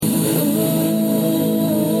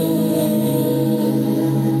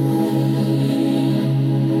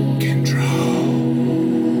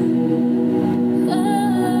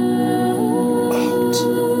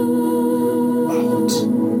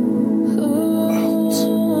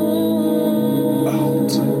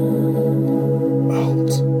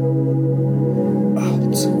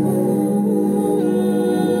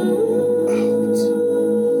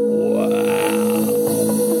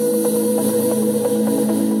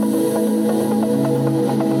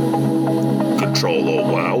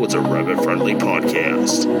Ctrl WoW is a rabbit-friendly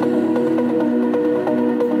podcast.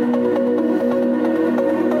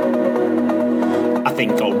 I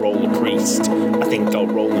think I'll roll a priest. I think I'll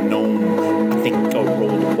roll a gnome. I think I'll roll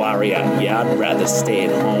a warrior. Yeah, I'd rather stay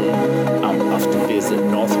at home. I'm off to visit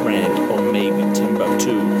Northrend or maybe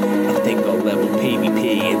Timbuktu. I think I'll level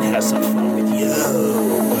PvP and have some fun with you.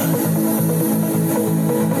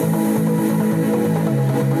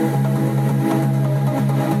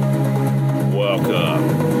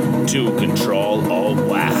 Welcome to Control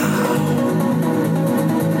WoW.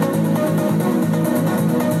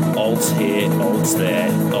 Ults here, ults there,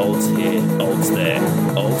 ults here, ults there,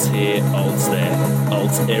 ults here, ults there,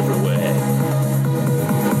 ults everywhere.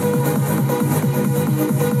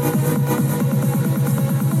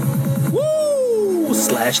 Woo!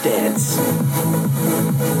 Slash dance.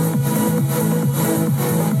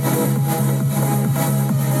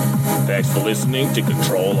 Thanks for listening to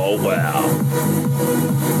Control WoW.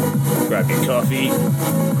 Grab your coffee,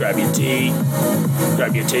 grab your tea,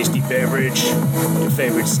 grab your tasty beverage, your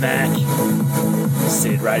favorite snack,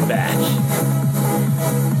 sit right back.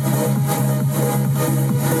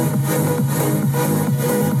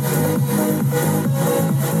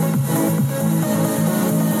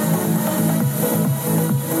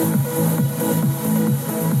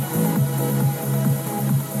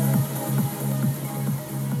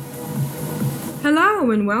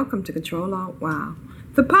 Hello and welcome to Control WoW,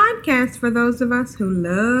 the podcast for those of us who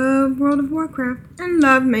love World of Warcraft and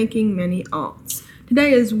love making many alts.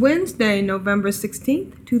 Today is Wednesday, November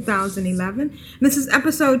 16th, 2011. This is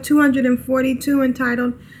episode 242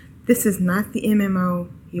 entitled, This is Not the MMO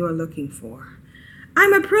You Are Looking For.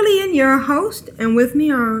 I'm Aprillian, your host, and with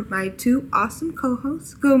me are my two awesome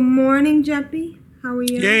co-hosts. Good morning, Jeppy. How are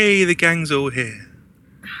you? Yay, the gang's all here.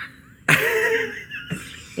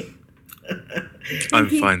 I'm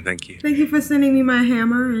fine, thank you. Thank you for sending me my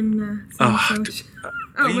hammer and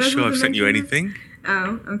Are you sure I've sent you anything?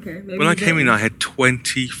 Oh, okay. Maybe when I came in, I had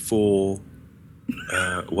 24,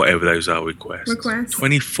 whatever those are, requests.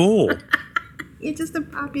 24. You're just a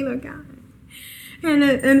popular guy. And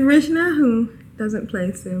Rishna, who doesn't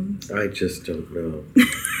play Sims. I just don't know.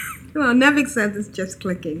 Well, Nevik says it's just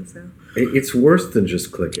clicking, so. It's worse than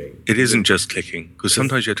just clicking. It isn't just clicking, because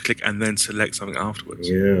sometimes you have to click and then select something afterwards.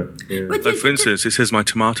 Yeah. But Like, for instance, it says my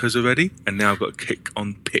tomatoes are ready, and now I've got to click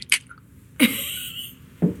on pick.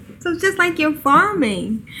 So it's just like you're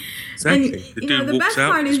farming. Exactly. And, the best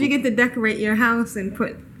part is you get to decorate your house and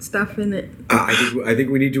put stuff in it. I think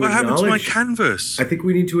we need to What happened to my acknowledge... canvas? I think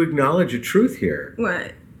we need to acknowledge a truth here.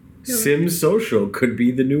 What? Sims Social could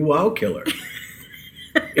be the new WoW killer.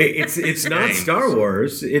 It's not Star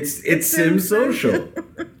Wars. It's Sims Social.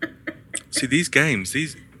 See, these games,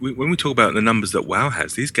 when we talk about the numbers that WoW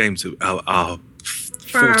has, these games are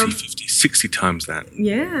 40, 50, 60 times that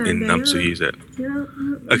in numbers who use it. Yeah.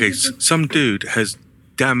 Okay, some dude has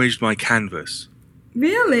damaged my canvas.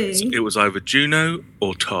 Really? It was either Juno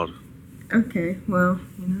or Todd. Okay, well,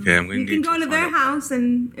 Yeah, you can go to their house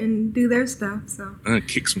and do their stuff, so. I'm going to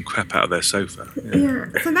kick some crap out of their sofa. Yeah,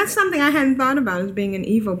 so that's something I hadn't thought about as being an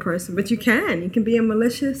evil person, but you can be a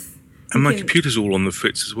malicious. And my computer's all on the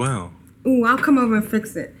fritz as well. Ooh, I'll come over and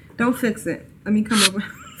fix it. Don't fix it. Let me come over.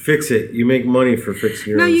 Fix it. You make money for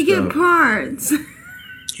fixing your own stuff. No, you get parts.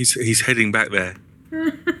 He's heading back there.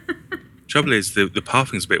 Trouble is, the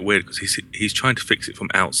pathing's a bit weird because he's trying to fix it from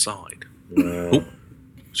outside. Wow. Oh,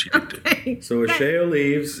 she did do. Okay. So Asheo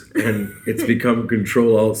leaves, and it's become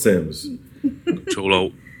Control Alt Sims. Control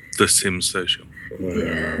Alt the Sims Social.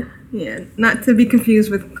 Yeah. Not to be confused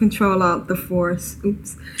with Control Alt the Force.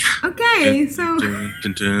 Oops. Okay, so. Dun,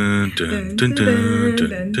 dun, dun, dun, dun,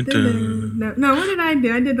 dun, dun, dun. No, what did I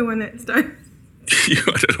do? I did the one that started. I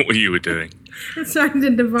don't know what you were doing. It started to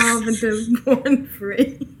devolve into Born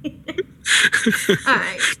Free.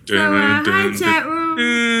 Alright. So, hi chat room.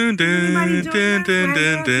 Anybody join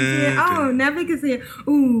us? Oh, Nevik is here.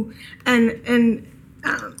 Ooh, and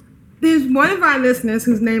there's one of our listeners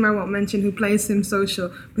whose name I won't mention who plays Sim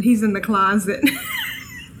Social, but he's in the closet.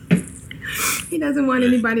 He doesn't want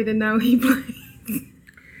anybody to know he plays.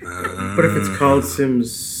 But if it's called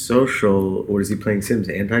Sims Social, or is he playing Sims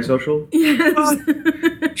Antisocial? Yes.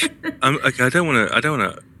 Okay, I don't want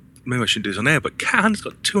to. Maybe I shouldn't do this on air, but Cat Hunter's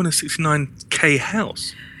got 269k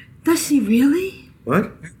house. Does she really?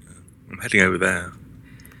 What? I'm heading over there.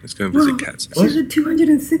 Let's go and visit Cat's house. She's a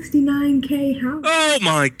 269k house. Oh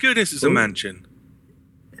my goodness, it's a mansion.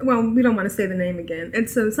 Well, we don't want to say the name again.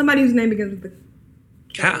 It's somebody whose name begins with the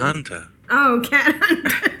Cat Hunter. Oh, Cat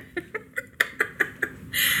Hunter.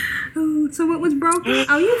 Oh, So what was broken?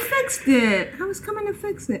 Oh, you fixed it. I was coming to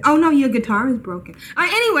fix it. Oh, no, your guitar is broken. All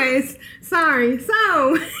right, anyways, sorry.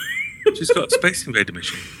 So... She's got a Space Invader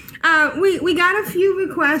mission. We got a few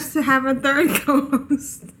requests to have a third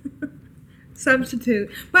co-host substitute.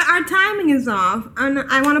 But our timing is off. And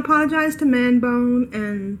I want to apologize to Manbone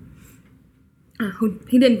and...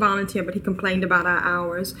 he didn't volunteer, but he complained about our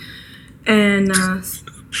hours. And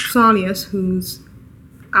Saulius, whose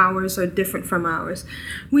hours are different from ours.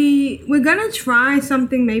 We're going to try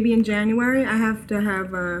something maybe in January. I have to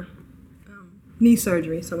have knee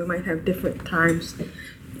surgery, so we might have different times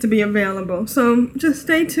to be available. So just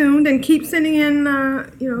stay tuned and keep sending in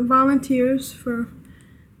volunteers for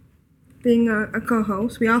being a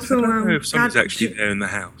co-host. We also I don't know if someone's actually there in the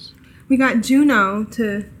house. We got Juno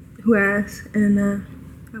who asked, and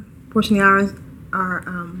unfortunately ours are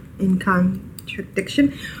in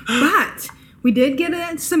contradiction, but we did get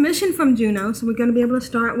a submission from Juno, so we're going to be able to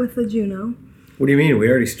start with the Juno. What do you mean? We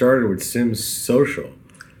already started with Sims Social.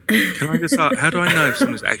 Can I just ask, how do I know if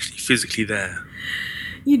someone's actually physically there?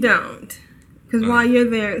 You don't. Because while you're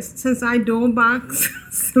there, since I dual box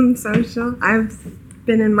Sims Social, I've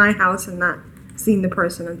been in my house and not seen the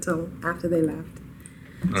person until after they left.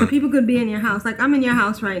 So people could be in your house. Like, I'm in your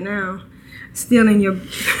house right now, stealing your...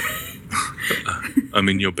 I'm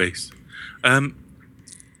in your base. I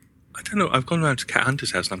don't know. I've gone around to Cat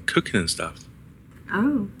Hunter's house and I'm cooking and stuff.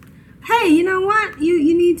 Oh. Hey, you know what?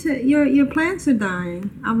 You need to... Your plants are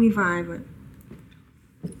dying. I'll revive it.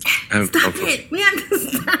 Stop it! We have to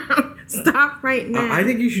stop. Stop right now. I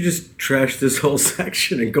think you should just trash this whole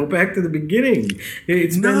section and go back to the beginning.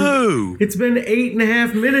 It's been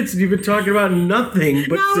 8.5 minutes and you've been talking about nothing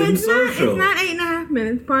but Sims Social. It's not 8.5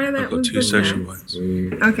 minutes. Part of that I've got was 2 social ones.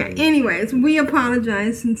 Okay, anyways, we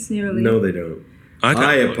apologize sincerely. No, they don't.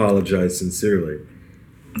 I apologize sincerely.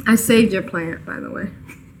 I saved your plant, by the way.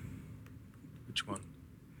 Which one?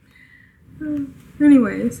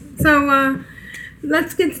 Anyways, so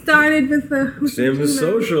let's get started with the Sims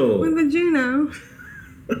Social. With the Juno.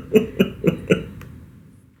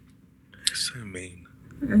 So mean.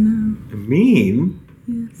 I know. Mean?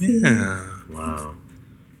 Yeah. Wow.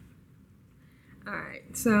 All right.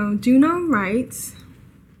 So Juno writes.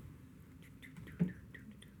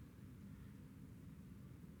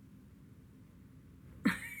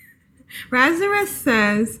 Razarus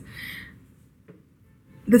says,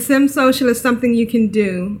 the Sim Social is something you can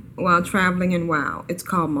do while traveling in WoW. It's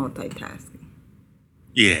called multitasking.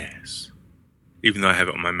 Yes. Even though I have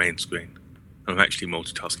it on my main screen. I'm actually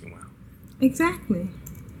multitasking WoW. Exactly.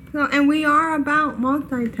 So, and we are about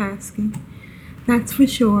multitasking. That's for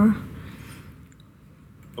sure.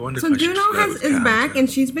 I wonder So if I should Juno is back, and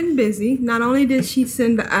she's been busy. Not only did she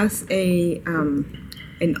send us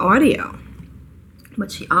an audio, but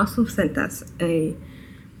she also sent us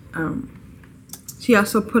she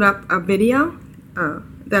also put up a video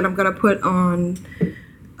that I'm going to put on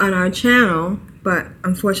our channel, but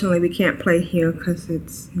unfortunately we can't play here because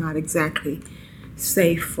it's not exactly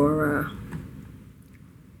safe for...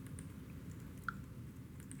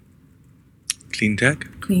 Clean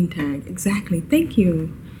tag? Clean tag, exactly. Thank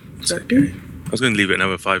you. It's okay. I was going to leave it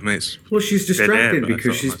another 5 minutes. Well, she's distracted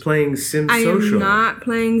because she's playing Sim Social. I am not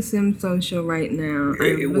playing Sim Social right now.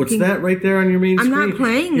 What's that right there on your main screen? I'm not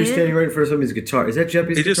playing You're standing right in front of somebody's guitar. Is that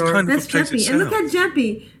Jeppy's guitar? That's Jeppy. And look at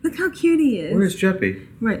Jeppy. Look how cute he is. Where's Jeppy?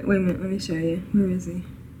 Right, wait a minute. Let me show you. Where is he?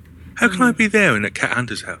 How can I be there in a Cat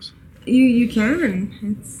Hunter's house? You can.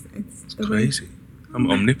 It's crazy. I'm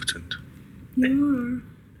omnipotent. You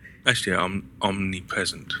are. Actually, I'm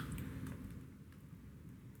omnipresent.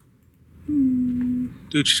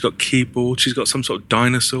 Dude, she's got keyboard. She's got some sort of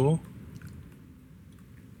dinosaur.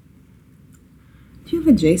 Do you have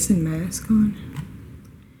a Jason mask on?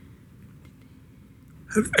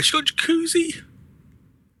 Has she got a jacuzzi?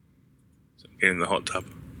 So I'm getting in the hot tub.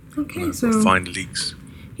 Okay, so find leaks.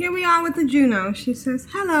 Here we are with the Juno. She says,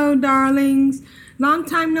 "Hello, darlings. Long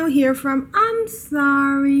time no hear from. I'm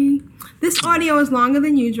sorry. This audio is longer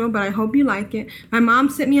than usual, but I hope you like it. My mom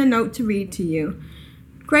sent me a note to read to you.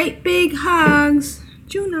 Great big hugs,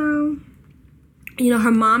 Juno." You know,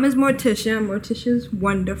 her mom is Morticia. Morticia's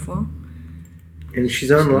wonderful. And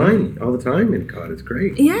she's online all the time in COD. It's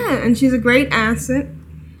great. Yeah, and she's a great asset.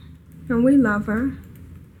 And we love her.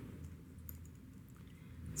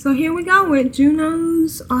 So here we go with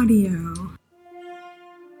Juno's audio.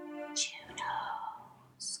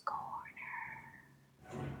 Juno's Corner.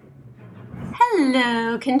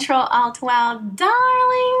 Hello, Ctrl-Alt-WoW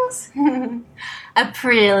darlings.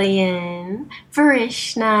 Aprillian,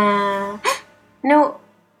 Varishna. No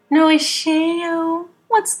Isheo.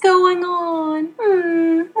 What's going on?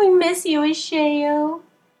 We miss you, Isheo.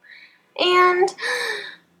 And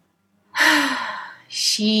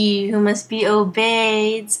she who must be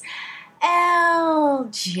obeyed, El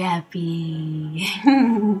Jeppy.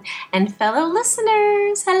 And fellow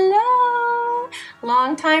listeners, hello.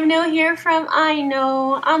 Long time no hear from. I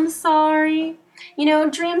know, I'm sorry. You know,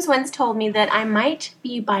 Dreams once told me that I might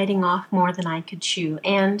be biting off more than I could chew,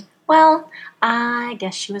 and, well, I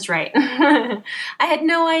guess she was right. I had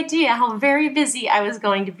no idea how very busy I was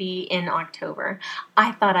going to be in October.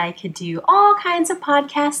 I thought I could do all kinds of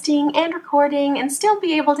podcasting and recording and still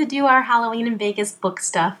be able to do our Halloween in Vegas book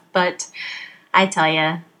stuff, but I tell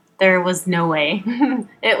ya, there was no way.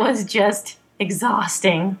 It was just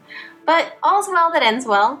exhausting. But all's well that ends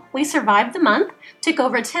well. We survived the month, took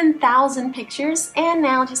over 10,000 pictures, and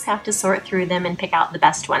now just have to sort through them and pick out the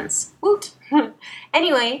best ones. Woot!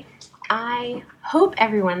 Anyway, I hope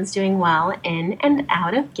everyone's doing well in and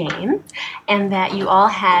out of game, and that you all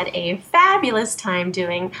had a fabulous time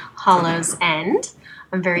doing Hollow's End.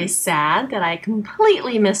 I'm very sad that I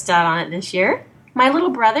completely missed out on it this year. My little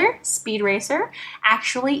brother, Speed Racer,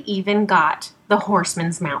 actually even got the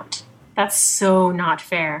Horseman's Mount. That's so not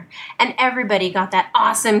fair. And everybody got that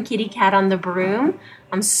awesome kitty cat on the broom.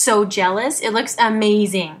 I'm so jealous. It looks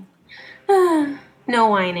amazing. No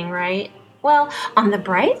whining, right? Well, on the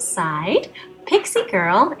bright side, Pixie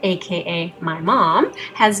Girl, aka my mom,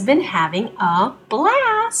 has been having a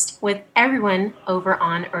blast with everyone over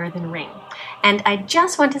on Earthen Ring. And I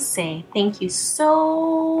just want to say thank you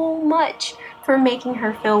so much for making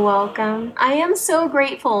her feel welcome. I am so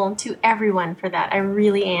grateful to everyone for that. I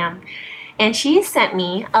really am. And she sent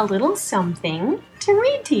me a little something to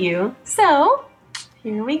read to you. So,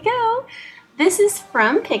 here we go. This is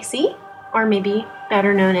from Pixie, or maybe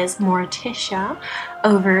better known as Morticia,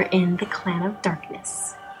 over in the Clan of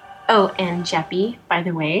Darkness. Oh, and Jeppy, by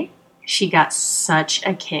the way, she got such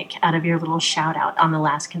a kick out of your little shout out on the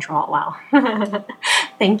last Control Wow.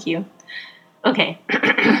 Thank you. Okay,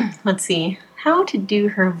 let's see how to do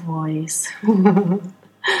her voice.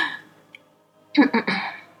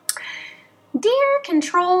 Dear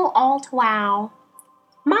Control-Alt-Wow,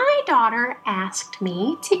 my daughter asked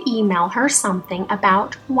me to email her something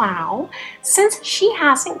about WoW since she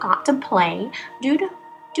hasn't got to play due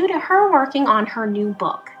to her working on her new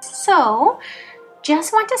book. So,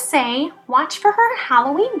 just want to say, watch for her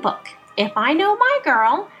Halloween book. If I know my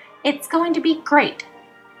girl, it's going to be great.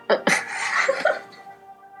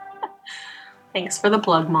 Thanks for the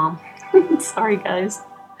plug, Mom. Sorry, guys.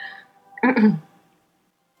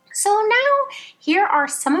 So now, here are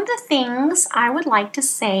some of the things I would like to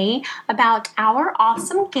say about our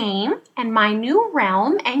awesome game and my new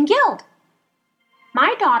realm and guild.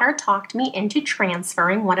 My daughter talked me into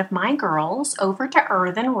transferring one of my girls over to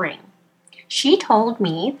Earthen Ring. She told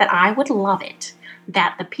me that I would love it,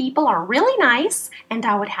 that the people are really nice, and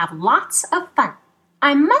I would have lots of fun.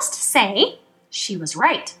 I must say, she was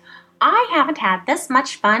right. I haven't had this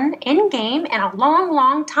much fun in-game in a long,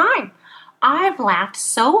 long time. I've laughed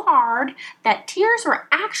so hard that tears were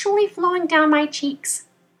actually flowing down my cheeks.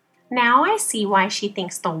 Now I see why she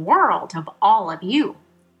thinks the world of all of you.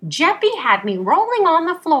 Jeppy had me rolling on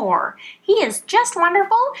the floor. He is just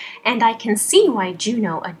wonderful, and I can see why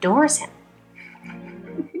Juno adores him.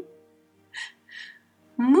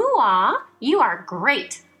 Mua, you are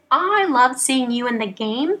great. I loved seeing you in the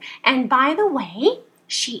game, and by the way,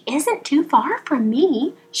 she isn't too far from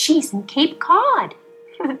me. She's in Cape Cod.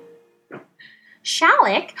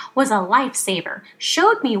 Shalek was a lifesaver,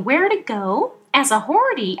 showed me where to go. As a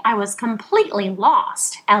horde, I was completely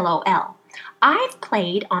lost, LOL. I've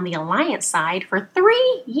played on the Alliance side for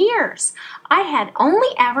 3 years. I had only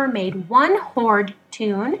ever made one horde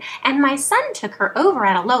tune, and my son took her over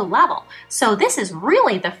at a low level, so this is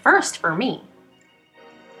really the first for me.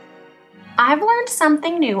 I've learned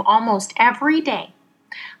something new almost every day.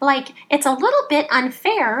 Like, it's a little bit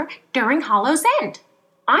unfair during Hollow's End.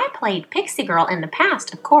 I played Pixie Girl in the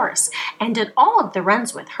past, of course, and did all of the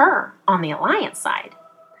runs with her on the Alliance side.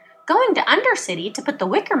 Going to Undercity to put the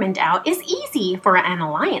Wickerman out is easy for an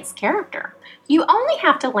Alliance character. You only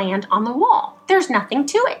have to land on the wall. There's nothing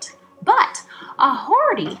to it. But a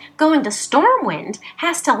horde going to Stormwind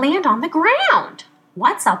has to land on the ground.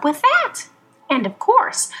 What's up with that? And of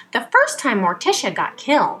course, the first time Morticia got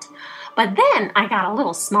killed. But then I got a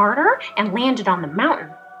little smarter and landed on the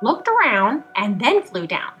mountain, looked around, and then flew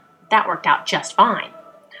down. That worked out just fine.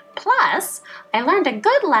 Plus, I learned a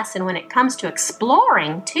good lesson when it comes to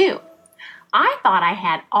exploring, too. I thought I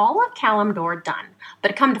had all of Kalimdor done,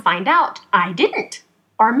 but come to find out, I didn't.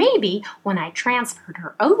 Or maybe when I transferred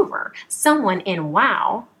her over, someone in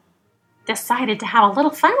WoW decided to have a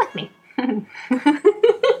little fun with me.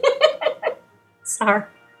 Sorry.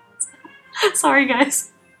 Sorry,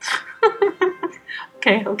 guys.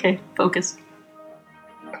 Okay, focus.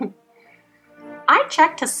 I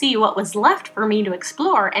checked to see what was left for me to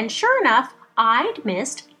explore, and sure enough, I'd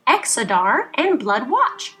missed Exodar and Blood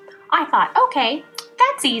Watch. I thought, okay,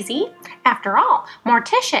 that's easy. After all,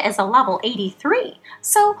 Morticia is a level 83,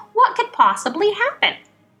 so what could possibly happen?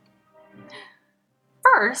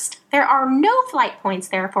 First, there are no flight points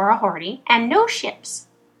there for a Horde, and no ships.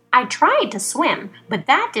 I tried to swim, but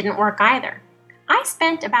that didn't work either. I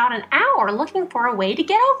spent about an hour looking for a way to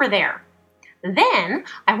get over there. Then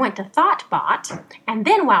I went to Thoughtbot, and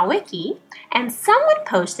then WowWiki, and someone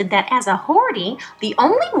posted that as a Horde, the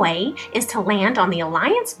only way is to land on the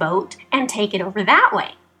Alliance boat and take it over that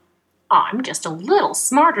way. I'm just a little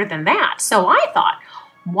smarter than that, so I thought,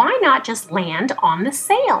 why not just land on the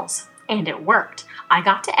sails? And it worked. I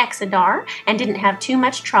got to Exodar and didn't have too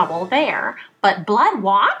much trouble there, but Blood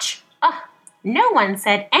Watch? No one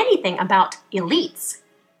said anything about elites.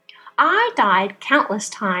 I died countless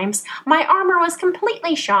times. My armor was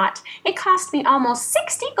completely shot. It cost me almost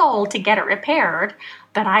 60 gold to get it repaired,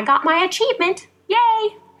 but I got my achievement.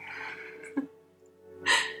 Yay!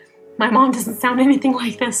 My mom doesn't sound anything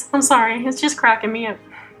like this. I'm sorry, it's just cracking me up.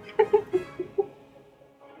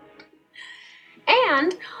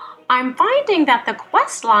 And I'm finding that the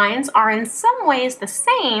quest lines are in some ways the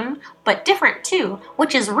same, but different too,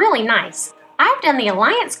 which is really nice. I've done the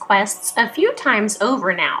Alliance quests a few times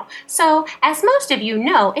over now, so as most of you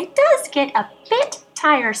know, it does get a bit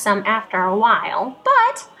tiresome after a while,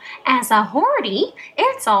 but as a Horde,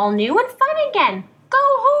 it's all new and fun again. Go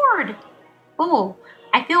Horde! Ooh,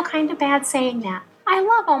 I feel kind of bad saying that. I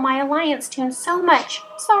love all my Alliance tunes so much.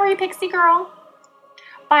 Sorry, Pixie Girl.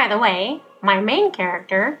 By the way, my main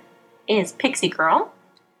character is Pixie Girl,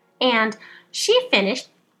 and she finished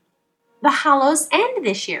the Hallows End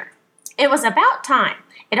this year. It was about time.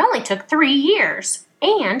 It only took 3 years,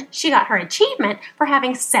 and she got her achievement for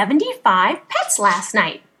having 75 pets last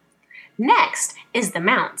night. Next is the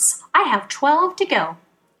mounts. I have 12 to go.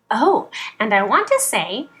 Oh, and I want to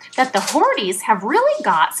say that the Hordes have really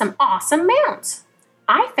got some awesome mounts.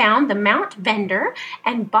 I found the mount vendor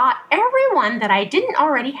and bought every one that I didn't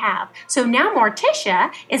already have, so now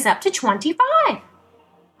Morticia is up to 25.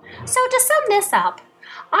 So to sum this up,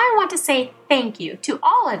 I want to say thank you to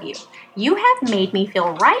all of you. You have made me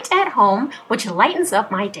feel right at home, which lightens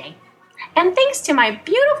up my day. And thanks to my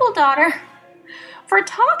beautiful daughter for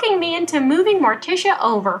talking me into moving Morticia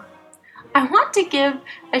over. I want to give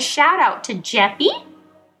a shout out to Jeppy,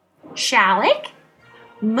 Shalik,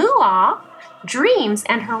 Muah, Dreams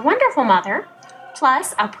and her wonderful mother,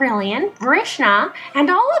 plus Aprillian, Vrishna, and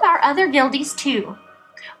all of our other guildies too.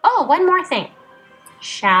 Oh, one more thing.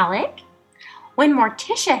 Shalik, when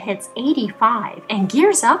Morticia hits 85 and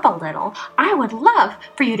gears up a little, I would love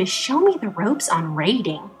for you to show me the ropes on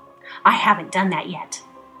raiding. I haven't done that yet.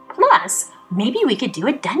 Plus, maybe we could do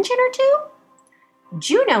a dungeon or two?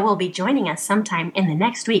 Juno will be joining us sometime in the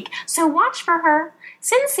next week, so watch for her.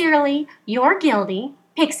 Sincerely, your guildie,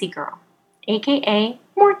 Pixie Girl, aka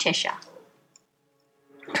Morticia.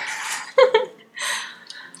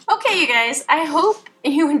 Okay, you guys, I hope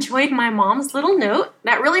you enjoyed my mom's little note.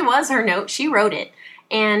 That really was her note. She wrote it.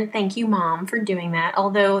 And thank you, Mom, for doing that.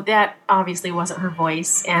 Although that obviously wasn't her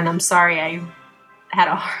voice. And I'm sorry I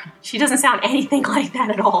had she doesn't sound anything like that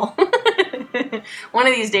at all. One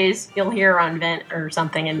of these days, you'll hear her on Vent or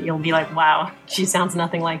something, and you'll be like, wow, she sounds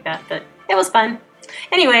nothing like that. But it was fun.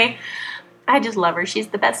 Anyway, I just love her. She's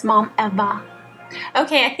the best mom ever.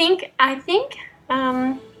 Okay, I think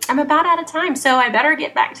I'm about out of time, so I better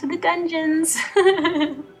get back to the dungeons.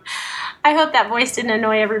 I hope that voice didn't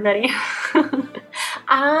annoy everybody.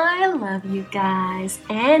 I love you guys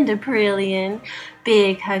and Aprillian.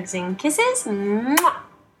 Big hugs and kisses. Mwah!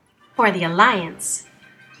 For the Alliance,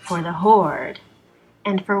 for the Horde,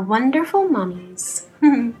 and for wonderful mummies.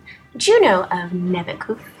 Juno of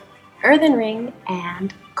Nebekuf, Earthen Ring,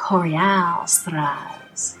 and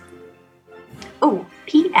Corialstraz. Oh,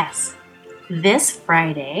 P.S. This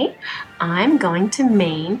Friday, I'm going to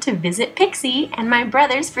Maine to visit Pixie and my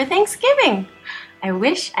brothers for Thanksgiving. I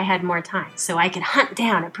wish I had more time so I could hunt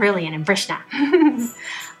down Aprillian and Vrishna.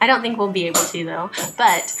 I don't think we'll be able to, though,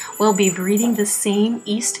 but we'll be breathing the same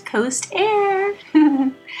East Coast air.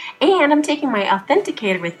 And I'm taking my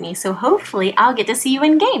authenticator with me, so hopefully I'll get to see you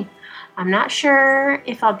in game. I'm not sure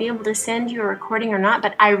if I'll be able to send you a recording or not,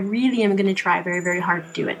 but I really am going to try very, very hard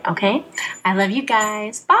to do it, okay? I love you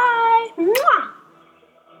guys. Bye! Mwah!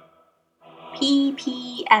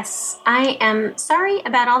 P.P.S. I am sorry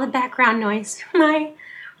about all the background noise. My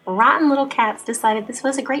rotten little cats decided this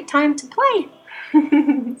was a great time to play.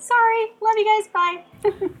 Sorry. Love you guys. Bye.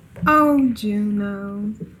 Oh,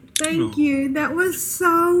 Juno. Thank you. That was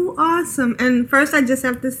so awesome. And first, I just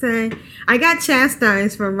have to say, I got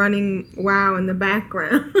chastised for running WoW in the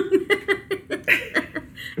background.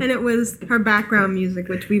 And it was her background music,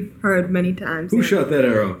 which we've heard many times. Who shot that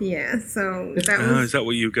arrow? Yeah, so that was... is that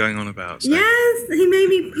what you were going on about? So? Yes, he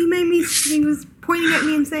was pointing at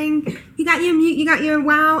me and saying, you got your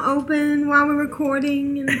WoW open while we're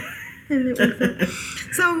recording. And it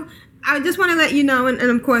was so I just want to let you know, and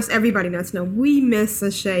of course everybody knows, we miss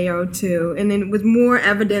Ashayo too. And it was more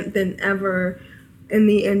evident than ever in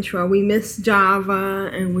the intro. We miss Java,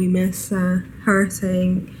 and we miss her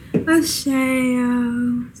saying,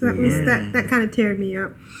 Ashayo. So that was that kind of teared me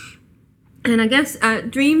up. And I guess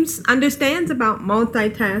Dreams understands about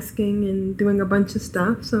multitasking and doing a bunch of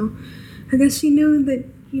stuff. So I guess she knew that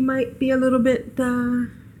he might be a little bit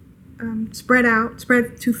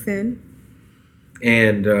spread too thin.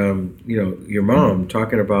 And your mom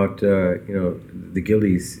talking about the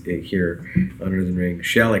guildies here under the ring.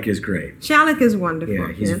 Shalak is great. Shalak is wonderful.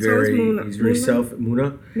 Yeah, he's very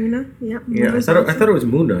Muna. Muna, yeah. Yeah, I thought it was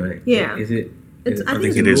Muna. Yeah. Is it? I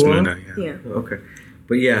think it is Muna. Yeah. Okay,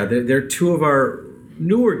 but yeah, they're two of our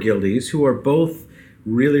newer guildies who are both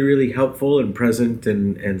really, really helpful and present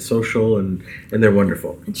and social and they're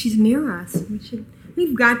wonderful. And she's near us.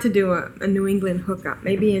 We've got to do a New England hookup,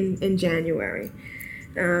 maybe in January.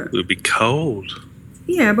 It would be cold.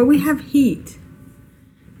 Yeah, but we have heat.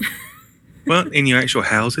 Well, in your actual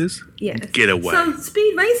houses? Yes. Get away. So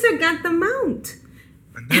Speed Racer got the mount.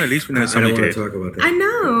 I know, at least we know somebody did. I don't want to talk about that. I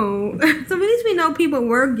know. So at least we know people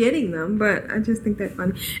were getting them, but I just think they're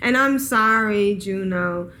funny. And I'm sorry,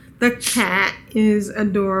 Juno. The cat is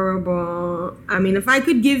adorable. I mean, if I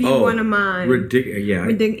could give you one of mine. Ridiculous. Yeah.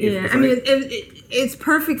 I mean, it's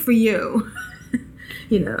perfect for you.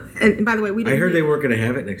 And by the way, I heard they weren't going to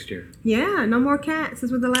have it next year. Yeah, no more cats.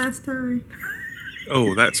 This was the last time.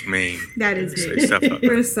 Oh, that's mean. That is Say mean. stuff like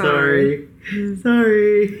We're sorry.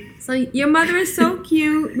 Sorry. So your mother is so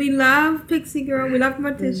cute. We love Pixie Girl. We love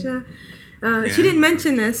Morticia. She didn't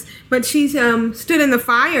mention this, but she stood in the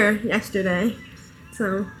fire yesterday.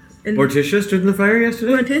 So. Morticia stood in the fire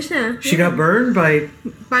yesterday? Morticia. She got burned by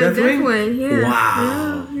Deathwing? Yeah.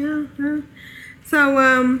 Wow. Yeah.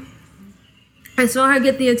 So, I saw her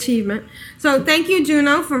get the achievement. So thank you,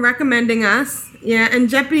 Juno, for recommending us. Yeah, and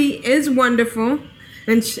Jeppy is wonderful.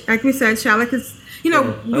 And like we said, Shalak is, I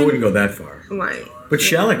wouldn't go that far. Right. But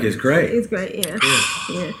Shalak is great. He's great, yeah.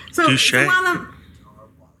 So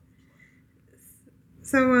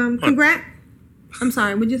congrats. I'm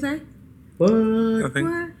sorry, what'd you say? What? Nothing.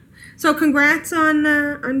 What? So congrats on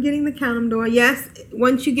getting the Kalimdor. Yes,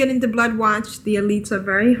 once you get into Bloodwatch, the elites are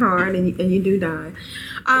very hard, and you do die.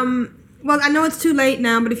 Well, I know it's too late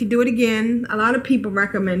now, but if you do it again, a lot of people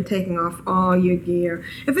recommend taking off all your gear.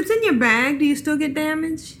 If it's in your bag, do you still get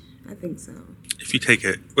damage? I think so. If you take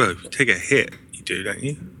a hit, you do, don't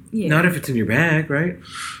you? Yeah. Not if it's in your bag, right?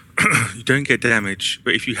 You don't get damage,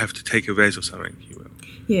 but if you have to take a res or something, you will.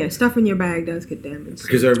 Yeah, stuff in your bag does get damaged.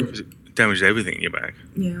 Because it damages everything in your bag.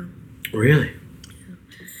 Yeah. Really?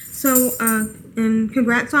 So, and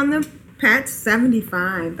congrats on the patch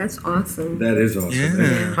 75. That's awesome. That is awesome.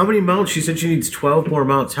 Yeah. How many mounts? She said she needs 12 more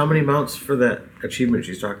mounts. How many mounts for that achievement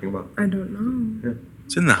she's talking about? I don't know. Yeah.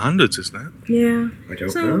 It's in the hundreds, isn't it? Yeah. I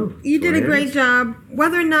don't know. So you did a great job.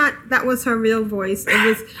 Whether or not that was her real voice,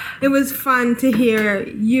 it was fun to hear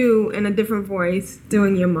you in a different voice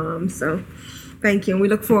doing your mom. So thank you. And we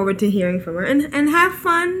look forward to hearing from her. And have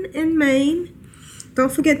fun in Maine.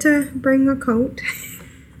 Don't forget to bring a coat.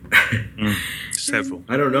 Several.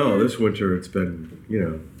 I don't know. This winter it's been,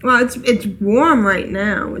 Well, it's warm right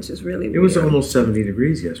now, which is really weird. It was almost 70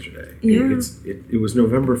 degrees yesterday. Yeah. It was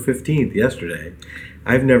November 15th yesterday.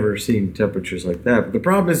 I've never seen temperatures like that. But the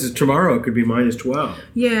problem is tomorrow it could be minus 12.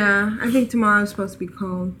 Yeah, I think tomorrow's supposed to be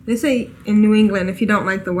cold. They say in New England, if you don't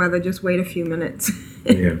like the weather, just wait a few minutes.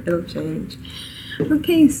 Yeah. It'll change.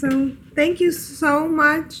 Okay, so thank you so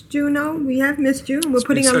much, Juno. We have missed you. We're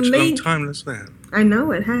putting a link. It's been such a long time, isn't it? I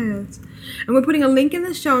know it has. And we're putting a link in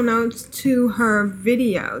the show notes to her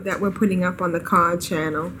video that we're putting up on the COD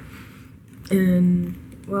channel. And,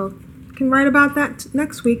 well, you can write about that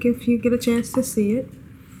next week if you get a chance to see it.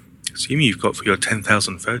 Assuming you've got for your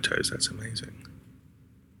 10,000 photos, that's amazing.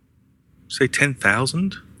 Say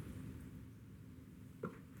 10,000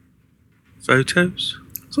 photos?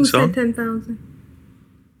 Who said 10,000?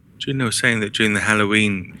 Gina was saying that during the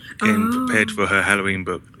Halloween, getting prepared for her Halloween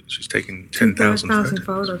book, she's taken 10,000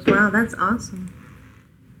 photos. Wow, that's awesome.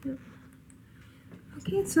 Yeah.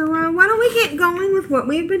 Okay, so why don't we get going with what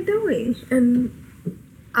we've been doing? And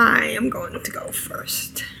I am going to go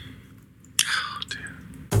first. Oh, dear.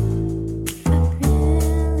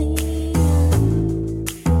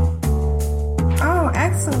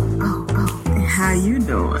 How you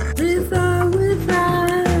doing? With or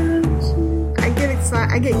without you. I get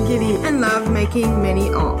excited, I get giddy and love making many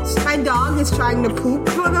alts. My dog is trying to poop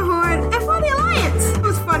for the Horde and for the Alliance. It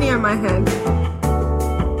was funny on my head.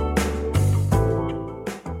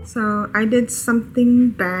 So I did something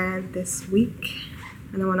bad this week,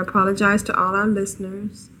 and I want to apologize to all our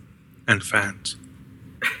listeners. And fans.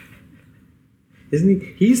 Isn't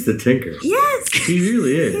he? He's the tinker. Yes. He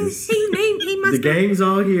really is. He must the gang's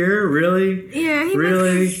all here, really? Yeah, he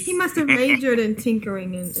must have majored in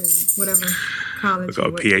tinkering in whatever college. I got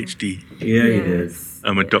a PhD. Yeah, he did.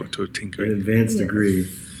 I'm a doctor of tinkering. An advanced degree.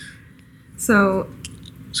 So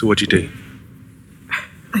what'd you do?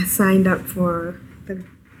 I signed up for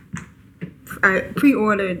I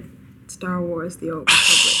pre-ordered Star Wars: The Old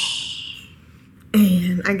Republic.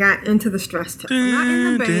 And I got into the stress test. I'm not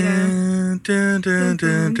in the beta.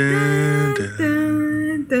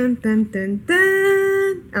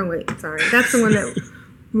 Oh wait, sorry. That's the one that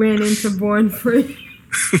ran into Born Free.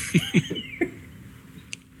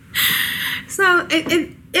 So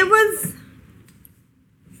it was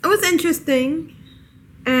interesting,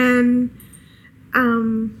 and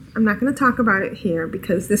I'm not going to talk about it here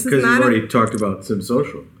because this is not. Because we've already talked about Sim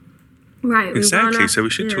Social. Right. Exactly. So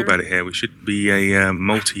we should talk about it here. We should be a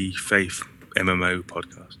multi-faith MMO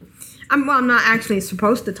podcast. I'm not actually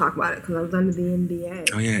supposed to talk about it because I was under the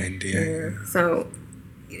NDA. Oh yeah, NDA. Yeah. So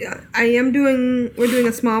we're doing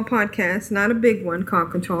a small podcast, not a big one,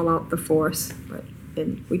 called Control Alt the Force,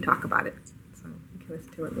 and we talk about it. So you can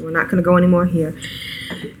listen to it. But we're not going to go any more here.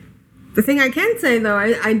 The thing I can say though,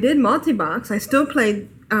 I did multi-box. I still played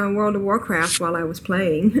World of Warcraft while I was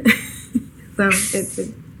playing. So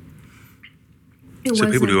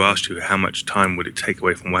so people who asked you how much time would it take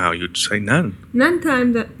away from WoW, you'd say none. No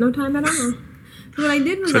time at all. So what I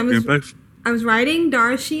did was I was riding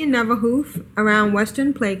Darshi and Neverhoof around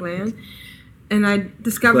Western Plagueland, and I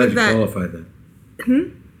discovered that. Glad you qualified that.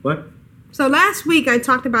 What? So last week I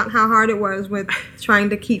talked about how hard it was with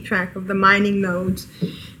trying to keep track of the mining nodes,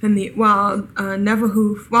 and while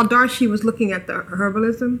Darshi was looking at the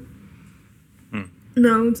herbalism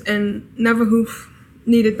nodes, and Neverhoof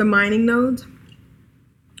needed the mining nodes.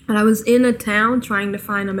 And I was in a town trying to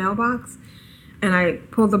find a mailbox, and I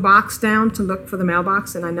pulled the box down to look for the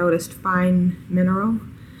mailbox, and I noticed fine mineral,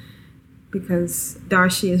 because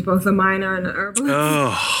Darshi is both a miner and an herbalist.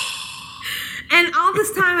 Oh. And all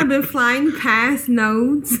this time I've been flying past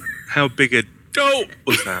nodes. How big a doe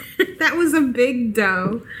was that? That was a big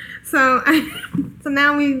doe. So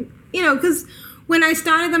now because when I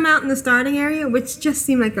started them out in the starting area, which just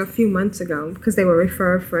seemed like a few months ago, because they were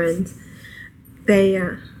referred friends,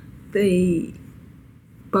 they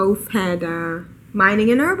both had mining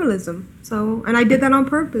and herbalism. So, and I did that on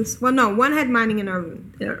purpose. Well, no, one had mining and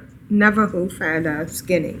herbalism. Neverhoof had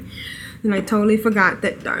skinning. And I totally forgot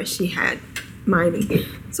that Darshi had mining.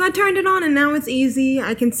 So I turned it on, and now it's easy.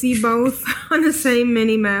 I can see both on the same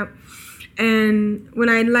mini-map. And when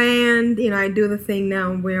I land, I do the thing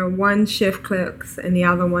now where one shift clicks and the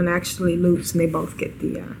other one actually loops, and they both get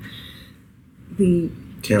the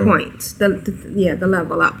points, the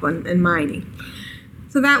level up and mining.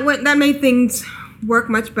 So that made things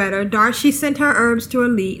work much better. Darshi sent her herbs to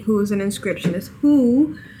Elite, who's an inscriptionist,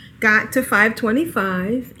 who got to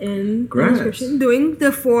 525 in inscription, doing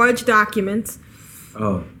the forged documents.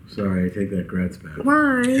 Oh, sorry, I take that grats back.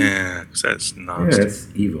 Why? Yeah, because that's nasty. Yeah, that's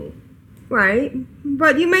evil. Right,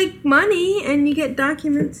 but you make money and you get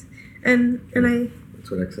documents, and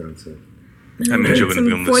That's what Exxon said. That means you're going to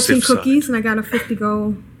be on the 14 Sith cookies, side. and I got a 50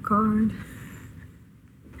 gold card.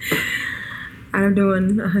 I'm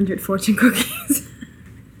doing 100 fortune cookies.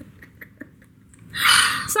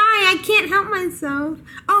 Sorry, I can't help myself.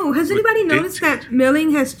 Oh, has anybody noticed that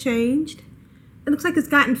milling has changed? It looks like it's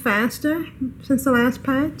gotten faster since the last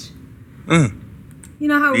patch. You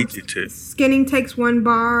know how skinning takes 1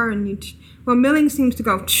 bar, and milling seems to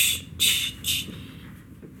go.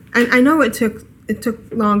 I know it took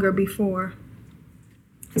longer before.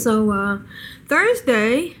 So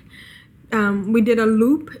Thursday, we did a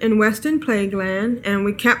loop in Western Plagueland, and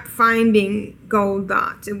we kept finding gold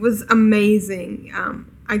dots. It was amazing.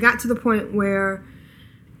 I got to the point where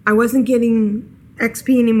I wasn't getting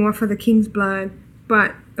XP anymore for the King's Blood,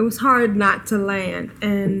 but it was hard not to land.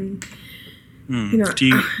 And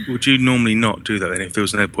would you normally not do that then if there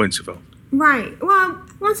was no points involved? Right. Well,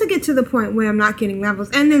 once I get to the point where I'm not getting levels,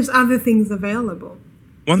 and there's other things available.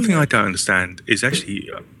 One thing I don't understand is actually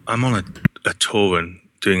I'm on a Tauren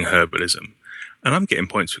doing herbalism, and I'm getting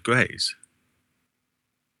points for greys.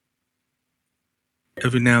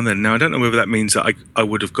 Every now and then. Now, I don't know whether that means that I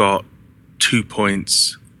would have got 2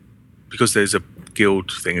 points because there's a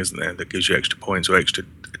guild thing, isn't there, that gives you extra points or extra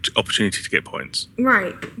opportunity to get points.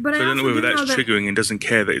 Right, but so I don't know whether that's triggering and doesn't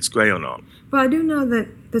care that it's grey or not. But I do know that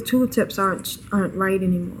the tooltips aren't right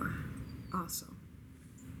anymore. Also,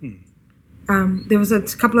 there was a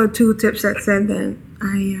couple of tooltips that said that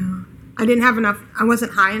I didn't have enough. I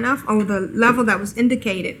wasn't high enough, or the level that was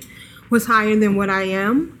indicated was higher than what I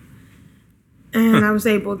am, and I was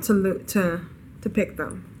able to pick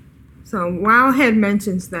them. So Wowhead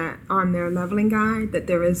mentions that on their leveling guide that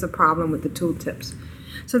there is a problem with the tooltips.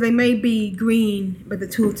 So they may be green, but the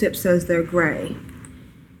tooltip says they're gray.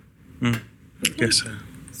 Yes.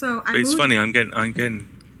 So it's funny. I'm getting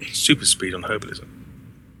super speed on herbalism.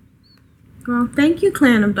 Well, thank you,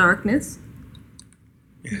 Clan of Darkness.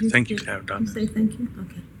 Yeah, thank you, Clan of Darkness. You say thank you.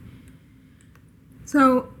 Okay.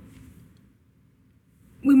 So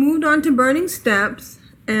we moved on to Burning Steps,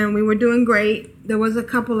 and we were doing great. There was a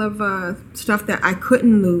couple of stuff that I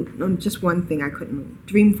couldn't loot. Just one thing I couldn't loot: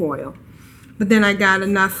 Dream Foil. But then I got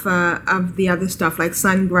enough of the other stuff like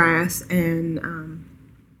Sungrass and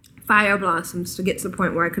Fire Blossoms to get to the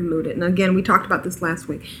point where I could loot it. And again, we talked about this last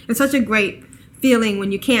week. It's such a great feeling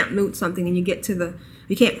when you can't loot something and you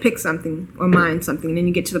can't pick something or mine something, and then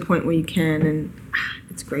you get to the point where you can, and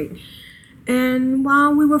it's great. And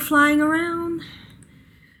while we were flying around,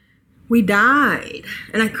 we died,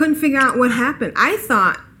 and I couldn't figure out what happened. I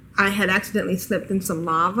thought I had accidentally slipped in some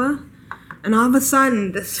lava. And all of a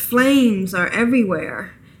sudden, these flames are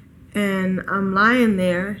everywhere. And I'm lying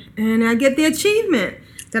there, and I get the achievement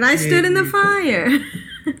that I stood in the fire.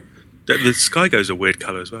 The sky goes a weird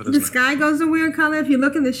color as well, doesn't it? The sky goes a weird color. If you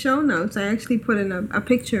look in the show notes, I actually put in a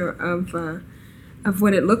picture of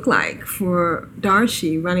what it looked like for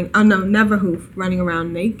Darcy running. Oh, no, Neverhoof running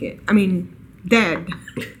around naked. I mean, dead.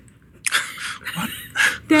 What?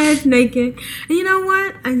 Dead, naked. And you know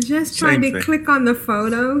what? I just tried to click on the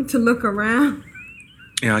photo to look around.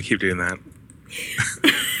 Yeah, I keep doing that.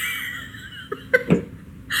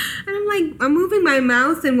 And I'm moving my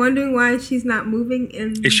mouse and wondering why she's not moving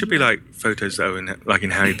in. It should be like photos that are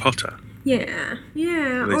in Harry Potter. Yeah.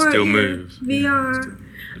 They still move. VR.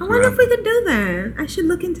 I wonder if we could do that. I should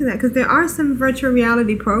look into that because there are some virtual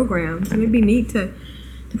reality programs, and it'd be neat to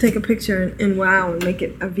take a picture in WoW and make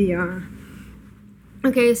it a VR.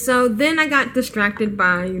 Okay, so then I got distracted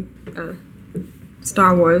by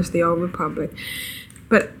Star Wars: The Old Republic.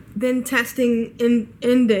 But then testing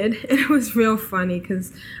ended, and it was real funny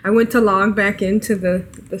because I went to log back into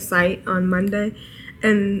the site on Monday,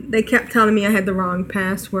 and they kept telling me I had the wrong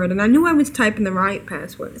password, and I knew I was typing the right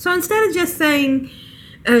password. So instead of just saying,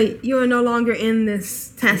 you are no longer in this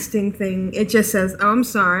testing thing, it just says, oh, I'm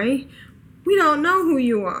sorry, we don't know who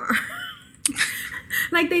you are.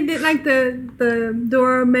 Like they did, like the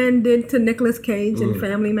doorman did to Nicolas Cage in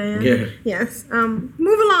Family Man. Yeah. Yes. Move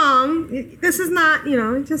along. This is not,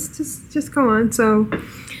 just go on.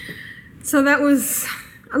 So that was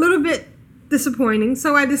a little bit disappointing.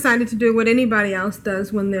 So I decided to do what anybody else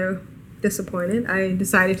does when they're disappointed. I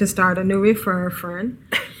decided to start a new refer friend.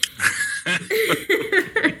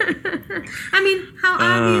 I mean, how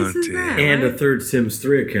obvious is that? And right? a third Sims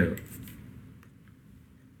 3 account.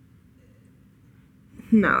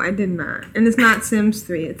 No, I did not. And it's not Sims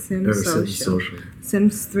 3, it's Sims Social.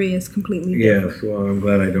 Sims 3 is completely different. Yes, well, I'm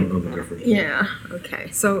glad I don't know the difference. Yeah,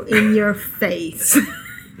 okay. So, in your face.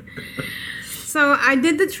 So, I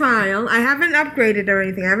did the trial. I haven't upgraded or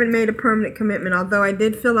anything. I haven't made a permanent commitment, although I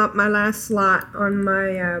did fill up my last slot on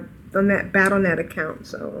my on that BattleNet account,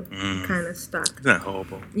 so I'm kind of stuck. Isn't that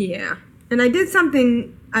horrible? Yeah. And I did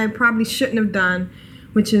something I probably shouldn't have done,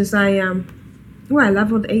 which is I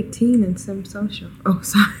leveled 18 in Sim Social. Oh,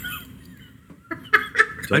 sorry.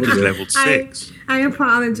 I just leveled 6. I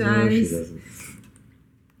apologize. No, she doesn't.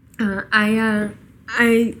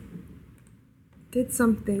 I did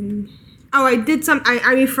something. Oh,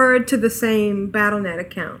 I referred to the same BattleNet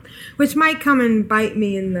account, which might come and bite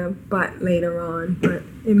me in the butt later on, but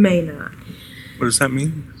it may not. What does that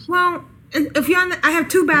mean? Well, if you're on I have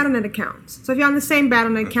 2 BattleNet accounts. So if you're on the same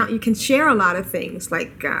BattleNet account, you can share a lot of things.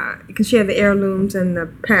 Like you can share the heirlooms and the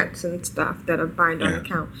pets and stuff that are bind on the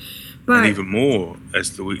account. But, and even more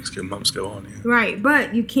as the weeks and months go on. Yeah. Right,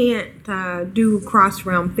 but you can't do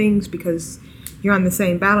cross-realm things because you're on the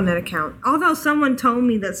same BattleNet account. Although someone told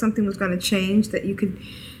me that something was going to change, that you could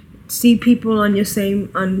see people on your same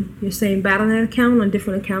BattleNet account on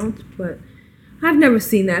different accounts, but I've never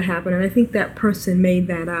seen that happen, and I think that person made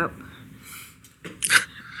that up.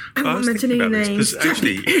 I won't mention any names. Because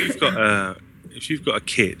actually, if you've got a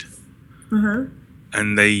kid,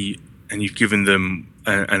 and you've given them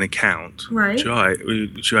an account, right?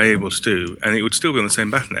 Which I able to do, and it would still be on the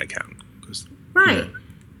same BattleNet account. Right.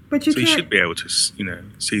 But you so you should be able to,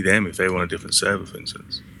 see them if they want a different server, for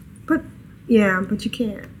instance. But you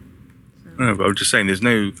can't. So. No, but I'm just saying, there's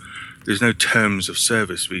no terms of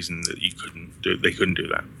service reason that they couldn't do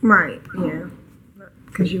that. Right. Yeah.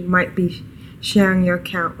 Because you might be sharing your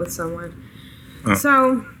account with someone. Oh.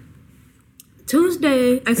 So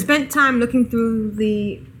Tuesday, I spent time looking through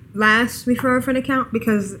the last refer a friend account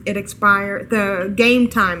because it expired. The game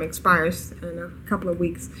time expires in a couple of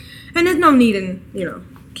weeks, and there's no need in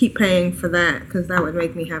keep paying for that because that would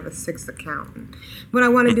make me have a 6th account. And what I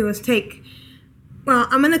want to do is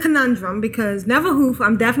I'm in a conundrum because Neverhoof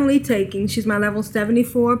I'm definitely taking. She's my level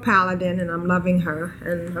 74 paladin and I'm loving her,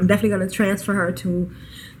 and I'm definitely going to transfer her to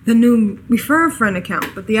the new refer a friend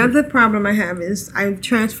account. But the other problem I have is I've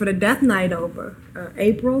transferred a Death Knight over.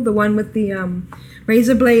 April, the one with the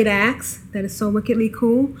razor blade axe that is so wickedly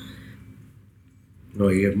cool. Oh,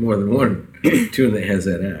 you have more than one tune that has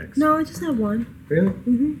that axe. No, I just have one. Really?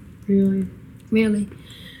 Mm-hmm. Really?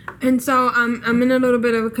 And so I'm in a little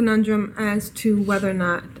bit of a conundrum as to whether or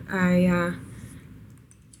not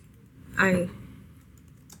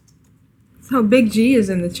So Big G is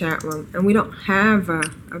in the chat room, and we don't have a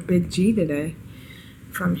Big G today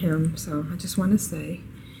from him. So I just want to say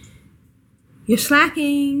you're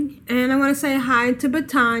slacking, and I want to say hi to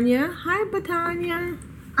Batanya. Hi, Batanya.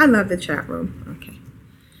 I love the chat room. Okay.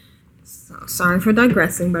 So sorry for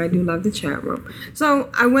digressing, but I do love the chat room. So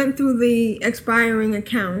I went through the expiring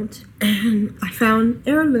account, and I found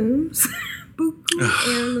heirlooms, buku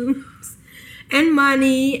heirlooms, and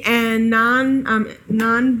money, and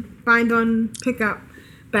non-bind-on pickup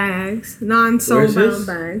bags, non-soul-bound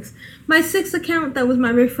bags. My 6th account, that was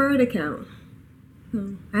my referred account.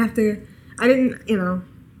 So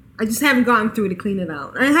I just haven't gone through to clean it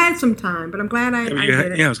out. I had some time, but I'm glad I did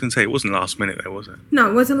it. Yeah, I was going to say, it wasn't last minute though, was it?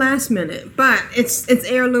 No, it wasn't last minute, but it's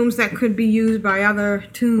heirlooms that could be used by other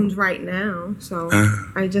tunes right now. So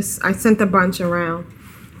I sent a bunch around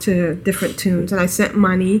to different tunes, and I sent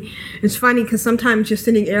money. It's funny because sometimes you're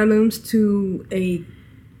sending heirlooms to a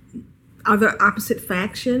other opposite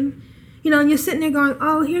faction, and you're sitting there going,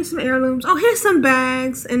 oh, here's some heirlooms, oh, here's some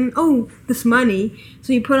bags, and oh, this money.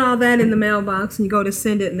 So you put all that in the mailbox and you go to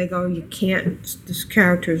send it, and they go, you can't, this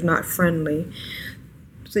character is not friendly.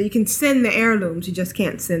 So you can send the heirlooms, you just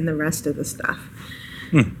can't send the rest of the stuff.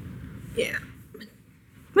 Yeah,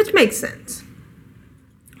 which makes sense.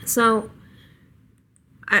 So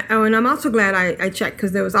and I'm also glad I checked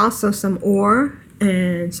because there was also some ore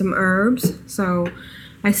and some herbs. So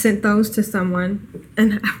I sent those to someone.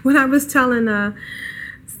 And when I was telling,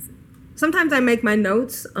 sometimes I make my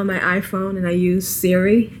notes on my iPhone and I use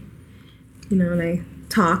Siri, and I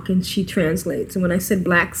talk and she translates. And when I said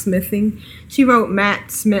blacksmithing, she wrote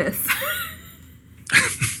Matt Smith.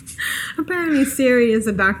 Apparently Siri is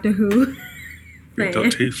a Doctor Who fan.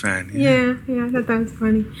 Doctor Who fan, yeah. Yeah, I thought that was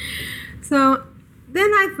funny. So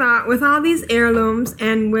then I thought, with all these heirlooms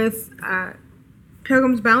and with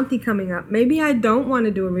Pilgrim's Bounty coming up, maybe I don't want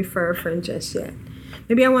to do a refer a friend just yet.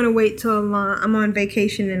 Maybe I want to wait till I'm on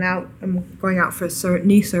vacation and I'm going out for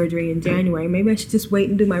knee surgery in January. Maybe I should just wait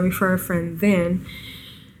and do my refer a friend then.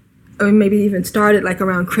 Or maybe even start it like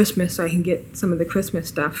around Christmas so I can get some of the Christmas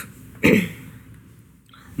stuff.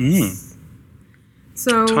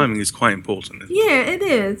 So timing is quite important. Yeah, it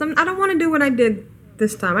is. I don't want to do what I did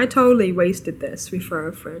this time. I totally wasted this refer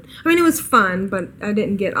a friend. I mean, it was fun, but I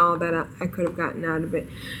didn't get all that I could have gotten out of it.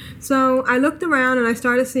 So I looked around and I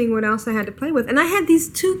started seeing what else I had to play with. And I had these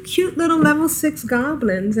 2 cute little level 6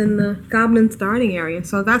 goblins in the goblin starting area.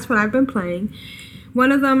 So that's what I've been playing.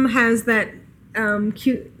 One of them has that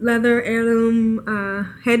cute leather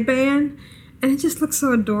heirloom headband. And it just looks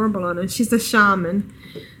so adorable on her. She's a shaman.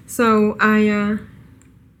 So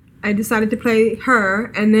I decided to play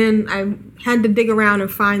her, and then I had to dig around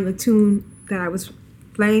and find the tune that I was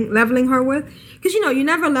leveling her with. Because, you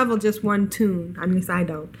never level just one tune. At least I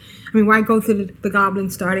don't. I mean, why go through the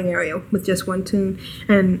goblin starting area with just one tune?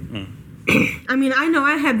 And, I mean, I know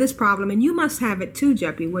I have this problem, and you must have it too,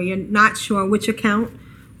 Jeppy, where you're not sure which account,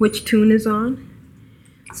 which tune is on.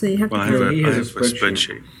 So you have to... I have a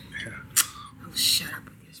spreadsheet. Yeah. Oh, shut up.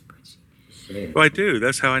 Well, I do.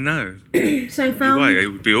 That's how I know. So I found... It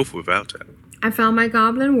would be awful without it. I found my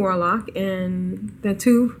Goblin Warlock, and the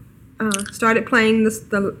two started playing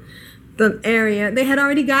the area. They had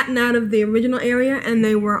already gotten out of the original area, and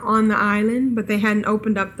they were on the island, but they hadn't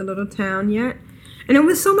opened up the little town yet. And it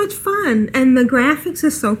was so much fun, and the graphics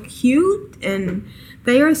are so cute, and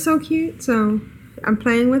they are so cute, so I'm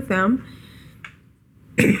playing with them.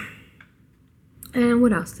 And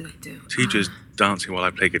what else did I do? Teacher's dancing while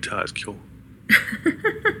I play guitar is cool.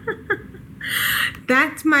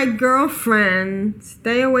 That's my girlfriend.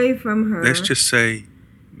 Stay away from her. Let's just say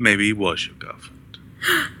maybe he was your girlfriend.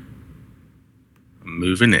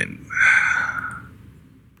 Moving in.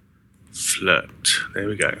 Flirt. There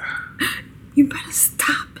we go. You better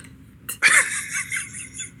stop it.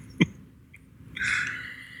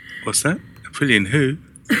 What's that? Brilliant who?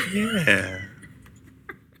 Yeah.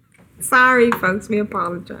 Sorry, folks. We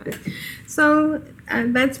apologize. So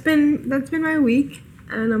that's been my week,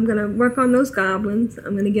 and I'm gonna work on those goblins.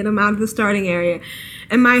 I'm gonna get them out of the starting area,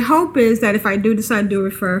 and my hope is that if I do decide to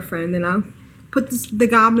refer a friend, then I'll put the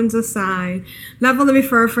goblins aside, level the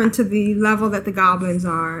refer friend to the level that the goblins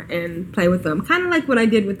are, and play with them. Kind of like what I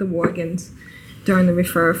did with the Worgans during the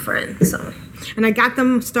refer a friend. So, and I got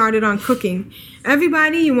them started on cooking.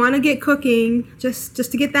 Everybody, you want to get cooking just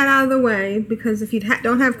to get that out of the way, because if you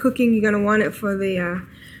don't have cooking, you're gonna want it for the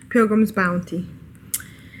Pilgrim's Bounty.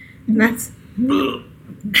 And that's.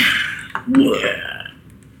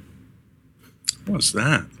 What's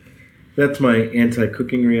that? That's my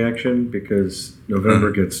anti-cooking reaction, because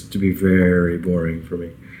November gets to be very boring for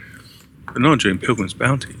me. But not during Pilgrim's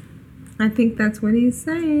Bounty. I think that's what he's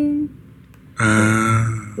saying.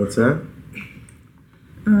 What's that?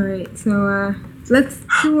 Alright, so let's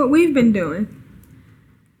do what we've been doing.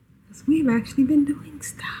 Because we've actually been doing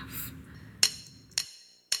stuff.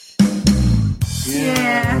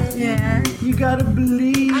 Yeah. You gotta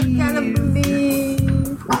believe. I gotta believe.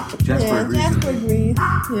 Jasper agrees.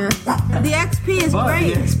 Yeah. The XP is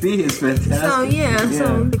great. The XP is fantastic.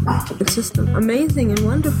 So it's just amazing and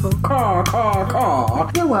wonderful.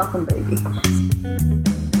 Caw. You're welcome, baby.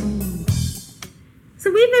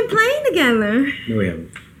 So we've been playing together. No, we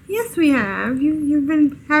haven't. Yes, we have. You've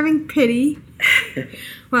been having pity.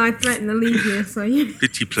 Well, I threatened to leave you, so you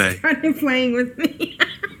Pity play. started playing with me.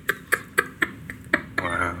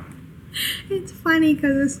 Wow. It's funny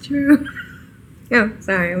because it's true. Oh,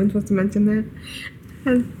 sorry, I was supposed to mention that.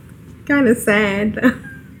 That's kind of sad, though.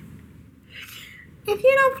 If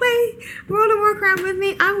you don't play World of Warcraft with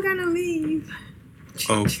me, I'm gonna leave.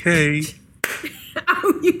 Okay.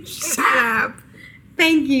 Oh, you shut up.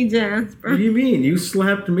 Thank you, Jasper. What do you mean? You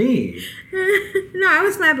slapped me. No, I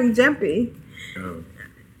was slapping Jeppy. Oh.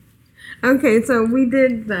 Okay, so we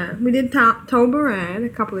did Toberad a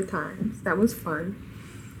couple of times. That was fun.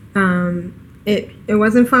 It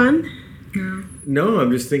wasn't fun. No. No, I'm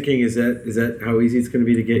just thinking, is that how easy it's going to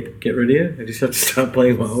be to get rid of you? I just have to stop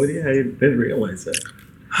playing WoW with you? I didn't realize that.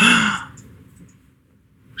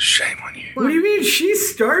 Shame on you. What do you mean? She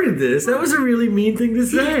started this. That was a really mean thing to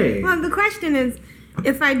say. Well, the question is,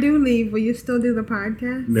 if I do leave, will you still do the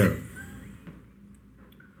podcast? No.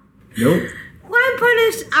 Nope. Why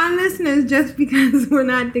punish our listeners just because we're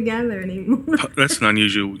not together anymore? That's an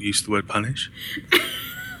unusual use of the word punish.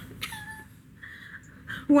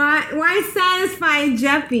 Why satisfy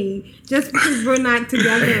Jeppy just because we're not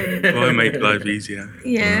together anymore? Why make life easier?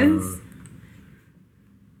 Yes.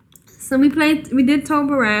 So we did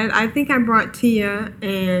Toberad. I think I brought Tia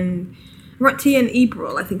and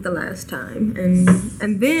April, I think, the last time.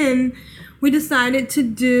 And then we decided to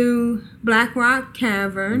do Black Rock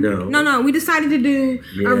Cavern. No, we decided to do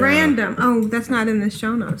a random. Oh, that's not in the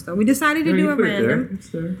show notes, though. We decided to do a random. It's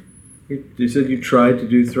there. You said you tried to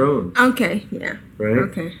do Throne. Okay, yeah. Right?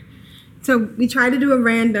 Okay. So we tried to do a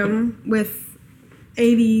random with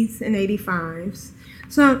 80s and 85s.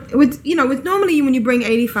 So with normally when you bring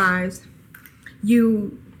 85s,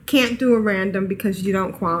 you can't do a random because you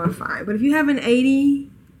don't qualify. But if you have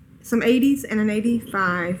some 80s and an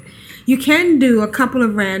 85, you can do a couple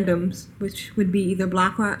of randoms, which would be either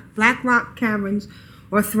Black Rock Caverns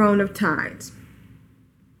or Throne of Tides.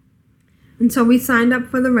 And so we signed up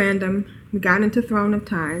for the random. We got into Throne of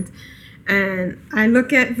Tides. And I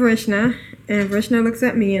look at Vrishna, and Vrishna looks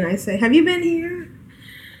at me, and I say, "Have you been here?"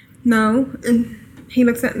 No. And he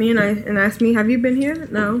looks at me and asks me, "Have you been here?"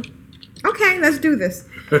 No. Okay, let's do this.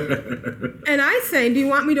 And I say, "Do you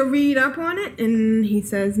want me to read up on it?" And he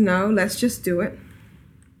says, "No, let's just do it."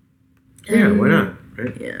 Yeah, why not?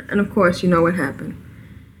 Right? Yeah, and of course, you know what happened.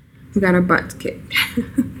 We got our butts kicked.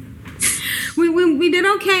 We did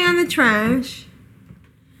okay on the trash,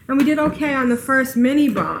 and we did okay on the first mini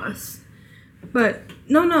boss, but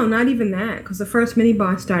no, not even that, because the first mini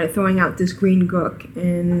boss started throwing out this green gook,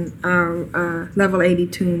 and our level 80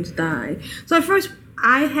 tunes died. So at first did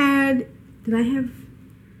I have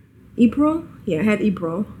April? Yeah, I had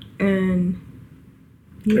April, and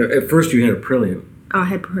at first you had a Prillium. Oh, I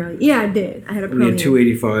had Prillium. Yeah, I did. I had a Prillium. We had 2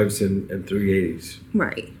 85s and 3 80s.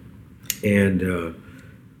 Right. And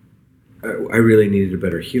I really needed a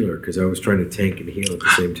better healer because I was trying to tank and heal at the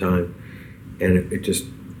same time. And it just,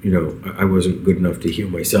 I wasn't good enough to heal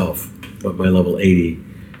myself. but my level 80,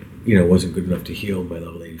 wasn't good enough to heal my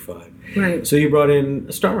level 85. Right. So you brought in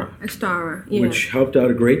Astara. Astara, yeah. Which helped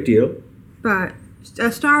out a great deal. But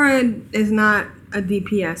Astara is not a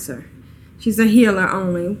DPSer. She's a healer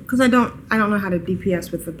only, because I don't know how to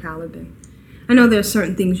DPS with the paladin. I know there's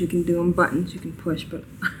certain things you can do and buttons you can push, but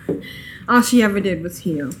all she ever did was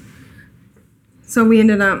heal. So we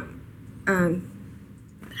ended up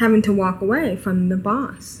having to walk away from the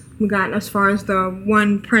boss. We got as far as the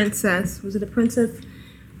one princess. Was it a Princess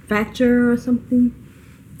Thatcher or something?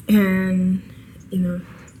 And,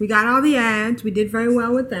 we got all the ads. We did very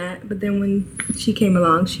well with that. But then when she came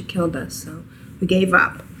along, she killed us. So we gave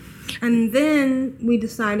up. And then we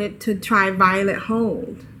decided to try Violet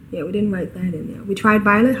Hold. Yeah, we didn't write that in there. We tried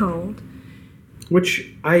Violet Hold.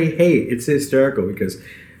 Which I hate. It's hysterical because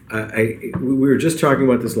we were just talking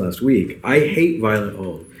about this last week. I hate Violet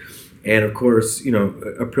Hold. And of course,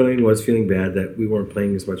 Aprillian was feeling bad that we weren't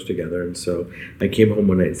playing as much together. And so I came home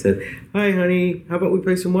one night and said, "Hi, honey, how about we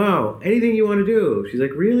play some WoW? Anything you want to do?" She's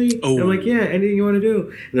like, "Really?" Oh. I'm like, "Yeah, anything you want to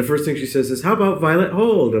do." And the first thing she says is, "How about Violet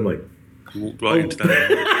Hold?" I'm like, walked right into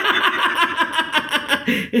that.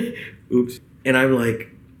 Oops. And I'm like,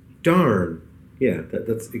 darn. Yeah,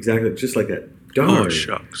 that's exactly just like that. Darn. Oh,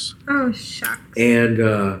 shucks. Oh, shucks. And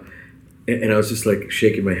I was just like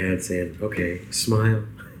shaking my head saying, "Okay, smile.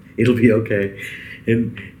 It'll be okay."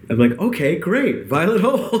 And I'm like, "Okay, great. Violet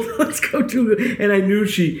Hold. Let's go do it." And I knew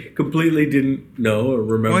she completely didn't know or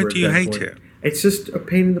remember. Why do you hate it? It's just a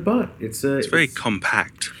pain in the butt. It's very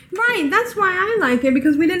compact. Right, that's why I like it,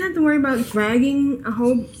 because we didn't have to worry about dragging a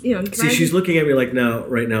whole, See, she's looking at me right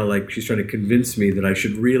now, like she's trying to convince me that I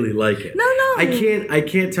should really like it. No. I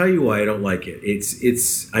can't tell you why I don't like it.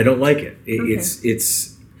 I don't like it. Okay.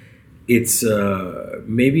 It's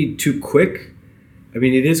maybe too quick. I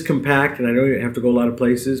mean, it is compact, and I know you have to go a lot of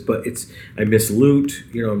places, but I miss loot.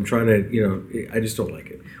 I'm trying to, I just don't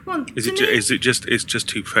like it. Well, It's just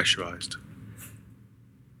too pressurized?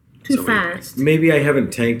 Too fast. Maybe I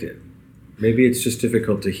haven't tanked it. Maybe it's just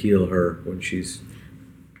difficult to heal her when she's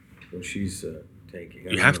tanking.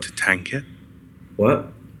 You have to tank it.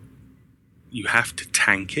 What? You have to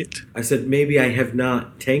tank it? I said maybe I have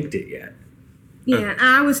not tanked it yet. Yeah,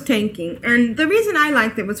 I was tanking. And the reason I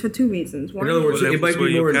liked it was for two reasons. One, in other words, it might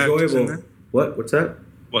be more enjoyable. What? What's that?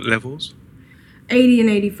 What levels? 80 and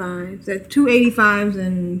 85. So 2 85s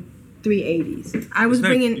and 3 80s. I was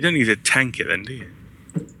bringing... You don't need to tank it then, do you?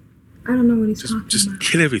 I don't know what he's talking about. Just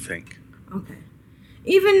kill everything. Okay.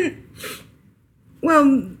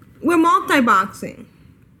 We're multi-boxing.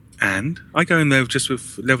 And I go in there just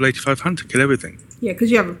with level 85 hunter, kill everything. Yeah, because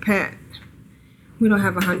you have a pet. We don't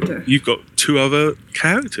have a hunter. You've got 2 other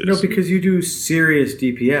characters. No, because you do serious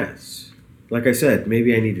DPS. Like I said,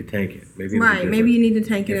 maybe I need to tank it. Maybe you need to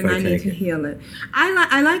tank it and I need to heal it.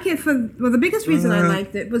 I like it the biggest reason I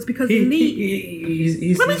liked it was because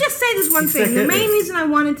Elite... Let me just say this one thing. The main reason I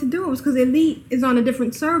wanted to do it was because Elite is on a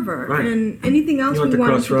different server. Right. And anything else we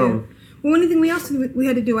wanted to do... Well, anything else we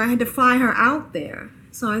had to do, I had to fly her out there.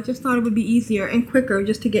 So I just thought it would be easier and quicker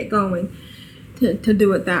just to get going to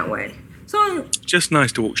do it that way. So just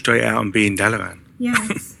nice to walk straight out and be in Dalaran.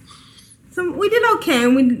 Yes. So we did okay,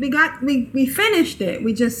 and we finished it.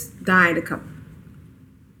 We just died a couple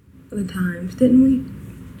of times, didn't we?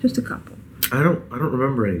 Just a couple. I don't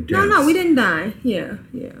remember any deaths. No, we didn't die. Yeah.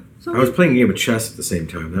 So I was playing a game of chess at the same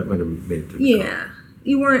time. That might have made it difficult. Yeah,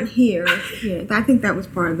 you weren't here. Yeah, I think that was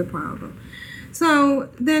part of the problem. So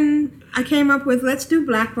then I came up with, let's do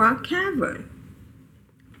Black Rock Cavern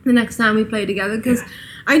the next time we play together, because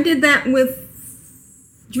I did that with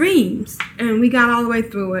Dreams, and we got all the way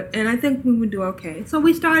through it, and I think we would do okay. So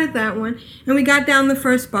we started that one, and we got down the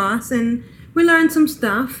first boss, and we learned some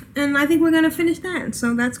stuff, and I think we're going to finish that.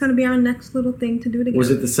 So that's going to be our next little thing to do together. Was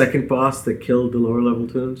it the second boss that killed the lower level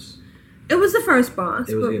tunes? It was the first boss,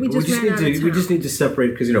 but we just ran out of time. We just need to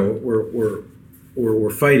separate, because we're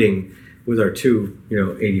fighting with our 2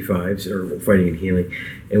 85s, or we're fighting and healing,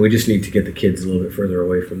 and we just need to get the kids a little bit further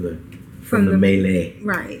away from the melee.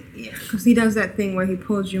 Right, yeah. Because he does that thing where he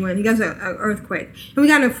pulls you in. He does an earthquake. And we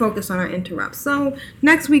got to focus on our interrupts. So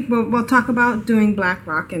next week we'll talk about doing Black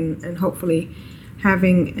Rock and hopefully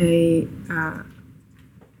having a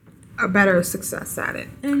better success at it.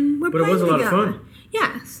 And but it was a lot of fun.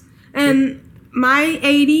 Yes. And my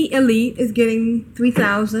 80 Elite is getting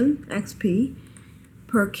 3,000 XP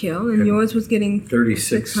per kill, and yours was getting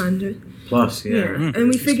 3,600. Plus, yeah. And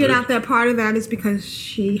we figured out that part of that is because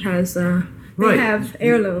she has, they have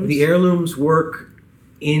heirlooms. The heirlooms work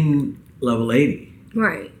in level 80.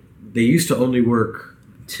 Right. They used to only work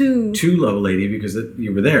to level 80 because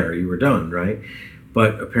you were there, you were done, right?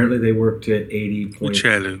 but apparently they worked at 80 Or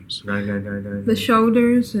chairlooms. 9999. The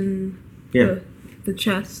shoulders and the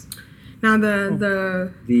chest. Now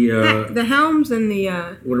the helms and the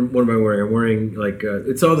what am I wearing? I'm wearing like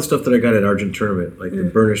it's all the stuff that I got at Argent Tournament, like the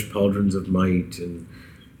burnished pauldrons of might and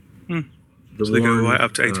the so they go right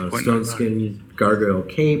up to 80.99. stone skin gargoyle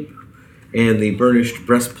cape and the burnished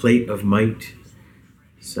breastplate of might.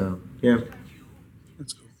 So yeah,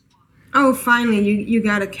 That's cool. Oh, finally you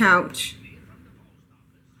got a couch.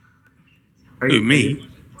 Who, me?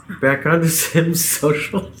 Back on the Sims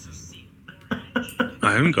Social?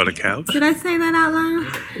 I haven't got a couch. Did I say that out loud?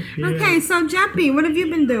 Yeah. Okay, so Jeppy, what have you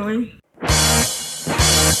been doing?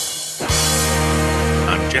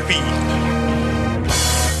 I'm Jeppy.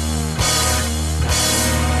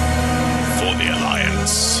 For the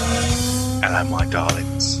Alliance. Hello, my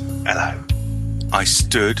darlings. Hello. I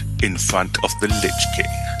stood in front of the Lich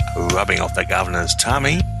King, rubbing off the governor's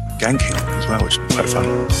tummy, ganking as well, which is quite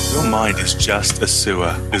fun. Your mind is just a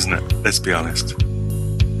sewer, isn't it? Let's be honest.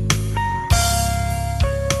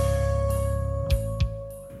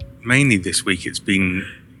 Mainly this week it's been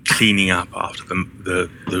cleaning up after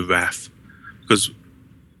the RAF, because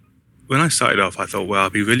when I started off I thought, well,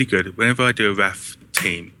 I'll be really good whenever I do a RAF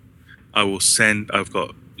team. I've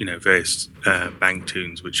got various bang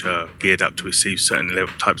tunes which are geared up to receive certain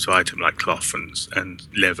types of item like cloth and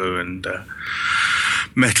leather and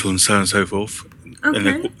metal and so on and so forth. Okay.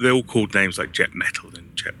 And they're all called names like jet metal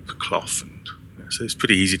and jet cloth, and so it's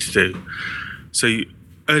pretty easy to do. So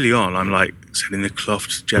early on, I'm like sending the cloth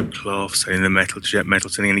to jet cloth, sending the metal to jet metal,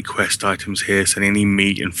 sending any quest items here, sending any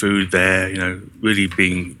meat and food there, really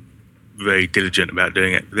being very diligent about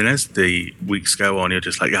doing it. But then as the weeks go on, you're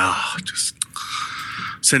just like, just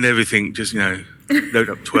send everything, just, load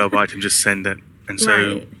up 12 items, just send it. And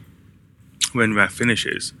so when RAF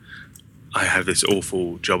finishes, I have this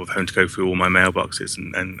awful job of having to go through all my mailboxes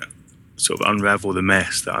and sort of unravel the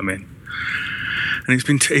mess that I'm in. And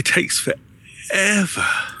it takes forever.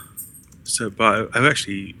 So, but I've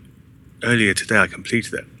actually, earlier today, I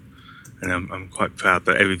completed it. And I'm quite proud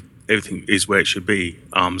that everything is where it should be.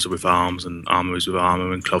 Arms are with arms, and armour is with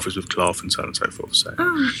armour, and cloth is with cloth, and so on and so forth. So,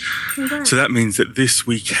 so that means that this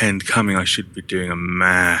weekend coming, I should be doing a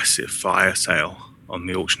massive fire sale on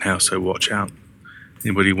the auction house, so watch out.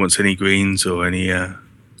 Anybody wants any greens or any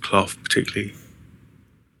cloth particularly,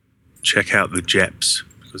 check out the Jeps,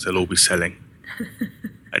 because they'll all be selling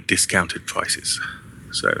at discounted prices.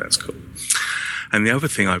 So that's cool. And the other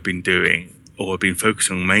thing I've been doing, or I've been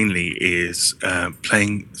focusing on mainly, is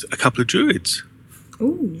playing a couple of druids.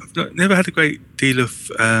 Ooh. I've never had a great deal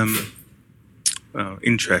of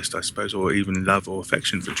interest, I suppose, or even love or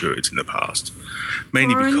affection for druids in the past.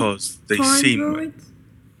 Mainly because they seem... Druids?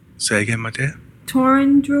 Say again, my dear?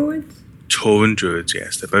 Tauren druids? Tauren druids,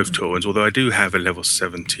 yes. They're both Taurens, although I do have a level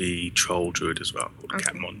 70 troll druid as well, called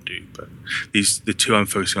Catmondu. But the two I'm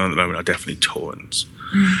focusing on at the moment are definitely Taurens.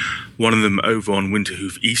 One of them over on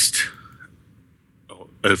Winterhoof East, or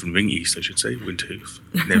Earthen Ring East, I should say, Winterhoof,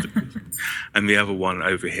 and the other one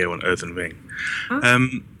over here on Earthen Ring.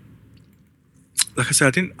 Like I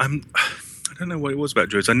said, I don't know what it was about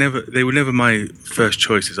druids. They were never my first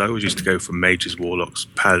choices. I always used to go for mages, warlocks,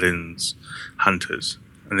 paladins, hunters,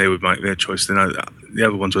 and they were their choice. Then the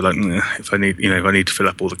other ones were like, if I need to fill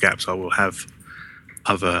up all the gaps, I will have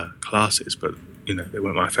other classes. But they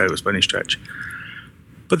weren't my favourites by any stretch.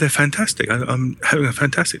 But they're fantastic. I'm having a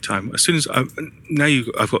fantastic time. As soon as I've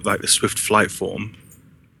got like the swift flight form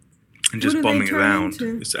and just bombing around.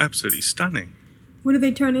 It's absolutely stunning. What do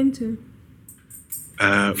they turn into?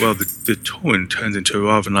 Well, the Tauren turns into a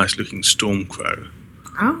rather nice-looking Stormcrow.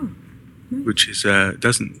 Oh. Nice. Which is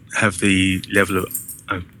doesn't have the level of,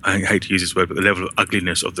 I hate to use this word, but the level of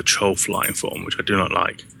ugliness of the troll flying form, which I do not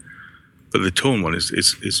like. But the Tauren one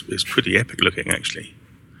is pretty epic looking, actually.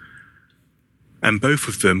 And both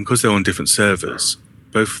of them, because they're on different servers,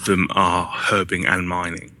 both of them are herbing and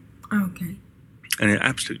mining. Okay. And an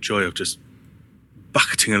absolute joy of just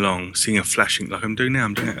bucketing along, seeing a flashing, like I'm doing now,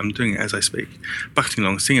 I'm doing it as I speak, bucketing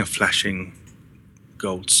along, seeing a flashing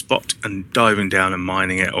gold spot and diving down and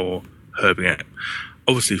mining it or herbing it.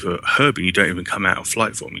 Obviously for herbing, you don't even come out of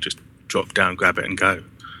flight form, you just drop down, grab it and go.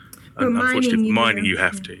 And unfortunately, mining you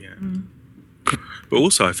have to, yeah. But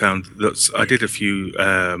also I found that I did a few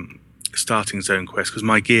starting zone quests, because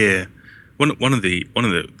my gear, one of the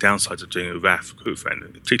downsides of doing a RAF crew friend,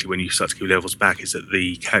 particularly when you start to give levels back, is that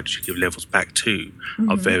the characters you give levels back to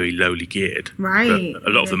are very lowly geared. Right. But a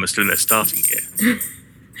lot of them are still in their starting gear.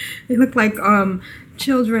 They look like grown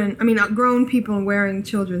people wearing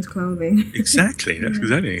children's clothing. Exactly. That's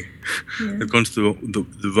exactly. Yeah. They've gone to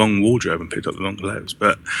the wrong wardrobe and picked up the wrong clothes.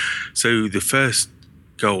 But so the first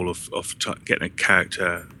goal of getting a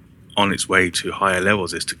character on its way to higher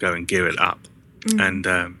levels is to go and gear it up. And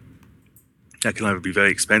that can either be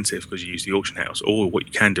very expensive because you use the auction house, or what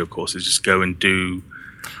you can do, of course, is just go and do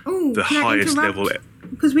the highest level.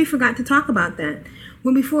 Because we forgot to talk about that.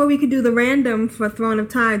 When before we could do the random for Throne of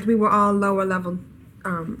Tides, we were all lower level,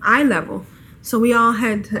 eye level. So we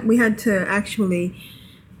had to actually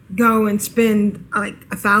go and spend like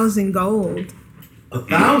 1,000 gold.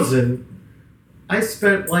 1,000? I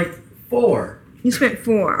spent like 4. You spent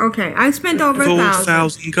 4. Okay, I spent over 1,000.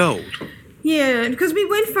 4,000 gold. Yeah, because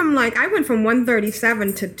I went from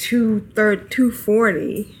 137 to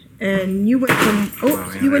 240, and you went from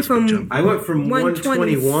I went from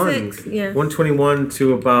 121. Yeah. 121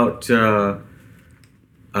 to about I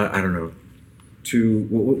don't know. To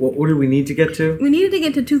what do we need to get to? We needed to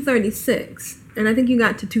get to 236, and I think you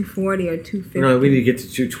got to 240 or 250. No, we need to get to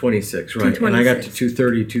 226, right? 226. And I got to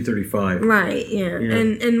 230, 235. Right, yeah.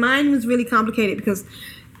 And mine was really complicated because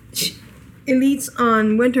Elite's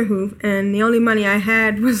on Winterhoof, and the only money I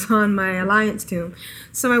had was on my Alliance tomb.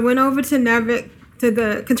 So I went over to Nevik, to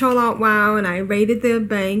the Ctrl Alt WoW, and I raided the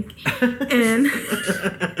bank. And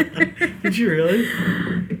Did you really?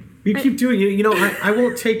 You keep doing it. You know, I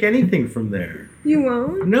won't take anything from there. You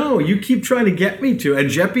won't? No, you keep trying to get me to. And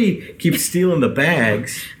Jeppy keeps stealing the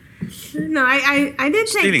bags. No, I did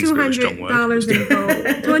take $200 in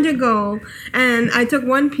gold. 200 gold. And I took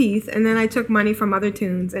one piece, and then I took money from other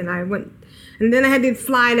tunes, and I went. And then I had to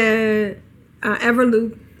fly to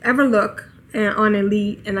Everlook on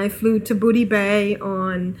Elite, and I flew to Booty Bay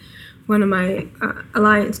on one of my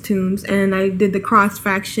Alliance tunes, and I did the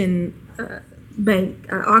cross-faction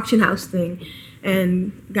bank auction house thing,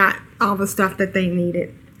 and got all the stuff that they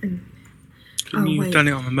needed. And, Couldn't you have done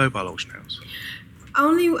it on the mobile auction house? I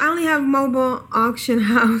only have mobile auction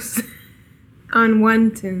house on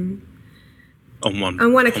one tune. On one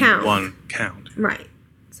account. On one account. Right.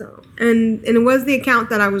 So and it was the account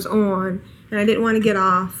that I was on, and I didn't want to get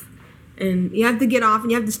off. And you have to get off, and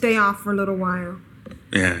you have to stay off for a little while.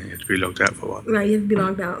 Yeah, you have to be logged out for a while. Right, you have to be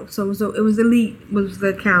logged out. So it was Elite was the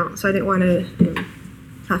account, so I didn't want to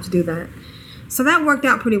have to do that. So that worked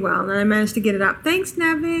out pretty well, and I managed to get it up. Thanks,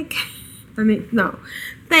 Nevik.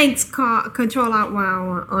 Thanks, Ctrl Alt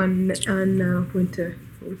WoW on Winter.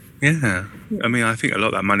 Yeah. I mean, I think a lot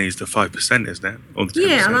of that money is the 5%, isn't it? Or the 10%.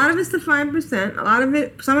 Yeah, a lot of it's the 5%. A lot of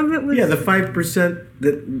it, some of it was. Yeah, the 5%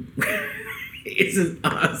 that isn't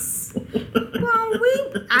us.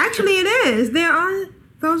 Well, actually it is. There are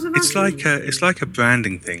those of us. It's like a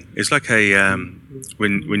branding thing. It's like a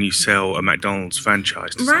when you sell a McDonald's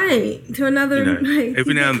franchise to right to another. You know, right,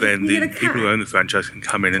 every now and then, the people people who own the franchise can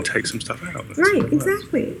come in and take some stuff out. Right,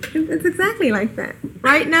 exactly. It's exactly like that,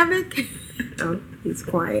 right, Nevik? Oh, he's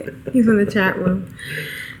quiet. He's in the chat room.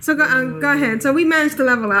 So go ahead. So we managed to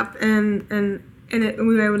level up, and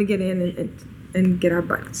we were able to get in and get our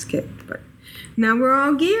butts kicked. But now we're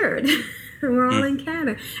all geared. We're all in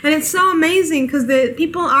Cata. And it's so amazing because the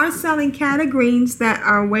people are selling Cata greens that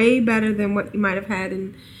are way better than what you might have had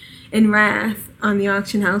in Wrath on the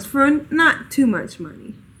auction house for not too much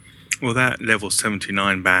money. Well, that level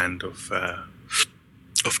 79 band of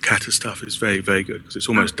Cata stuff is very, very good because it's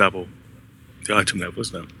almost double the item level,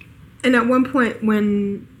 isn't it? And at one point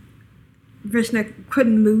when Vrishna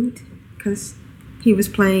couldn't loot because he was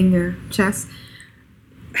playing chess,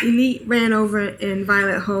 Elite ran over in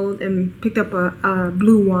Violet Hold and picked up a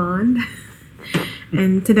blue wand.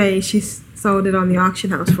 And today she sold it on the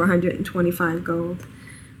auction house for 125 gold.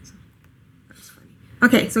 So that's funny.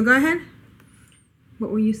 Okay, so go ahead.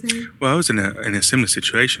 What were you saying? Well, I was in a similar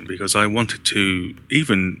situation because I wanted to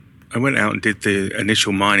I went out and did the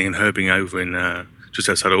initial mining and herbing over in just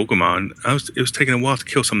outside of Orgrimmar, and it was taking a while to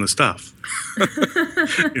kill some of the stuff.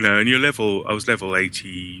 And I was level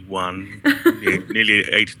 81, nearly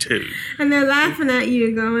 82. And they're laughing at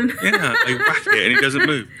you going... Yeah, I whack it and it doesn't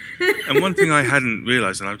move. And one thing I hadn't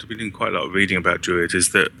realised, and I've been doing quite a lot of reading about druids,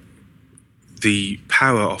 is that the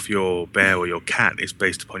power of your bear or your cat is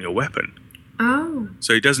based upon your weapon. Oh.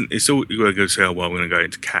 So you're going to go say, I'm going to go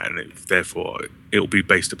into cat, and therefore it'll be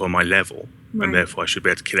based upon my level. Right. And therefore I should be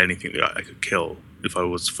able to kill anything that I could kill if I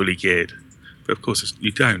was fully geared. But of course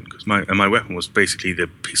you don't, because my weapon was basically the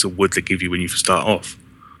piece of wood they give you when you start off.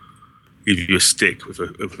 Give you a stick with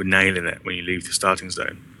a nail in it when you leave the starting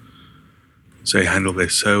zone. So you handle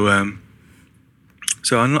this. So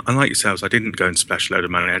unlike yourselves, I didn't go and splash a load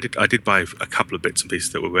of money. I did buy a couple of bits and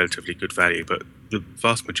pieces that were relatively good value, but the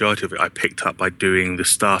vast majority of it I picked up by doing the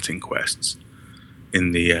starting quests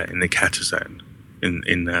in the Cata zone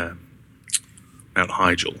in Mount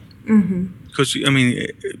Hyjal. Mm-hmm. Because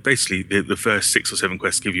basically the first 6 or 7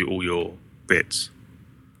 quests give you all your bits,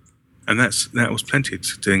 And that was plenty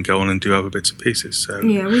to then go on and do other bits and pieces. So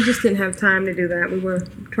Yeah, we just didn't have time to do that. We were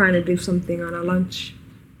trying to do something on our lunch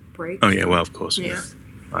break. Oh yeah, well of course. Yeah.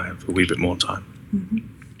 I have a wee bit more time.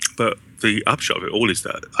 But the upshot of it all is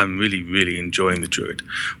that I'm really, really enjoying the Druid.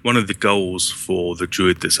 One of the goals for the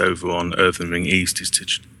Druid that's over on Earthen Ring East is to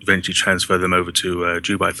eventually transfer them over to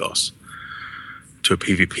Jubaithos, to a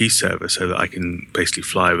PvP server, so that I can basically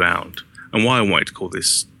fly around. And why I wanted to call the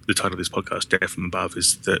title of this podcast Death from Above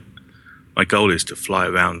is that my goal is to fly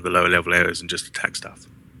around the lower level areas and just attack stuff.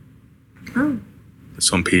 Oh.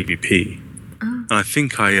 It's on PvP. And I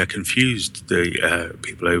think I confused the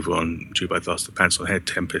people over on Jubaithos, the Pants on Head,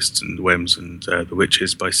 Tempests and Wems and the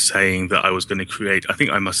Witches by saying that I was going to create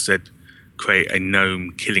a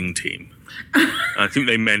gnome killing team. I think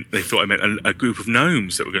they thought I meant a group of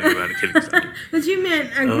gnomes that were going to go around and killing stuff. But you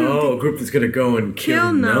meant a group that's going to go and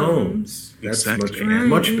kill gnomes. That's Exactly.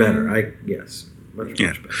 much better. Much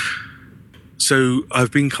better. So I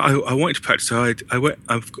wanted to practice. So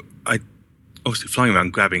I obviously flying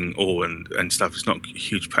around grabbing ore and stuff is not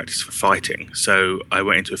huge practice for fighting. So I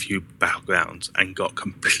went into a few battlegrounds and got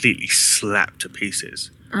completely slapped to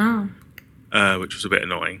pieces. Oh. Which was a bit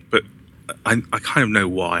annoying. But I kind of know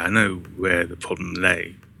why. I know where the problem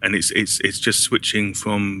lay. And it's just switching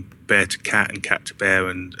from bear to cat and cat to bear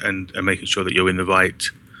and making sure that you're in the right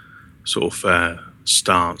sort of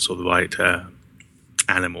stance or the right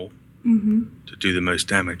animal to do the most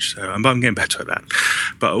damage. So I'm getting better at that.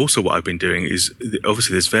 But also what I've been doing is,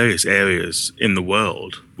 obviously there's various areas in the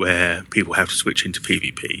world where people have to switch into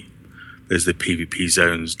PvP. There's the PvP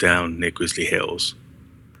zones down near Grizzly Hills.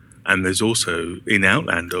 And there's also in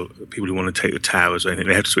Outland, or people who want to take the towers or anything,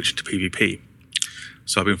 they have to switch into PvP.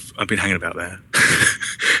 So I've been hanging about there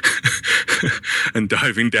and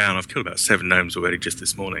diving down. I've killed about 7 gnomes already just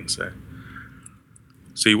this morning. So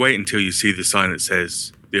you wait until you see the sign that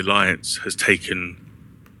says the Alliance has taken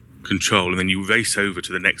control, and then you race over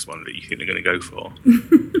to the next one that you think they're going to go for,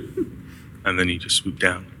 and then you just swoop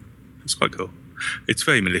down. It's quite cool. It's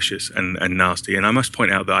very malicious and nasty. And I must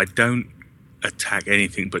point out that I don't attack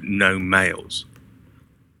anything but gnome males.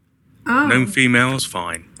 Oh. Gnome females,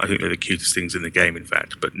 fine. I think they're the cutest things in the game, in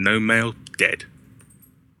fact. But gnome male, dead.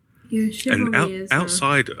 Yeah, chivalry is...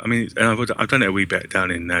 outside, I mean, and I've done it a wee bit down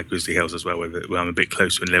in Grizzly Hills as well, where I'm a bit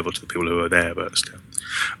closer in level to the people who are there, but still.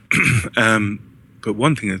 But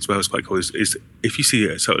one thing as well is quite cool is if you see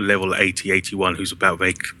a sort of level 80, 81 who's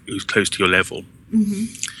close to your level,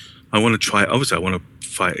 I want to try. Obviously, I want to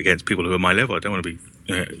fight against people who are my level. I don't want to be,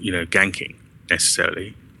 ganking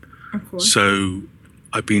necessarily. Of course. So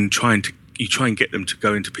I've been trying and get them to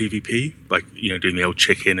go into PvP, like doing the old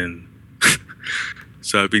chicken and.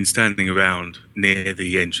 So I've been standing around near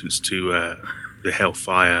the entrance to the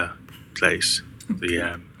Hellfire place.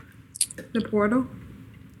 The portal?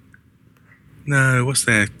 No, what's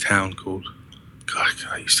their town called? God,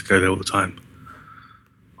 I used to go there all the time.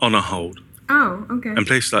 Honor Hold. Oh, okay. And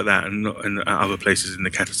places like that, and other places in the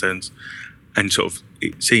Catastones, and sort of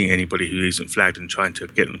seeing anybody who isn't flagged and trying to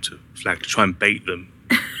get them to flag, to try and bait them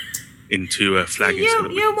into flagging.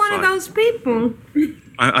 You're one of those people.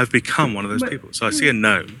 I've become one of those people. So I see a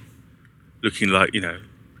gnome looking like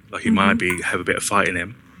he might have a bit of fight in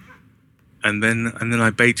him, and then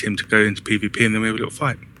I bait him to go into PvP, and then we have a little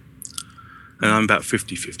fight. And I'm about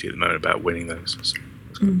 50-50 at the moment about winning those.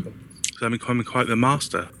 So I'm becoming quite the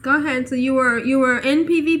master. Go ahead. So you were in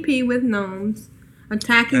PvP with gnomes,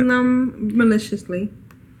 attacking them maliciously.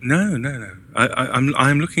 No.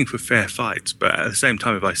 I'm looking for fair fights, but at the same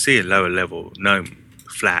time, if I see a lower level gnome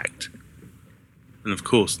flagged, then of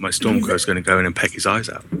course my Stormcrow is going to go in and peck his eyes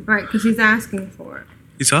out. Right, because he's asking for it.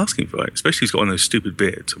 He's asking for it, especially he's got one of those stupid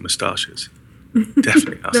beards or moustaches.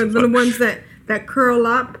 Definitely asking the ones that curl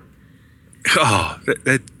up. Oh,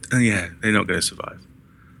 they're not going to survive.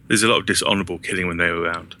 There's a lot of dishonourable killing when they're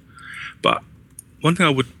around. But one thing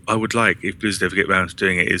I would like, if Blizzard ever get around to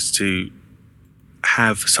doing it, is to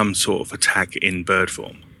have some sort of attack in bird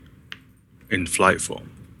form, in flight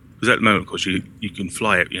form. Because at the moment, of course, you can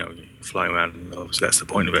fly it, you're flying around, and obviously that's the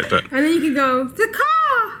point of it. But and then you can go, the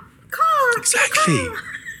car! Exactly. The car.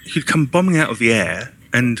 You could come bombing out of the air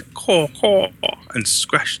and caw, and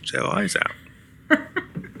scratch their eyes out.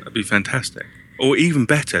 That'd be fantastic. Or even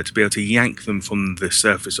better, to be able to yank them from the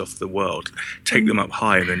surface of the world, take them up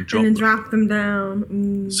high and then drop them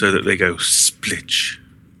down. So that they go splitch.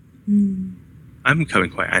 I'm becoming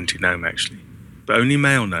quite anti-gnome, actually. But only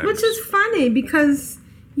male gnomes. Which is funny, because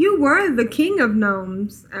you were the king of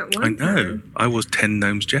gnomes at one time. I know. I was 10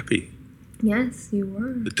 gnomes Jeppy. Yes, you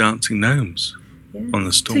were. The dancing gnomes on the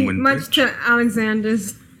Stormwind Much Bridge. to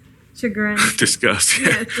Alexander's chagrin. Disgust. Yeah.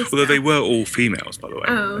 Yeah, disgust. Although they were all females, by the way.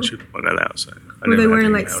 Oh. I should point that out. So Were they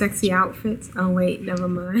wearing like sexy outfits? Oh wait, never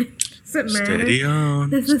mind. Does it matter? Steady on.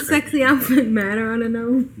 Does a sexy outfit matter on a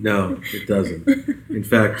gnome? No, it doesn't. In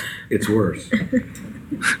fact, it's worse.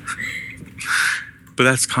 But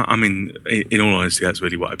that's I mean, in all honesty, that's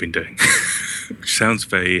really what I've been doing. Which sounds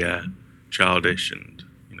very childish and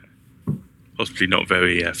possibly not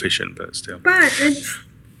very efficient, but still. But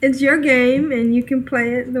it's your game, and you can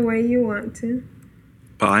play it the way you want to.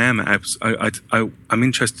 But I'm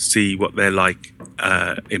interested to see what they're like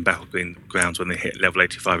in Battlegrounds when they hit level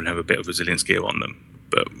 85 and have a bit of resilience gear on them.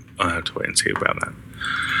 But I have to wait and see about that.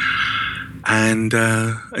 And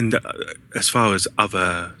as far as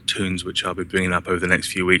other tunes which I'll be bringing up over the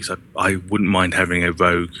next few weeks, I wouldn't mind having a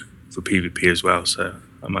rogue for PvP as well. So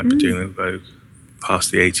I might be doing a rogue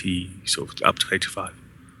past the 80, sort of up to 85.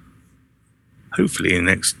 Hopefully in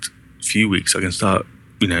the next few weeks I can start,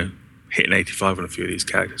 hitting 85 on a few of these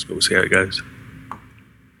characters, but we'll see how it goes.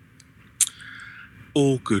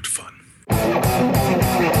 All good fun.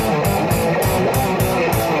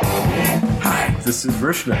 Hi, this is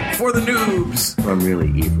Vrishna for the noobs. I'm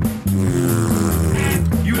really evil.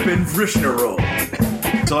 You've been Vrishna rolled.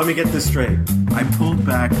 So let me get this straight. I pulled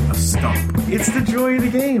back a stump. It's the joy of the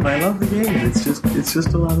game. I love the game. It's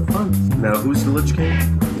just a lot of fun. Now, who's the Lich King?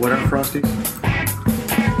 What are Frosties?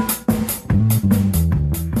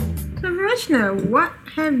 So, Vrishna, what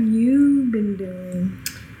have you been doing?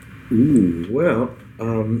 Ooh, well,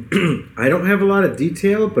 I don't have a lot of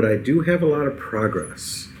detail, but I do have a lot of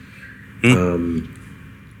progress.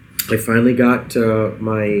 I finally got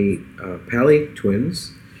my Pally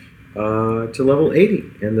twins to level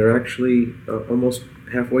 80, and they're actually almost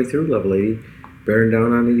halfway through level 80, bearing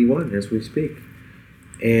down on 81 as we speak.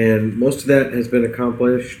 And most of that has been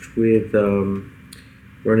accomplished with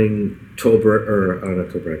running the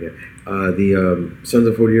Sons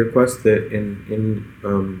of Fortier quest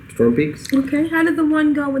in Storm Peaks. Okay, how did the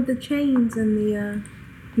one go with the chains and the?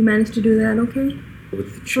 You managed to do that, okay?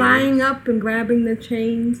 With the chains. Flying up and grabbing the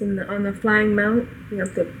chains and on the flying mount, you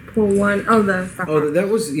have to pull one. Oh, that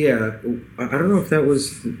was I don't know if that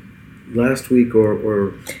was last week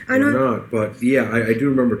or not, but yeah, I do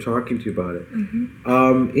remember talking to you about it.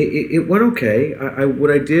 Mm-hmm. It went okay. What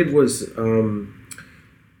I did was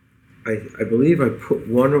I believe I put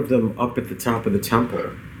one of them up at the top of the temple.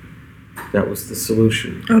 That was the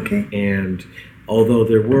solution. Okay. And although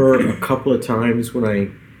there were a couple of times when I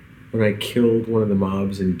killed one of the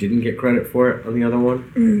mobs and didn't get credit for it on the other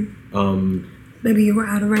one. Maybe you were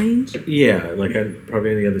out of range? Yeah, like I'm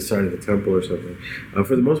probably on the other side of the temple or something.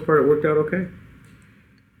 For the most part, it worked out okay.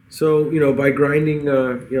 So, by grinding,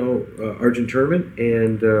 Argent Tournament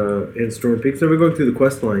and Storm Peaks, and we're going through the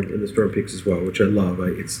quest line in the Storm Peaks as well, which I love.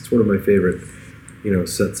 It's one of my favorite,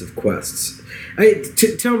 sets of quests.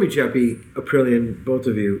 Tell me, Jeppy, Aprillian, both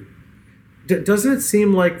of you, doesn't it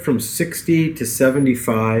seem like from 60 to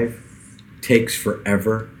 75 takes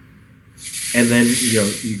forever? And then,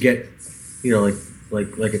 you get,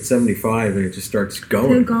 like at 75 and it just starts going.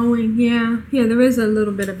 They're going, yeah. Yeah, there is a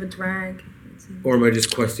little bit of a drag. Or am I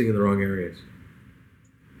just questing in the wrong areas?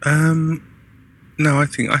 No, I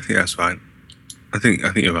think that's fine. I think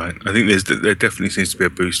you're right. I think there definitely seems to be a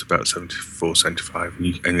boost about 74, 75,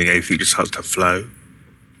 and everything just starts to flow.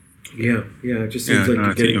 Yeah. It just seems like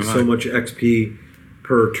you're getting so much XP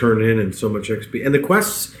per turn in and so much XP. And the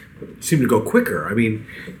quests seem to go quicker. I mean,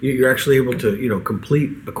 you're actually able to,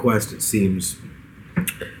 complete a quest, it seems,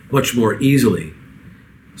 much more easily.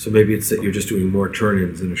 So maybe it's that you're just doing more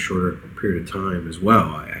turn-ins in a shorter period of time as well.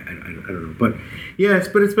 I don't know. But, yeah, it's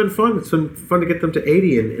been fun. It's been fun to get them to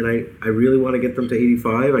 80, and I really want to get them to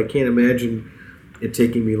 85. I can't imagine it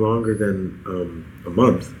taking me longer than a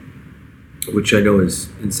month, which I know is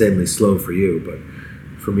insanely slow for you, but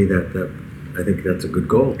for me, that I think that's a good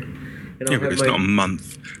goal. And yeah, but it's not a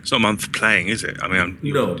month. It's not a month playing, is it? I mean,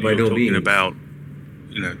 you're talking about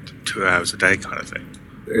 2 hours a day kind of thing.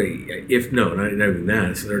 If not even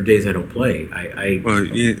that. So there are days I don't play. Well,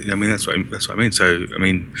 yeah. I mean, that's what I mean. So, I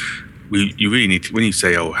mean, you really need to, when you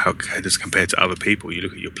say, how does it compare to other people? You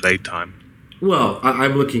look at your play time. Well,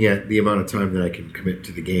 I'm looking at the amount of time that I can commit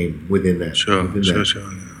to the game within that. Sure.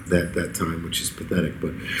 That time, which is pathetic,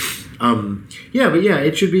 but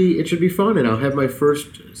it should be fun, and I'll have my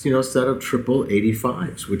first set of triple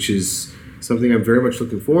 85s, which is something I'm very much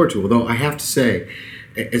looking forward to. Although I have to say,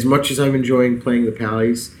 as much as I'm enjoying playing the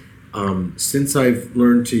Pallies, since I've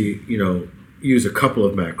learned to use a couple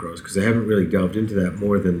of macros, because I haven't really delved into that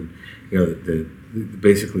more than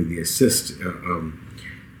basically the assist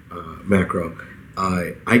macro.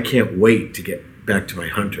 I can't wait to get back to my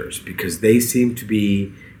hunters, because they seem to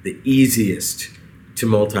be the easiest to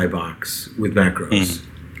multi-box with macros.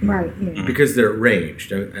 Right. Yeah. Because they're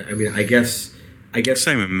ranged. I mean, I guess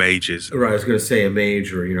Same with mages. Right, I was going to say a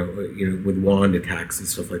mage, or with wand attacks and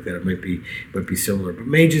stuff like that, it might be similar. But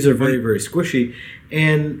mages are very, very squishy,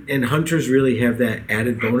 and hunters really have that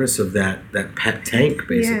added bonus of that pet tank,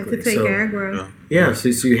 basically. Yeah, to take aggro. Yeah, so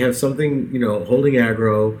you have something holding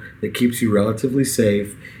aggro that keeps you relatively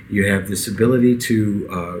safe. You have this ability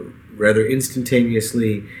to rather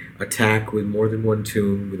instantaneously attack with more than one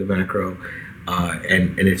tune with a macro,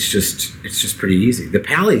 and it's just pretty easy. The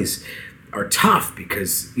pallies are tough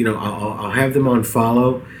because I'll have them on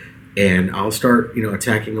follow, and I'll start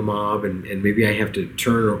attacking a mob, and maybe I have to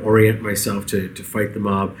turn or orient myself to fight the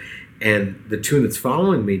mob, and the tune that's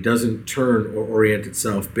following me doesn't turn or orient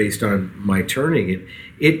itself based on my turning.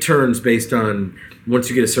 It turns based on, once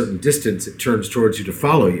you get a certain distance, it turns towards you to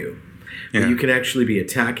follow you. Yeah. But you can actually be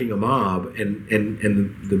attacking a mob, and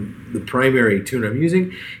the primary tune I'm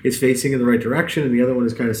using is facing in the right direction, and the other one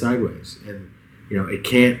is kind of sideways, and it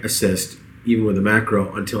can't assist even with a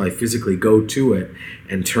macro until I physically go to it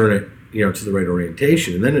and turn it, to the right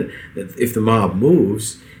orientation. And then if the mob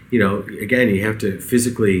moves, again, you have to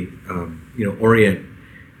physically, orient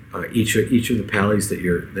each of the pallies that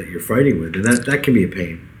you're fighting with, and that can be a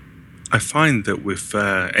pain. I find that with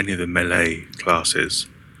any of the melee classes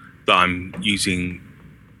that I'm using,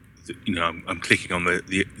 I'm clicking on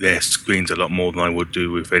their screens a lot more than I would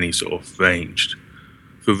do with any sort of ranged.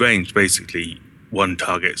 For ranged, basically, one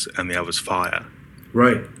targets and the others fire.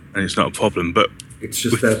 Right. And it's not a problem, but it's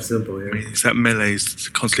just that simple, yeah. It's that melee's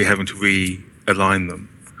constantly having to realign them.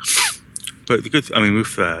 But with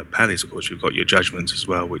pallies, of course, you've got your judgments as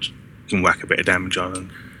well, which can whack a bit of damage on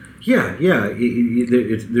them. Yeah.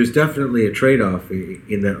 There's definitely a trade-off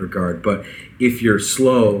in that regard, but if you're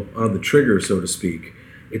slow on the trigger, so to speak,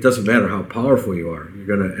 it doesn't matter how powerful you are. You're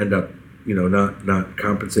going to end up not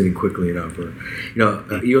compensating quickly enough, or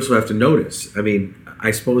you also have to notice. I mean,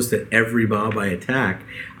 I suppose that every mob I attack,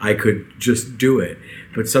 I could just do it,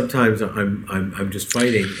 but sometimes I'm just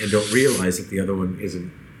fighting and don't realize that the other one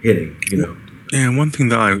isn't hitting. Yeah, one thing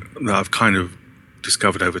that I've kind of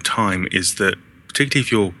discovered over time is that,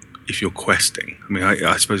 particularly if you're questing, I mean,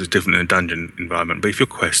 I suppose it's different in a dungeon environment, but if you're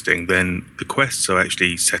questing, then the quests are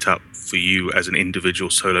actually set up for you as an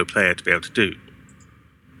individual solo player to be able to do.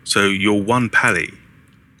 So your one pally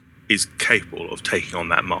is capable of taking on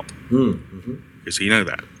that mob. Mm-hmm. So you know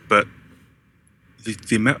that. But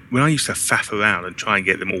when I used to faff around and try and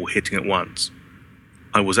get them all hitting at once,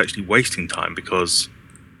 I was actually wasting time, because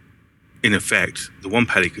in effect, the one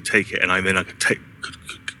pally could take it, and then I could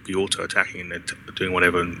be auto-attacking and then doing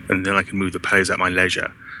whatever, and then I could move the pallies at my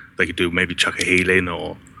leisure. They could do maybe chuck a heal in,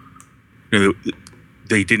 or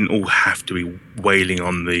they didn't all have to be wailing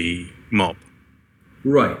on the mob.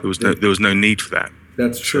 Right. There was no need for that.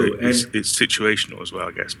 That's true, so it's situational as well,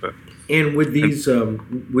 I guess. But with these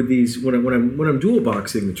when I'm dual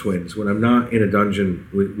boxing the twins, when I'm not in a dungeon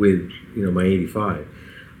with my 85,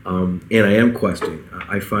 and I am questing,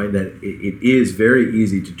 I find that it is very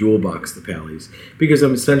easy to dual box the pallies, because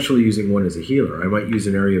I'm essentially using one as a healer. I might use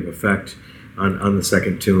an area of effect on the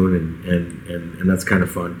second tune, and that's kind of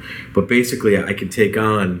fun. But basically, I can take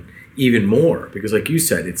on even more, because like you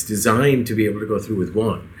said, it's designed to be able to go through with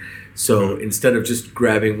one. So instead of just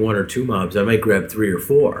grabbing one or two mobs, I might grab 3 or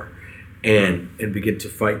 4 and begin to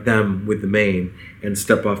fight them with the main, and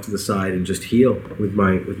step off to the side and just heal with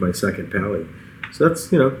my second pally. So that's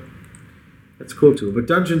that's cool too. But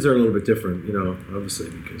dungeons are a little bit different, obviously,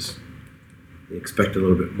 because they expect a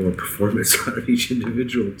little bit more performance out of each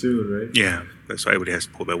individual too, right? Yeah, that's why everybody has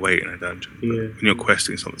to pull their weight in a dungeon. But when you're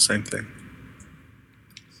questing, it's not the same thing.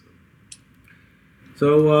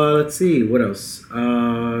 So let's see, what else?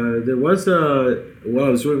 There was while I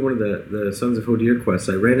was doing one of the Sons of Hodir quests,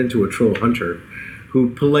 I ran into a troll hunter who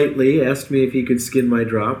politely asked me if he could skin my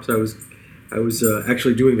drops. I was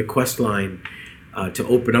actually doing the quest line to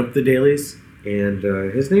open up the dailies, and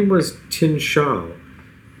his name was Tin Shao,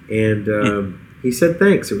 and he said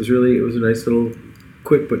thanks. It was a nice little,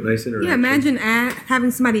 quick but nice interaction. Yeah, imagine having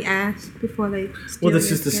somebody ask before they steal. Well, this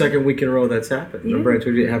is the second week in a row that's happened. Yeah. Remember I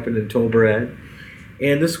told you it happened in Tolbarad?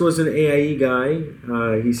 And this was an AIE guy.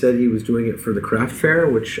 He said he was doing it for the craft fair,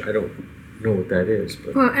 which I don't know what that is.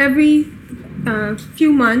 But. Well, every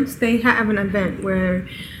few months they have an event where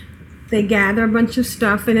they gather a bunch of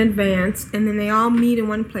stuff in advance, and then they all meet in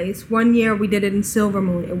one place. One year we did it in Silver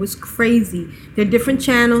Moon. It was crazy. There are different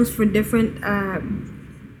channels for different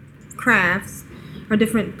crafts or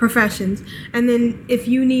different professions. And then if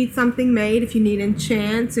you need something made, if you need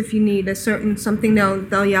enchants, if you need a certain something,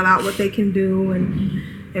 they'll yell out what they can do. And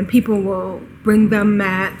and people will bring them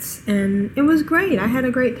mats, and it was great. I had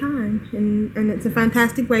a great time, and it's a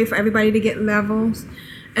fantastic way for everybody to get levels,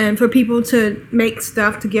 and for people to make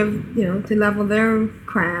stuff to give, to level their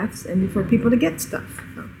crafts, and for people to get stuff.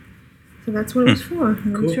 So that's what it was for.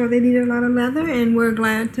 And Cool. I'm sure they needed a lot of leather, and we're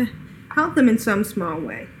glad to help them in some small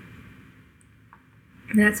way.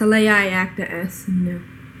 And that's a lay I actor S in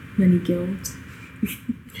many guilds.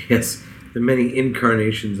 Yes, the many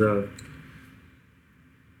incarnations of.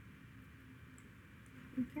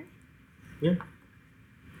 Okay. Yeah,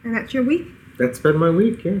 And that's your week? that's been my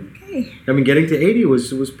week. Yeah, Okay. I mean, getting to 80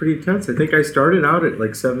 was pretty intense. I think I started out at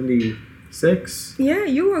like 76. Yeah,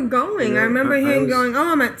 you were going. Yeah, I remember I hearing was- going,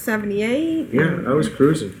 I'm at 78. Yeah, I was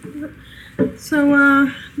cruising. So,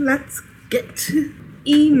 let's get to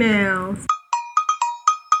emails.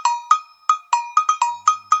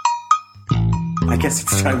 I guess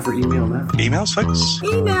it's time for email now. Emails, folks?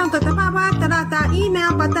 Email, da-da-ba-ba-da-da-da,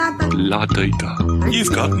 email, ba-da-da, La data.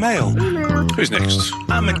 You've got mail. email. Who's next?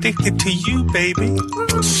 I'm addicted to you, baby.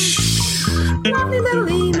 Lovely little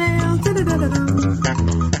email. Da-da-da-da-da.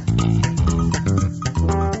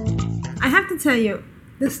 I have to tell you,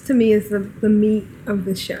 this to me is the meat of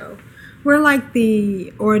the show. We're like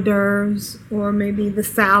the hors d'oeuvres or maybe the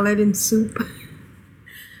salad and soup.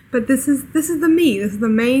 But this is the meat. This is the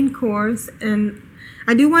main course, and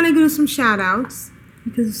I do want to do some shout outs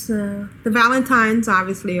because the Valentines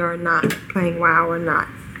obviously are not playing WoW or not,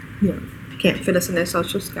 can't fit us in their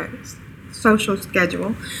social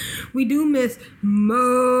schedule. We do miss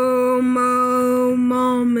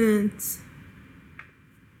moments.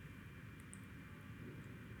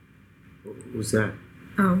 What was that?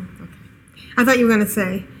 Oh, okay. I thought you were gonna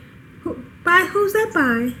say, who's that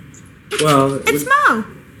by? Well, It's Mo.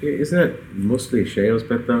 isn't that mostly Shayo's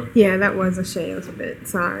bet though? Yeah, that was a Shayo's bit.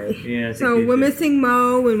 Sorry. Yeah, I think So you we're should- missing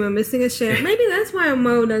Mo and we're missing a Shayo. Maybe that's why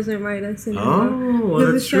Mo doesn't write us anymore. Oh, well,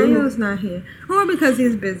 because that's the true. Shayo's not here, or because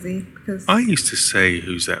he's busy. Because I used to say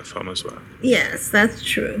who's that from as well. yes, that's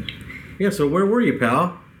true. Yeah. So where were you,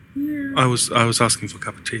 pal? Yeah. I was asking for a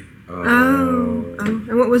cup of tea. Oh. And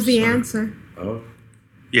what was the Sorry. answer? Oh.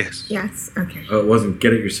 Yes. Yes. Okay. Oh, it wasn't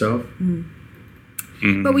get it yourself.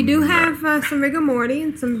 But we do have some rigor morty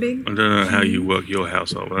and some big, I don't know how you work your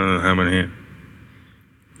household. I don't know how many here.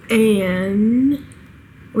 and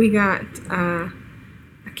we got a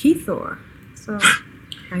Kethor. So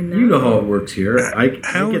I know. You know how it works here. I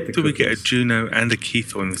How get the do we get a cookies. Juno and a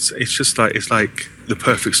Keythorn? It's just like the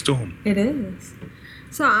perfect storm. It is.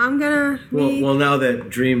 So I'm gonna read. Well, now that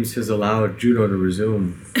Dreams has allowed Juno to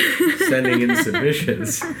resume sending in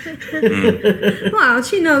submissions. Well,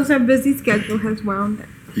 she knows her busy schedule has wound down.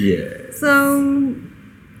 Yeah. So,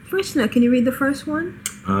 Krishna, can you read the first one?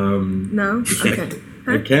 No? Okay.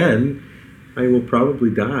 I can. I will probably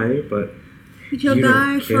die, but You'll you don't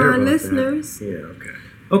die care for our about that. listeners. Yeah, okay.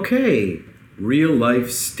 Okay. Real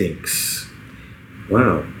life stinks.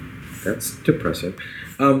 Wow. That's depressing.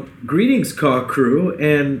 Greetings, Caw Crew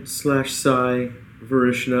and /Sai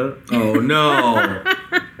Varishna. Oh, no.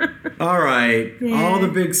 All right. Yeah. All the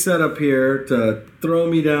big setup here to throw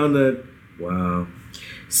me down the... Wow.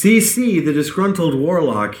 CC, the disgruntled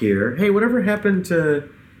warlock here. Hey, whatever happened to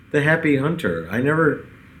the happy hunter? I never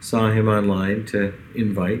saw him online to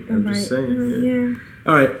invite. I'm just saying. Yeah.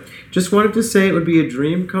 All right. Just wanted to say it would be a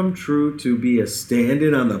dream come true to be a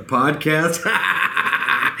stand-in on the podcast.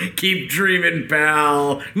 Keep dreaming,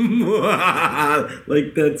 pal.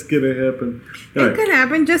 Like that's going to happen. All It right. could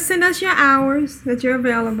happen. Just send us your hours that you're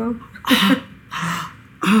available.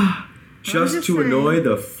 Just just to saying. annoy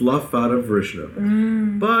the fluff out of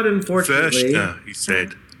Vrishna. But unfortunately... Vershna, he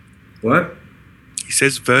said. What? He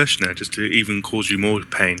says Vershna just to even cause you more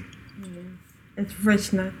pain. It's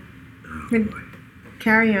Krishna.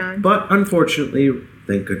 Carry on. But unfortunately,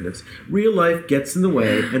 thank goodness, real life gets in the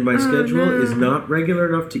way, and my schedule no. is not regular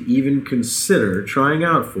enough to even consider trying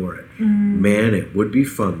out for it. Man, it would be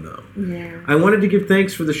fun though. Yeah. I wanted to give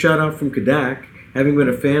thanks for the shout out from Kadak. Having been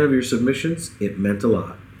a fan of your submissions, it meant a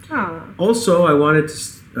lot. Oh. Also, I wanted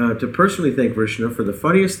to personally thank Vrishna for the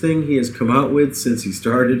funniest thing he has come out with since he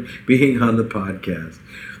started being on the podcast.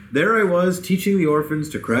 There I was, teaching the orphans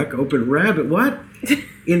to crack open rabbit... What?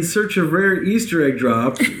 In search of rare Easter egg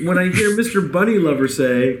drops, when I hear Mr. Bunny Lover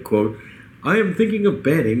say, quote, I am thinking of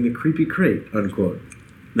banning the creepy crate, unquote.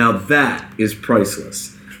 Now that is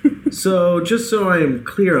priceless. So, just so I am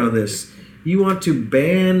clear on this, you want to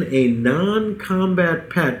ban a non-combat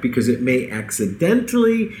pet because it may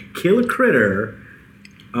accidentally kill a critter.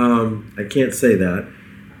 I can't say that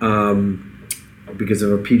because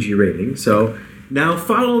of a PG rating. So, now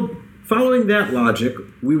following that logic,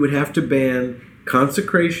 we would have to ban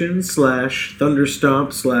Consecration /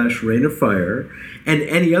 Thunderstomp / Rain of Fire, and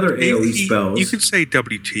any other AoE spells. You could say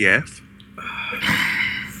WTF.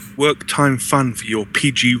 Work time fun for your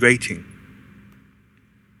PG rating.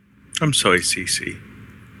 I'm sorry, CC.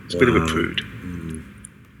 It's a bit of a prude.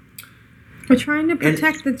 We're trying to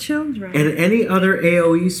protect the children. And any other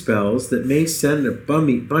AoE spells that may send a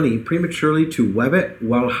bunny prematurely to Webbit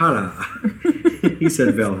Valhalla. He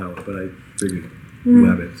said Valhalla, but I figured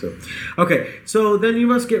Webbit. Okay, so then you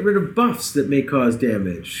must get rid of buffs that may cause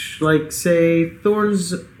damage, like, say,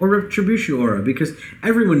 Thorns or Retribution Aura, because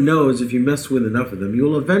everyone knows if you mess with enough of them,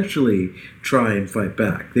 you'll eventually try and fight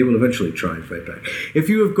back. They will eventually try and fight back. If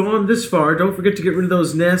you have gone this far, don't forget to get rid of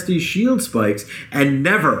those nasty shield spikes, and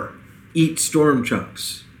never eat storm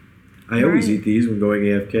chops. I always eat these when going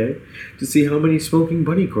AFK to see how many smoking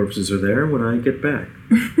bunny corpses are there when I get back.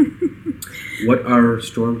 What are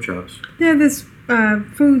storm chops? They're this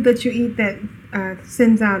food that you eat that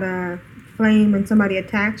sends out a flame when somebody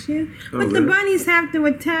attacks you. But the bunnies have to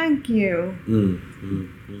attack you.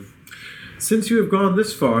 Since you have gone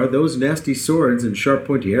this far, those nasty swords and sharp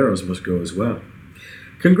pointy arrows must go as well.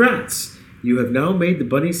 Congrats! You have now made the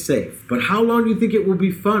bunnies safe, but how long do you think it will be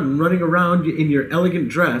fun running around in your elegant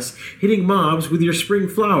dress, hitting mobs with your spring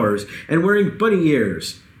flowers, and wearing bunny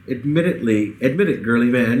ears? Admit it, girly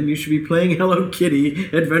man, you should be playing Hello Kitty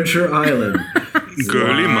Adventure Island.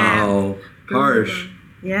 Girly man. Wow. Harsh.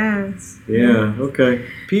 Yes. Yeah, okay.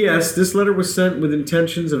 P.S. This letter was sent with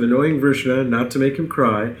intentions of annoying Vrishna, not to make him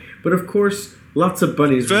cry, but of course, lots of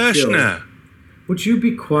bunnies were killed. Vrishna! Would you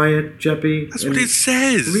be quiet, Jeppy? That's what it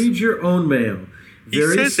says. Read your own mail. He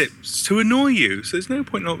says it to annoy you, so there's no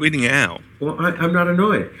point not reading it out. Well, I'm not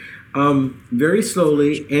annoyed. Very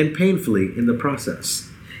slowly and painfully in the process.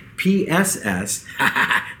 PSS,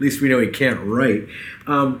 at least we know he can't write.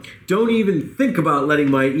 Don't even think about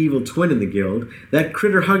letting my evil twin in the guild. That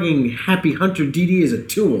critter-hugging happy hunter DD is a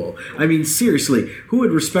tool. I mean, seriously, who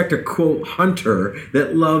would respect a, quote, hunter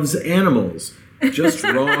that loves animals? Just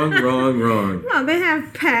wrong. Well, they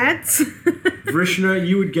have pets. Vrishna,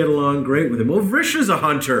 you would get along great with him. Oh, Vrishna's a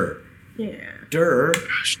hunter. Yeah. Durr.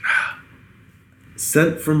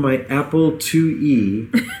 Sent from my Apple IIe,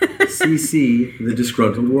 CC, the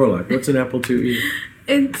disgruntled warlock. What's an Apple IIe?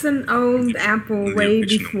 It's an old Apple way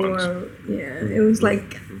before. Yeah, it was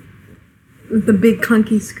like the big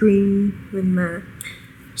clunky screen with the.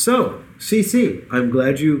 So, CC, I'm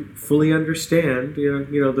glad you fully understand.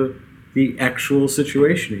 The actual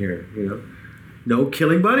situation here. No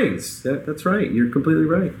killing bunnies. That's right. You're completely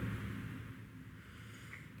right.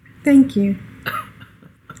 Thank you.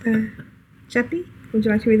 Jeppy, would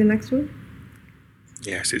you like to read the next one?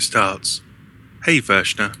 Yes, it starts. Hey,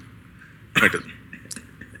 Vrishna.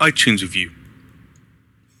 iTunes review.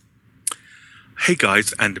 Hey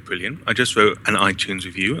guys and Brilliant, I just wrote an iTunes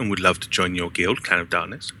review and would love to join your guild, Clan of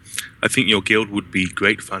Darkness. I think your guild would be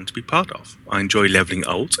great fun to be part of. I enjoy leveling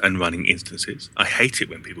ults and running instances. I hate it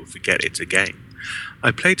when people forget it's a game. I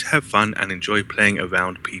play to have fun and enjoy playing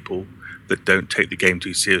around people that don't take the game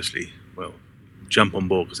too seriously. Well, jump on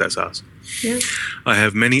board because that's us. Yeah. I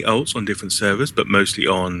have many ults on different servers, but mostly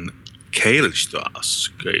on Kaelstrasse.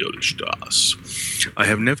 I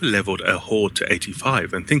have never leveled a horde to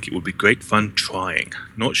 85 and think it would be great fun trying.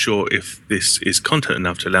 Not sure if this is content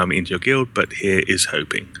enough to allow me into your guild, but here is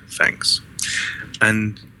hoping. Thanks.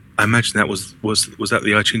 And I imagine that was that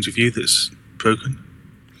the iTunes review that's broken?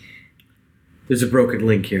 There's a broken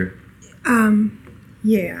link here.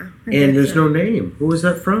 Yeah. And there's no name. Who was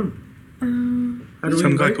that from?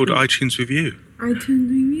 Some guy called iTunes Review. iTunes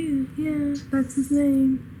Review, yeah, that's his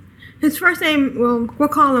name. His first name, well, we'll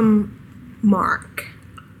call him Mark.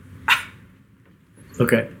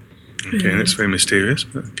 Okay. Okay, that's very mysterious.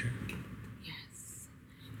 But okay. Yes.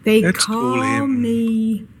 They Let's call call him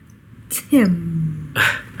me Tim.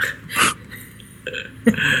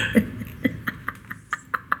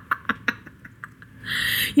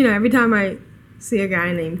 Every time I see a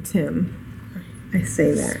guy named Tim, I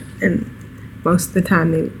say that. And most of the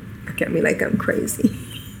time they look at me like I'm crazy.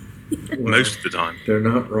 Most of the time. They're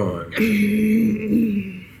not wrong.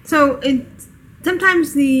 So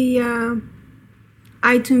sometimes the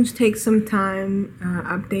iTunes takes some time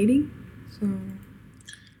updating. So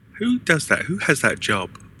Who does that? Who has that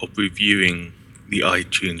job of reviewing the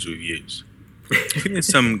iTunes reviews? I think there's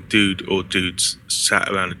some dude or dudes sat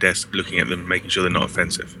around a desk looking at them, making sure they're not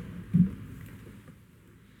offensive.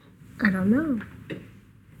 I don't know.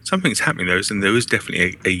 Something's happening though, and there is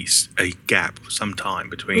definitely a gap, some time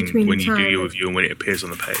between when you do your review and when it appears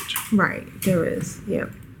on the page. Right, there is. Yeah.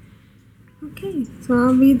 Okay, so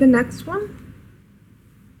I'll read the next one.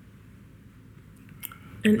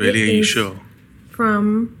 And Really? it Are you is sure?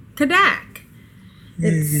 from Kadak.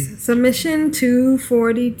 It's submission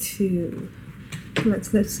 242.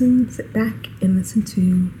 Let's listen, sit back, and listen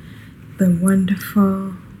to the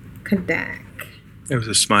wonderful Kadak. There was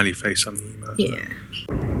a smiley face on the email. Yeah.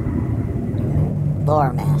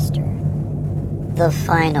 Lore Master. The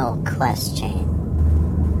final quest chain.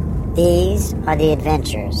 These are the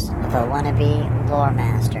adventures of a wannabe Lore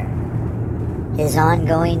Master. His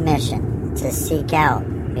ongoing mission to seek out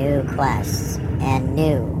new quests and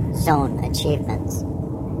new zone achievements.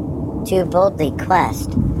 To boldly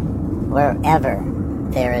quest wherever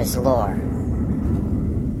there is lore.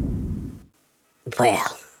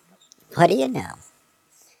 Well, what do you know?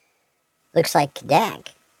 Looks like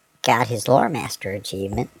Kadak got his Lore Master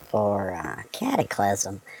achievement for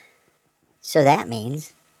Cataclysm. So that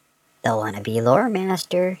means the wannabe Lore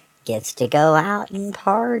Master gets to go out and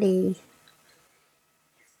party.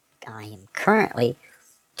 I am currently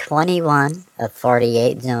 21 of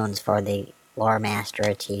 48 zones for the Lore Master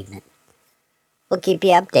achievement. We'll keep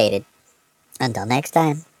you updated. Until next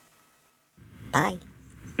time. Bye.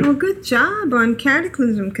 Well, good job on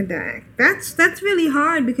Cataclysm, Kadak. That's really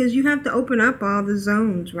hard because you have to open up all the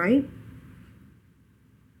zones, right?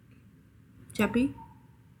 Jeppy?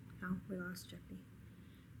 Oh, we lost Jeppy.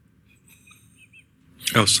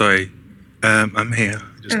 Oh, sorry. I'm here.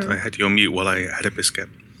 I had you on mute while I had a biscuit.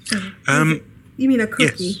 You mean a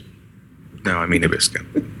cookie? Yes. No, I mean a biscuit.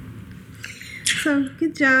 So,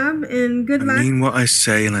 good job and good luck. I mean what I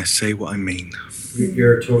say and I say what I mean.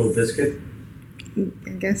 You're a total biscuit? I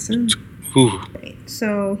guess so. Ooh.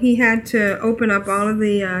 So he had to open up all of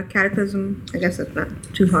the Cataclysm. I guess that's not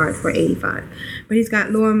too hard for 85. But he's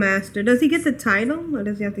got Lore Master. Does he get the title, or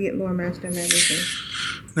does he have to get Lore Master and everything?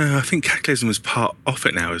 No, I think Cataclysm is part of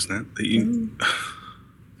it now, isn't it? That you,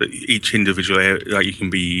 that each individual area, like you can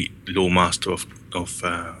be Lore Master of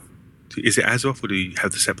is it Azeroth, or do you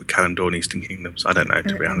have the separate Kalimdor and Eastern Kingdoms? I don't know,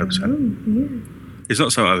 to be 100%. It's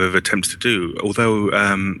not something I've ever attempted to do. Although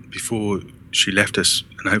before she left us,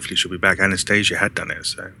 and hopefully she'll be back, Anastasia had done it.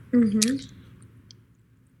 So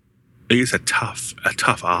it is a tough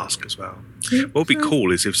ask as well. What would be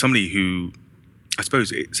cool is if somebody who, I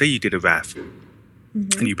suppose, say you did a Wrath,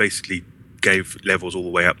 and you basically gave levels all the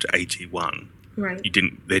way up to 81. Right. They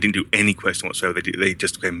didn't do any question whatsoever. They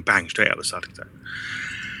just came bang straight out of the starting zone.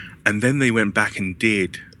 And then they went back and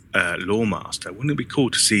did Lore Master. Wouldn't it be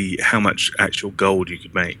cool to see how much actual gold you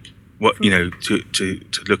could make? What to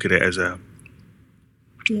look at it as a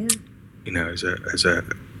as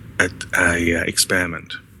a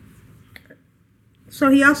experiment.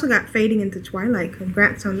 So he also got Fading into Twilight.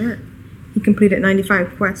 Congrats on that. He completed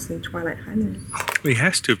 95 quests in Twilight Highlands. Well, he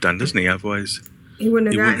has to have done, doesn't he? Otherwise, he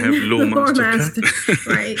wouldn't have have Lore Master.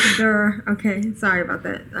 Right. Okay. Sorry about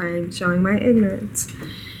that. I'm showing my ignorance.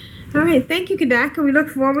 All right. Thank you, Kadak, and we look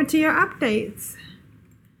forward to your updates.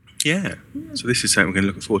 Yeah. So this is something we're going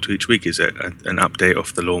to look forward to each week, is it? An update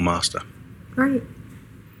of the Lore Master. Right.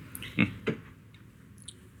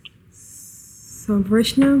 So,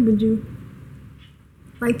 Vrishna, would you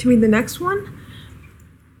like to read the next one?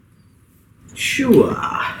 Sure.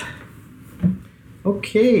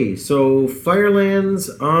 Okay, so Firelands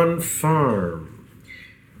on Farm.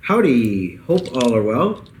 Howdy, hope all are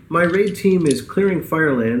well. My raid team is clearing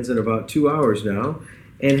Firelands in about 2 hours now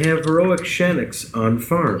and have heroic Shannocks on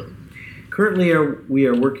farm. Currently we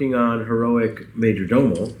are working on heroic Major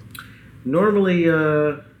Domo. Normally,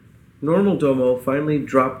 Normal Domo finally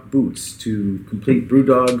dropped boots to complete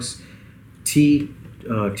Brewdog's Tier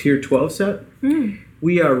 12 set.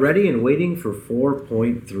 We are ready and waiting for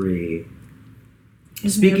 4.3.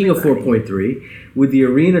 Speaking of 4.3, with the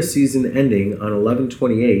arena season ending on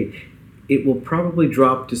 11/28, it will probably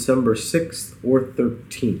drop December 6th or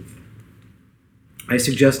 13th. I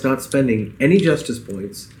suggest not spending any Justice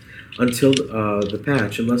points until the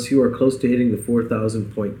patch unless you are close to hitting the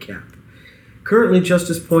 4,000 point cap. Currently,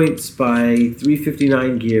 Justice points by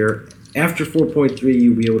 359 gear. After 4.3,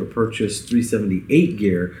 you'll be able to purchase 378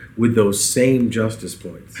 gear with those same Justice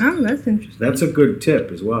points. Oh, that's interesting. That's a good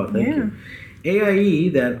tip as well. Thank you. AIE,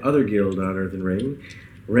 that other guild on Earthen Ring,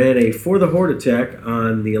 ran a For the Horde attack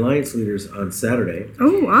on the Alliance leaders on Saturday.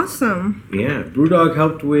 Oh, awesome. Yeah, Brewdog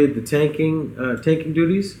helped with the tanking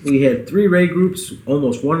duties. We had 3 raid groups,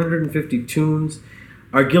 almost 150 tunes.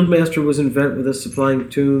 Our guildmaster was in vent with us supplying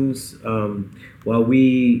tunes while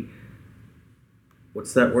we...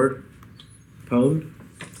 What's that word? Pwned?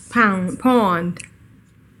 Pwned.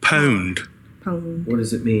 Pwned. Pwned. What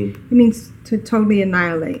does it mean? It means to totally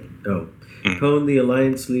annihilate. Oh. Pwned the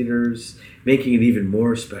Alliance leaders, making it even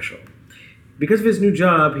more special. Because of his new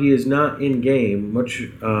job, he is not in-game much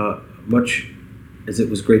as it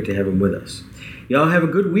was great to have him with us. Y'all have a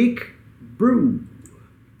good week. Brew.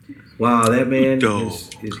 Wow, that man is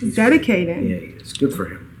dedicated. Yeah, it's good for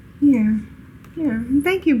him. Yeah.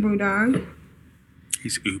 Thank you, Brewdog.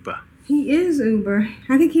 He's Uber. He is Uber.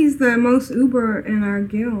 I think he's the most Uber in our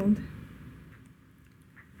guild.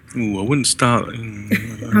 Ooh, I wouldn't start.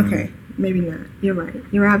 Okay, maybe not. You're right.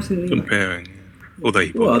 You're absolutely comparing. Although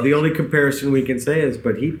well, the only comparison we can say is,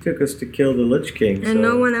 but he took us to kill the Lich King, and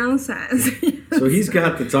no one else has. So he's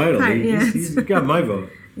got the title. Yes. He's got my vote.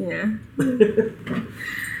 Yeah.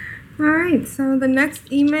 All right. So the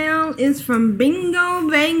next email is from Bingo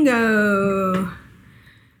Bango,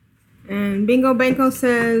 and Bingo Bango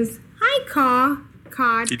says, "Hi,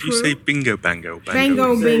 Cod. Did you say Bingo Bango?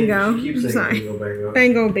 Bango Bingo. Keep saying Sorry. Bingo Bango.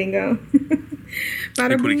 Bango Bingo.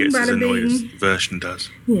 Bada Everybody boom, gets as bada annoyed as bing. the version does.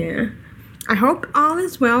 Yeah. I hope all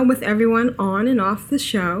is well with everyone on and off the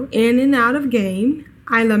show, in and out of game.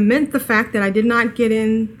 I lament the fact that I did not get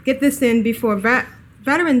this in before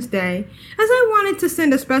Veterans Day, as I wanted to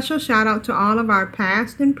send a special shout out to all of our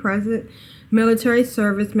past and present military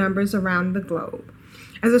service members around the globe.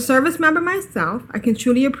 As a service member myself, I can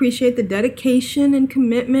truly appreciate the dedication and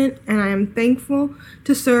commitment, and I am thankful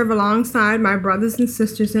to serve alongside my brothers and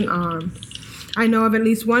sisters in arms. I know of at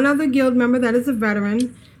least one other guild member that is a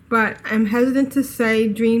veteran, but I'm hesitant to say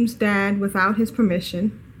Dream's dad without his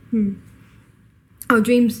permission.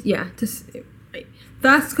 Dream's, yeah.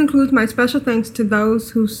 Thus concludes my special thanks to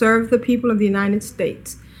those who serve the people of the United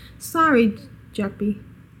States. Sorry, Jeppy.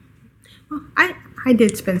 Well, I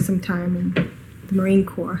did spend some time in the Marine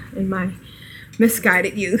Corps in my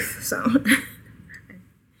misguided youth, so.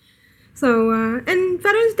 And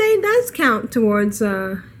Veterans Day does count towards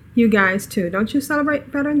you guys too. Don't you celebrate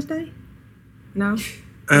Veterans Day? No.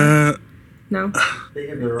 No. They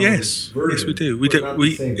have their own Yes, version, we do. but not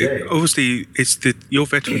the same day. Obviously, it's your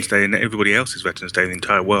Veterans Day and everybody else's Veterans Day in the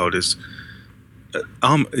entire world is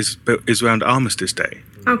around Armistice Day,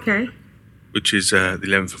 Okay. which is the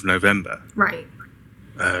 11th of November, Right.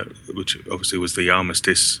 which obviously was the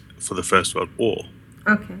armistice for the First World War.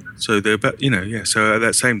 Okay. So they're about, so at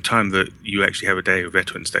that same time that you actually have a day of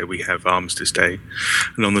Veterans Day, we have Armistice Day,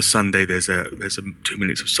 and on the Sunday there's a 2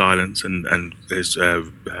 minutes of silence and there's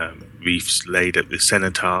wreaths laid at the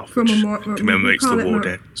cenotaph, which commemorates the war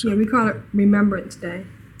dead. So. Yeah, we call it Remembrance Day.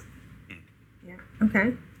 Yeah.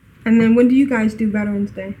 Okay. And then when do you guys do Veterans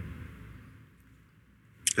Day?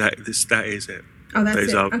 That is it. Oh, that's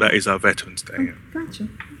it. Okay. That is our Veterans Day. Oh, gotcha.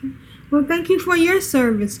 Okay. Well, thank you for your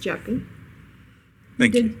service, Jeppy.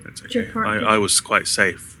 Thank you. did That's your okay. part. I was quite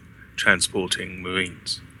safe transporting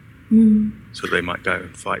Marines, so they might go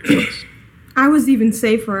and fight for us. I was even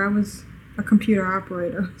safer. I was a computer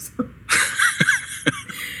operator, so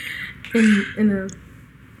in a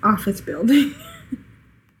office building.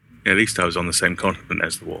 Yeah, at least I was on the same continent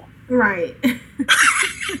as the war. Right.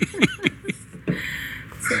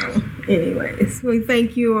 So, anyways, we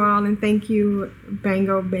thank you all, and thank you,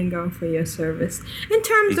 Bango Bingo, for your service. In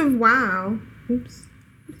terms of WoW, oops,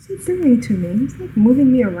 what is he doing to me? He's like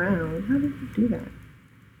moving me around. How did he do that?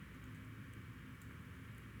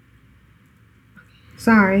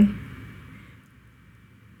 Sorry.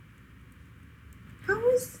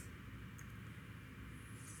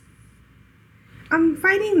 I'm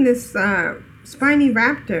fighting this spiny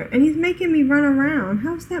raptor, and he's making me run around.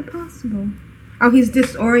 How's that possible? Oh, he's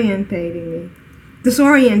disorienting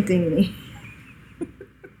me.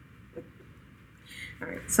 All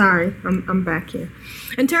right, sorry, I'm back here.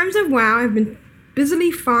 In terms of WoW, I've been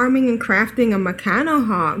busily farming and crafting a Mechano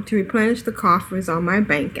Hog to replenish the coffers on my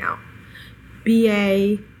bank account.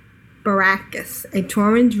 B.A. Baracus, a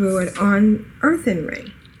Tauren druid on Earthen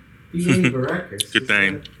Ring. B.A. Baracus. Good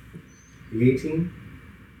name. The 18?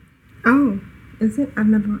 Oh, is it? I've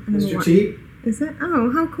never Mr. watched. T? Is it? Oh,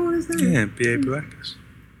 how cool is that? Yeah, B.A. Baracus.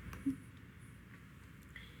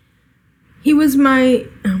 He was my...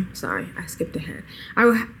 sorry, I skipped ahead.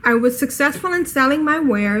 I was successful in selling my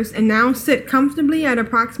wares and now sit comfortably at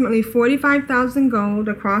approximately 45,000 gold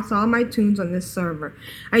across all my tunes on this server.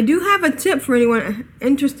 I do have a tip for anyone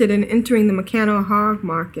interested in entering the Mechano Hog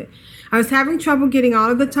market. I was having trouble getting all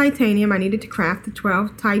of the titanium I needed to craft the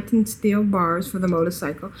 12 Titan steel bars for the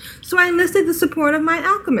motorcycle, so I enlisted the support of my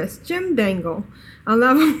alchemist, Jim Dangle, a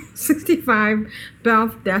level 65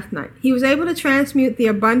 Belf Death Knight. He was able to transmute the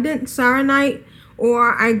abundant Saronite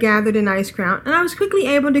ore I gathered in Ice Crown, and I was quickly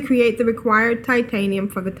able to create the required titanium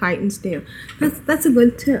for the Titan steel. That's a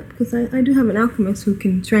good tip, because I do have an alchemist who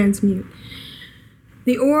can transmute.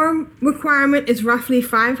 The ore requirement is roughly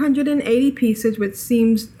 580 pieces, which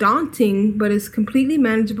seems daunting, but is completely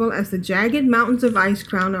manageable as the jagged mountains of Ice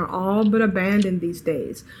Crown are all but abandoned these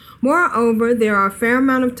days. Moreover, there are a fair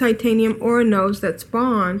amount of titanium ore nodes that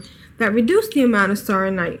spawn that reduce the amount of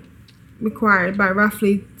selenite required by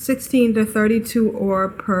roughly 16 to 32 ore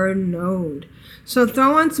per node. So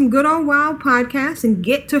throw on some good old WoW podcasts and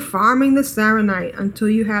get to farming the selenite until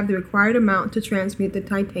you have the required amount to transmute the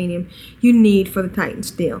titanium you need for the Titan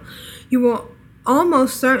Steel. You will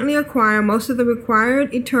almost certainly acquire most of the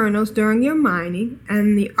required Eternals during your mining,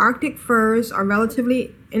 and the Arctic furs are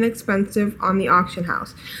relatively inexpensive on the auction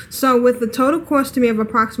house. So with the total cost to me of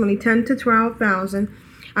approximately 10 to 12,000,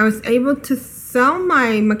 I was able to sell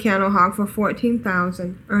my Mechano Hog for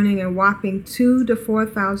 14,000, earning a whopping 2 to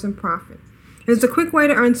 4,000 profit. It's a quick way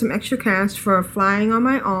to earn some extra cash for flying on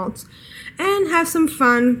my alts and have some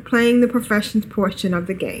fun playing the professions portion of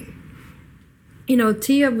the game. You know,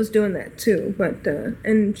 Tia was doing that too, but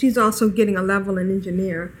and she's also getting a level in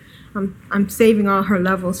engineer. I'm saving all her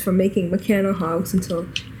levels for making Mechano Hogs until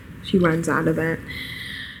she runs out of that.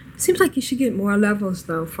 Seems like you should get more levels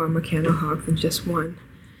though for a Mechano Hog than just one.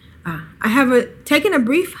 I have taken a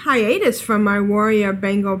brief hiatus from my warrior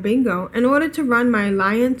Bango Bingo in order to run my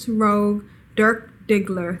Alliance Rogue Dirk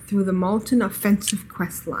Diggler through the Molten Offensive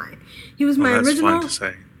quest line. He was my original. Fine to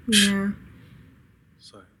say. Yeah.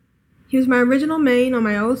 He was my original main on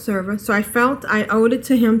my old server, so I felt I owed it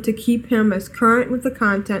to him to keep him as current with the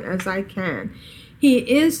content as I can. He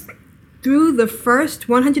is through the first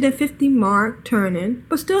 150 mark turn-in,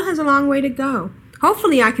 but still has a long way to go.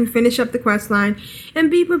 Hopefully I can finish up the quest line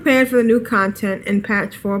and be prepared for the new content in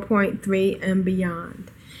patch 4.3 and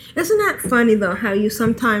beyond. Isn't that funny though, how you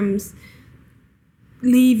sometimes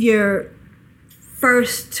leave your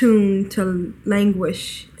first tune to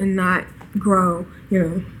languish and not grow, you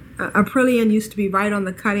know? Aprillian used to be right on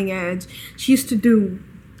the cutting edge. She used to do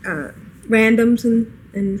randoms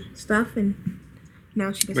and stuff, and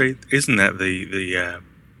now she doesn't. Wait, isn't that the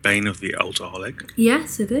bane of the alcoholic?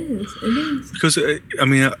 Yes, it is. It is. Because,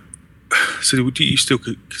 so do you still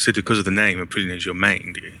consider, because of the name, Aprillian as your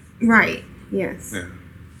main, do you? Right, yes. Yeah.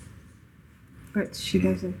 But she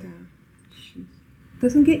doesn't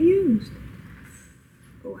get used.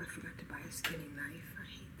 Oh, I forgot to buy a skinning knife. I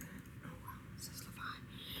hate that. Oh, wow. This is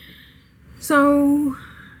So,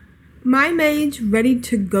 my mage ready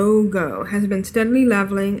to go has been steadily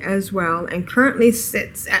leveling as well and currently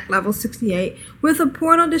sits at level 68 with a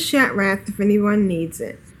portal to Shatrath if anyone needs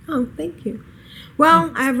it. Oh, thank you.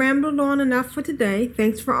 Well, I have rambled on enough for today.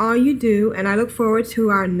 Thanks for all you do, and I look forward to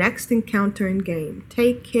our next encounter in game.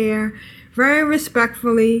 Take care. Very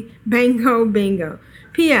respectfully, Bango Bingo.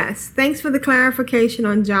 P.S. Thanks for the clarification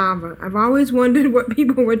on Java. I've always wondered what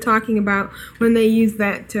people were talking about when they used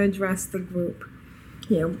that to address the group.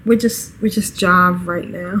 Yeah, we're just Jav right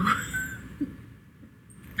now.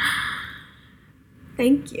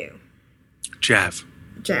 Thank you. Jav.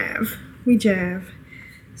 We Jav.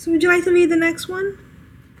 So would you like to read the next one?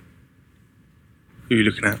 Who are you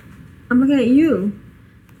looking at? I'm looking at you.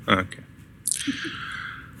 Oh, okay.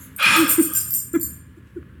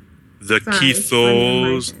 The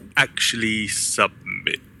Kithos actually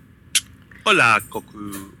submit. Hola,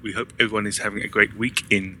 Koku. We hope everyone is having a great week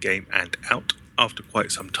in game and out. After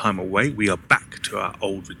quite some time away, we are back to our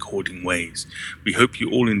old recording ways. We hope you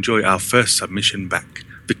all enjoy our first submission back.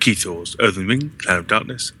 The Kithos, Earthen Ring, Cloud of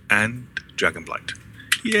Darkness, and Dragonblight.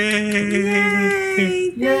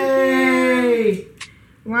 Yay! Yay!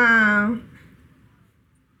 Wow.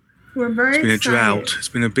 We're very excited. It's been a drought. It's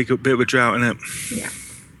been a bit of a drought, isn't it? Yeah.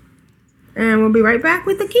 And we'll be right back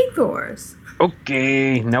with the Keythors.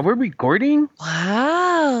 Okay, now we're recording.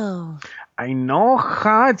 Wow. I know,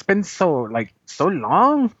 huh? It's been so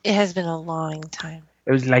long. It has been a long time.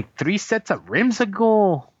 It was like 3 sets of rims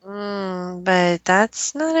ago. But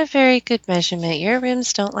that's not a very good measurement. Your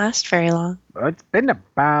rims don't last very long. It's been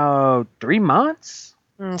about 3 months.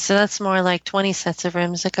 So that's more like 20 sets of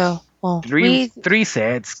rims ago. Well, three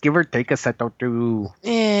sets, give or take a set or two.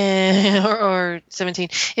 Yeah, or 17.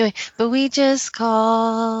 Anyway, but we just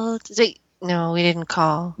called. Wait, no, we didn't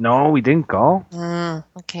call. No, we didn't call.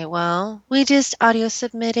 Okay, well, we just audio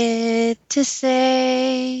submitted to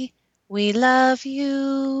say we love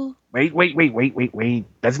you. Wait.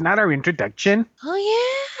 That's not our introduction. Oh,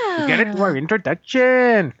 yeah. Get it to our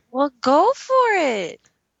introduction. Well, go for it.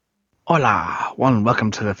 Hola, welcome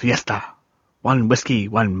to the fiesta. 1 whiskey,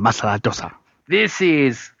 1 masala dosa. This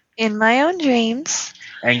is In My Own Dreams.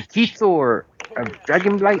 And Kithor of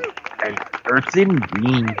Dragonblight and Earthen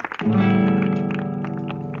Ring.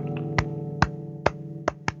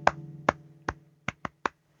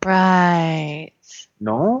 Right.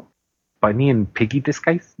 No? Bunny and Piggy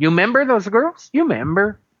disguise? You remember those girls? You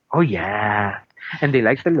remember? Oh, yeah. And they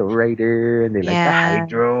like the lowrider, and they like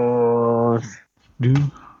the hydros.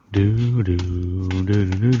 Do Do, do, do, do,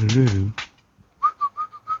 do, do, do.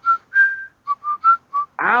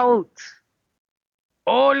 Out!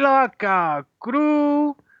 Hola,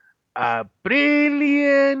 crew!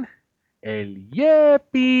 Brilliant! El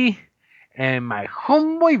Yeppy! And my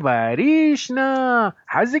homeboy Varishna!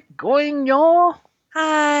 How's it going, y'all?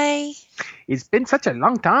 Hi. It's been such a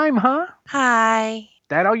long time, huh? Hi.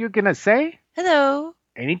 That all you're gonna say? Hello.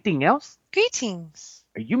 Anything else? Greetings.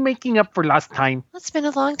 Are you making up for lost time? Well, it's been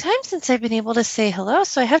a long time since I've been able to say hello,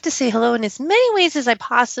 so I have to say hello in as many ways as I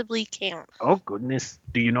possibly can. Oh, goodness.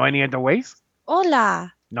 Do you know any other ways?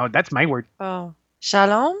 Hola. No, that's my word. Oh.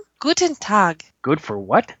 Shalom. Guten Tag. Good for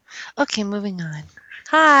what? Okay, moving on.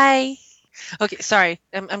 Hi. Okay, sorry.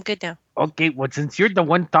 I'm good now. Okay, well, since you're the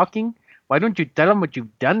one talking, why don't you tell them what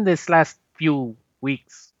you've done this last few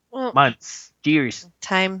weeks, Well, months, years?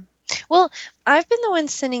 time. Well, I've been the one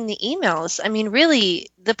sending the emails. I mean, really,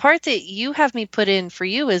 the part that you have me put in for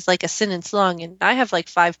you is like a sentence long, and I have like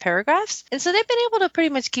 5 paragraphs. And so they've been able to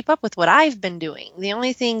pretty much keep up with what I've been doing. The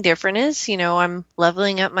only thing different is, I'm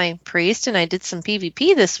leveling up my priest, and I did some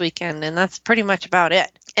PvP this weekend, and that's pretty much about it.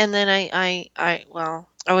 And then I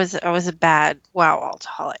was a bad WoW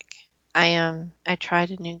alcoholic. I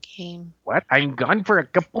tried a new game. What? I'm gone for a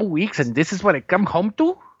couple weeks, and this is what I come home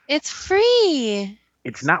to? It's free.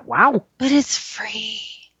 It's not WoW. But it's free.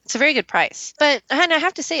 It's a very good price. And I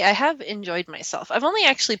have to say, I have enjoyed myself. I've only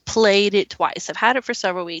actually played it twice. I've had it for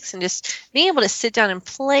several weeks, and just being able to sit down and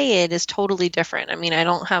play it is totally different. I mean, I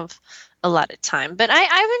don't have a lot of time, but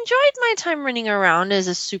I've enjoyed my time running around as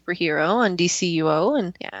a superhero on DCUO,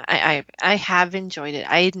 and yeah, I have enjoyed it.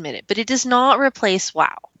 I admit it, but it does not replace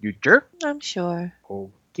WoW. You sure? I'm sure.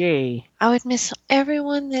 Okay. I would miss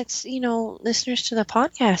everyone that's, listeners to the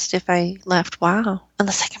podcast if I left WoW.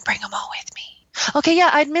 Unless I can bring them all with me. Okay, yeah,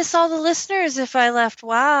 I'd miss all the listeners if I left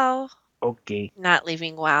WoW. Okay. Not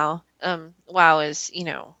leaving WoW. WoW is,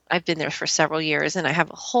 I've been there for several years, and I have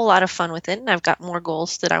a whole lot of fun with it, and I've got more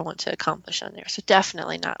goals that I want to accomplish on there. So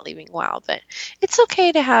definitely not leaving WoW, but it's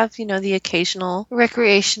okay to have, the occasional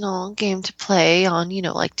recreational game to play on,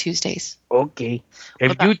 like Tuesdays. Okay.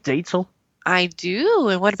 If you say so. I do.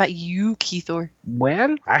 And what about you, Keithor?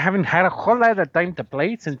 Well, I haven't had a whole lot of time to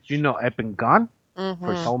play since, I've been gone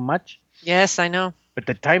for so much. Yes, I know. But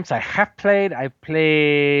the times I have played, I've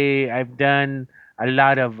done a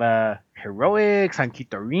lot of heroics on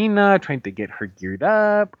Kitorina, trying to get her geared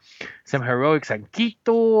up. Some heroics on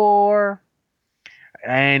Kitor.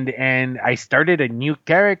 And I started a new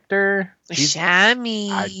character. Shammy.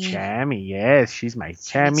 Shammy, yes. She's my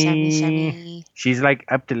Shammy. Shammy. She's like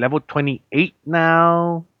up to level 28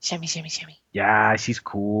 now. Shammy. Yeah, she's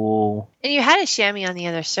cool. And you had a Shammy on the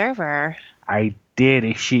other server. I did.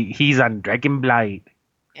 He's on Dragonblight.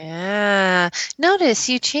 Yeah. Notice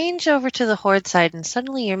you change over to the Horde side and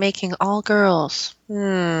suddenly you're making all girls.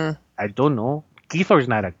 I don't know. Keithor's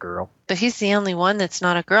not a girl. But he's the only one that's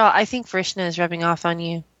not a girl. I think Vrishna is rubbing off on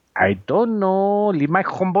you. I don't know. Leave my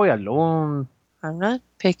homeboy alone. I'm not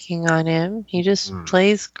picking on him. He just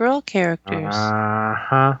plays girl characters.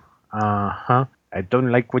 I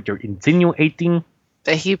don't like what you're insinuating.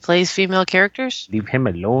 That he plays female characters? Leave him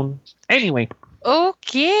alone. Anyway.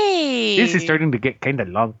 Okay. This is starting to get kind of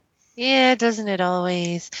long. Yeah, doesn't it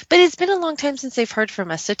always? But it's been a long time since they've heard from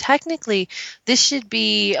us. So technically, this should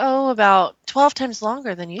be, about 12 times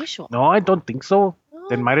longer than usual. No, I don't think so.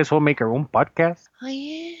 Then might as well make our own podcast. Oh,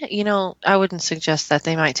 yeah. I wouldn't suggest that.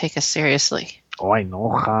 They might take us seriously. Oh, I know,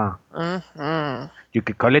 huh? Mm-hmm. You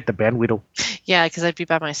could call it the Band Widow. Yeah, because I'd be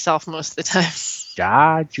by myself most of the time.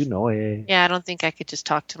 Yeah, you know it. Yeah, I don't think I could just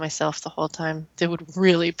talk to myself the whole time. They would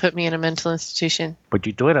really put me in a mental institution. But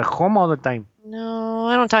you do it at home all the time. No,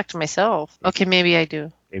 I don't talk to myself. Okay, maybe I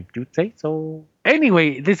do. If you say so.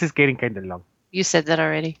 Anyway, this is getting kind of long. You said that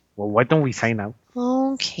already. Well, why don't we sign out?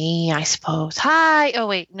 Okay, I suppose. Hi. Oh,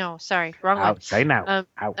 wait. No, sorry. Wrong one. Sign out.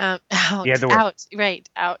 Out. Out. The other way. Out. Right.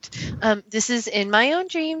 Out. This is In My Own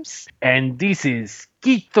Dreams. And this is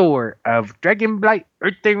Keithor of Dragonblight,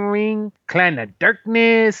 Earthen Ring, Clan of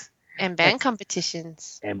Darkness. And band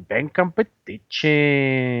competitions.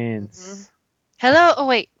 Hello. Oh,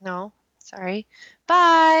 wait. No. Sorry.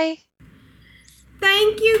 Bye.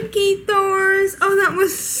 Thank you, Keithors. Oh, that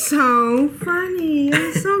was so funny. It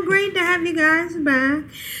was so great to have you guys back.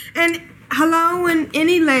 And hello in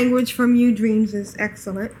any language from you, Dreams, is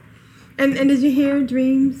excellent. And did you hear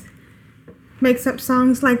Dreams makes up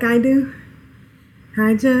songs like I do?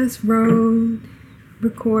 I just recorded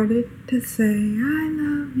to say I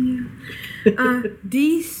love you.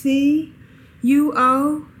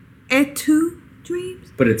 DCUO et tu,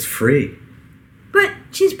 Dreams? But it's free. But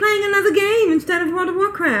she's playing another game instead of World of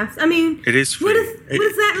Warcraft. I mean, It is free. what is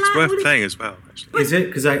that It's like? worth playing as well, actually. Is it?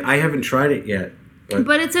 Because I haven't tried it yet.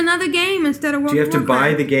 But it's another game instead of World Do you of have to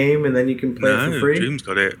Warcraft. buy the game and then you can play it for free? Dream's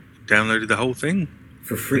got it. Downloaded the whole thing.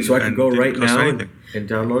 For free? So I can go And it right didn't cost now anything. and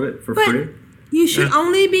download it for But free? you should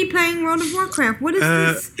only be playing World of Warcraft. What is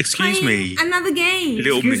this? excuse playing me. Another game.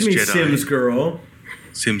 Little Excuse me, Miss Jedi. Sims girl.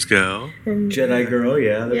 Sims girl. Jedi girl,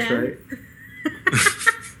 yeah, that's Yeah. right.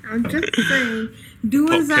 I'm just saying. Do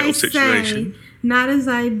Pop as I kettle say, situation. not as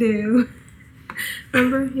I do.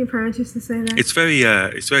 Remember your parents used to say that? It's very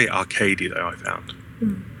arcadey though, I found.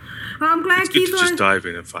 Well, I'm glad It's good to Keith just was, dive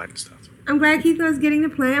in and find stuff. I'm glad Keith was getting to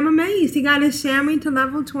play. I'm amazed. He got his chamois to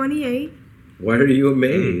level 28. Why are you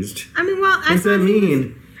amazed? I mean, well, What does that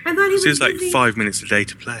mean? I thought he was So it's like busy. 5 minutes a day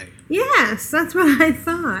to play. Yes, that's what I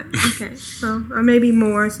thought. Okay, so or maybe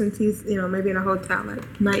more since he's maybe in a hotel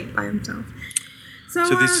at night by himself. So,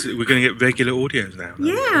 So we're going to get regular audios now.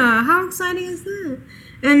 yeah, how exciting is that?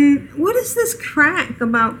 And what is this crack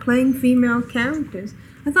about playing female characters?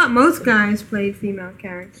 I thought most guys played female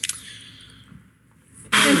characters.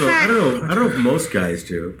 In fact, I don't know if most guys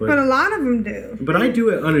do, but a but lot of them do. I do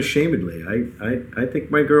it unashamedly. I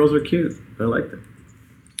think my girls are cute. I like them.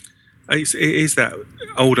 It is that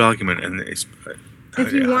old argument, and it's.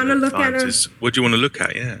 If you want to look at her, What do you want to look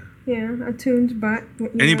at? Yeah. yeah, a tuned butt.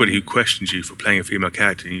 Anybody who questions you for playing a female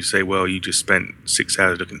character, and you say, "Well, you just spent 6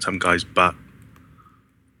 hours looking at some guy's butt,"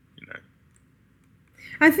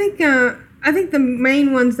 I think the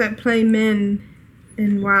main ones that play men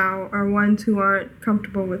in WoW are ones who aren't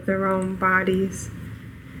comfortable with their own bodies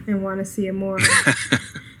and want to see a more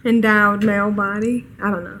endowed male body.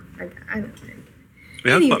 I don't know. I don't think.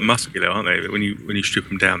 They are Anyway. quite muscular, aren't they? When you strip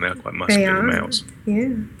them down, they are quite They muscular are. males. Yeah.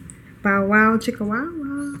 Bow wow, chicka wow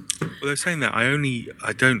wow. Well, they're saying that I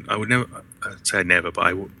would never, I'd say never,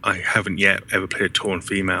 but I haven't yet ever played a Tauren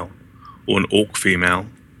female or an Orc female.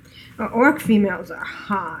 Orc females are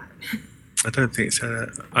hot. I don't think so.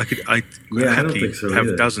 I I don't happily think so have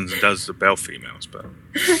either. dozens and dozens of Bell females, but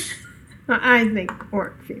I think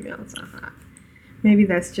orc females are hot. Maybe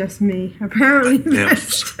that's just me. Apparently,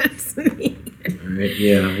 that's just me. All right,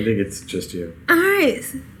 yeah, I think it's just you. All right.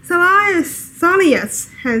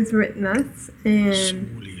 Solius has written us,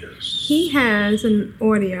 and he has an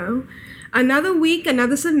audio. Another week,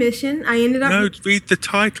 another submission. I ended up. no, read the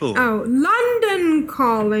title. Oh, London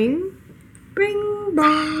Calling. Bing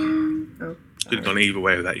bong. Oh, Could have gone either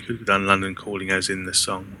way with that. You could have done London Calling as in the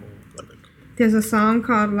song. there's a song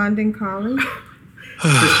called London Calling.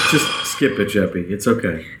 just skip it, Jeppy. It's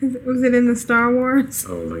okay. Was it in the Star Wars?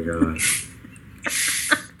 Oh my god.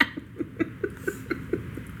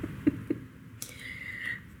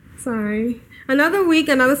 Sorry. Another week,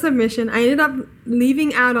 another submission. I ended up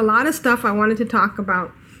leaving out a lot of stuff I wanted to talk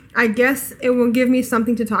about. I guess it will give me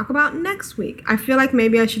something to talk about next week. I feel like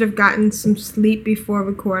maybe I should have gotten some sleep before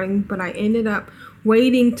recording, but I ended up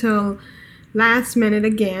waiting till last minute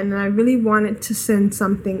again, and I really wanted to send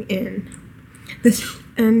something in.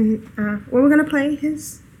 We're gonna play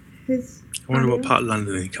his. I wonder what audio. part of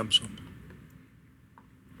London he comes from.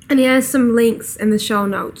 And he has some links in the show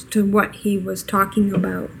notes to what he was talking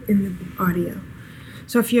about in the audio.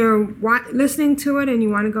 So if you're listening to it and you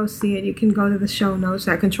want to go see it, you can go to the show notes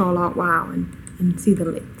at Ctrl-Alt-Wow and see the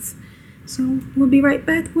links. So we'll be right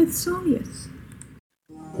back with Solius.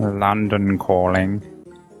 London Calling.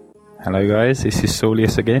 Hello guys, this is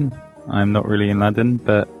Solius again. I'm not really in London,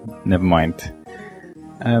 but never mind.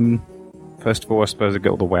 First of all, I suppose I get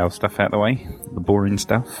all the WoW stuff out of the way, the boring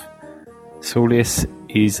stuff. Solius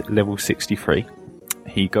is level 63.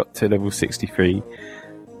 He got to level 63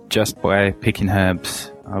 just by picking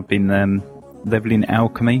herbs. I've been leveling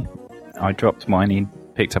alchemy. I dropped mining,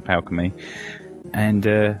 picked up alchemy, and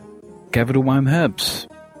gathered all my own herbs.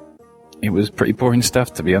 It was pretty boring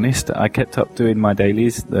stuff, to be honest. I kept up doing my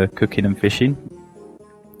dailies, the cooking and fishing,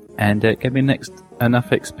 and it gave me enough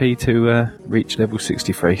XP to reach level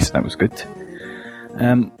 63, so that was good.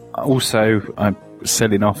 Also, I'm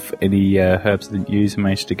selling off any herbs I didn't use and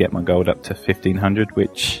managed to get my gold up to 1500,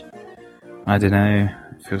 which, I don't know,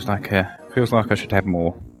 feels like I should have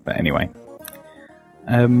more, but anyway.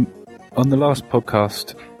 On the last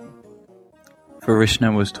podcast,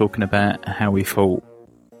 Varishna was talking about how he thought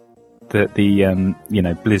that the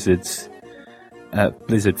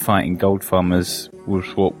Blizzard fighting gold farmers was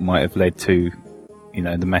what might have led to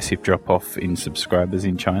the massive drop off in subscribers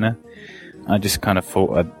in China. I just kind of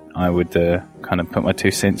thought I would kind of put my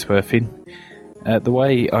 2 cents worth in. The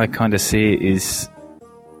way I kind of see it is,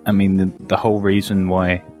 I mean, the whole reason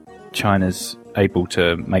why China's able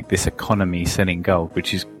to make this economy selling gold,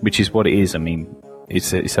 which is what it is. I mean,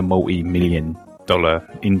 it's a multi-million-dollar dollar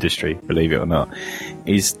industry, believe it or not,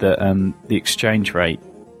 is that the exchange rate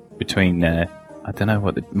between I don't know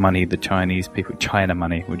what the Chinese people, China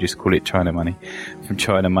money, we'll just call it China money, from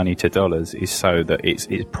China money to dollars is so that it's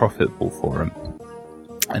profitable for them.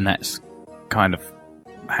 And that's kind of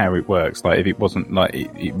how it works. Like, if it wasn't like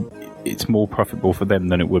it's more profitable for them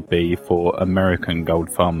than it would be for American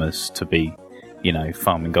gold farmers to be,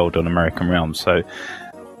 farming gold on American realms. So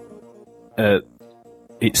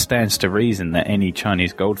it stands to reason that any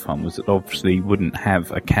Chinese gold farmers obviously wouldn't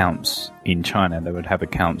have accounts in China. They would have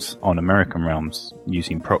accounts on American realms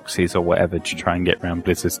using proxies or whatever to try and get around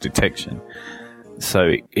Blizzard's detection.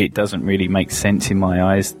 So it doesn't really make sense in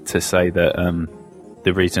my eyes to say that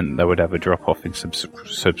the reason they would have a drop-off in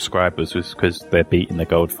subscribers was because they're beating the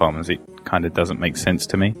gold farmers. It kind of doesn't make sense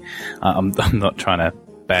to me. I'm not trying to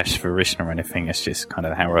bash Varishna or anything. It's just kind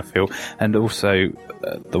of how I feel. And also,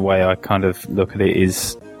 the way I kind of look at it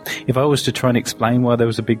is, if I was to try and explain why there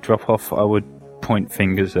was a big drop-off, I would point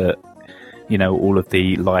fingers at, all of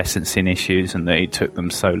the licensing issues and that it took them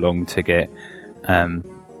so long to get,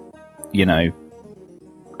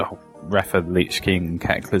 Wrath of the Lich King and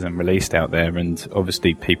Cataclysm released out there, and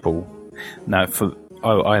obviously people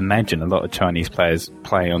I imagine a lot of Chinese players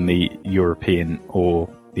play on the European or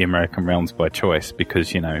the American realms by choice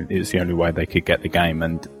because it's the only way they could get the game,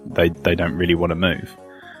 and they don't really want to move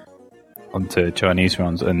onto Chinese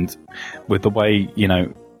realms. And with the way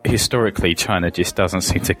historically China just doesn't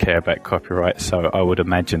seem to care about copyright, so I would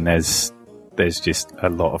imagine there's just a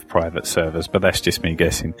lot of private servers, but that's just me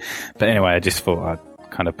guessing. But anyway, I just thought I'd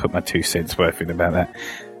kind of put my 2 cents worth in about that.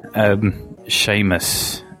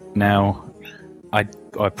 Seamus. Now, I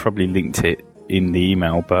probably linked it in the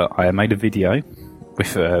email, but I made a video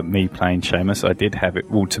with me playing Seamus. I did have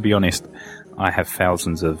it. Well, to be honest, I have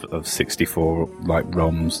thousands of 64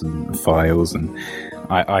 ROMs and files, and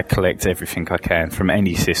I collect everything I can from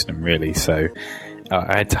any system really. So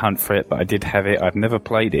I had to hunt for it, but I did have it. I've never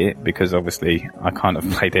played it because obviously I can't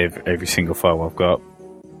have played every single file I've got.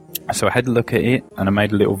 So I had a look at it, and I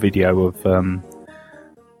made a little video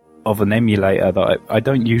of an emulator that I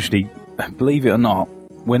don't usually, believe it or not,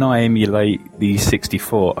 when I emulate the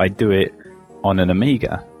 64, I do it on an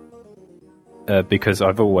Amiga. Because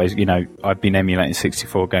I've always, I've been emulating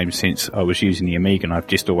 64 games since I was using the Amiga, and I've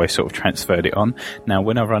just always sort of transferred it on. Now,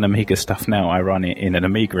 when I run Amiga stuff now, I run it in an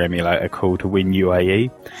Amiga emulator called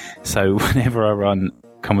WinUAE. So whenever I run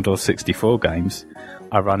Commodore 64 games,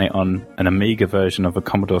 I run it on an Amiga version of a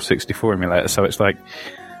Commodore 64 emulator. So it's like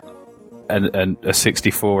a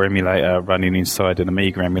 64 emulator running inside an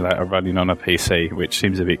Amiga emulator running on a PC, which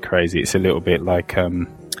seems a bit crazy. It's a little bit like, I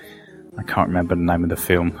can't remember the name of the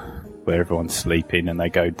film, where everyone's sleeping and they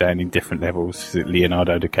go down in different levels. Is it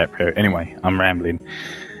Leonardo DiCaprio? Anyway, I'm rambling.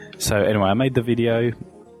 So anyway, I made the video,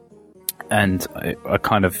 and I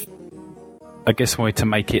guess wanted to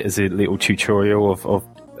make it as a little tutorial of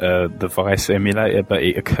the Vice emulator, but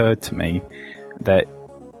it occurred to me that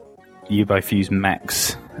you both use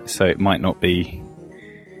Macs, so it might not be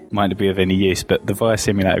of any use, but the Vice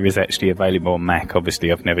emulator is actually available on Mac.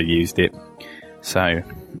 Obviously, I've never used it, so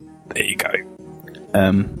there you go.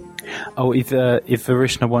 If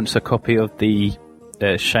Varishna wants a copy of the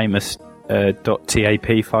Seamus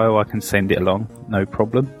 .tap file, I can send it along, no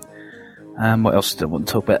problem. What else do I want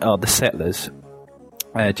to talk about? The Settlers.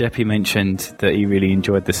 Jeppy mentioned that he really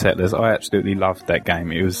enjoyed the Settlers. I absolutely loved that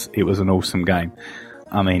game. It was an awesome game.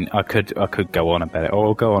 I mean, I could go on about it, or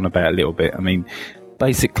I'll go on about it a little bit. I mean,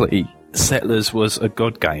 basically, Settlers was a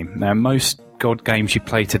god game. Now, most god games you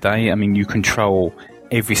play today, I mean, you control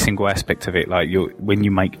every single aspect of it. Like, when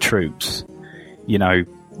you make troops, you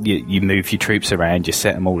move your troops around, you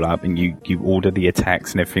set them all up, and you order the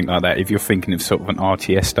attacks and everything like that. If you're thinking of sort of an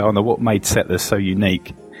RTS style, now what made Settlers so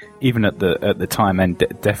unique, even at the time and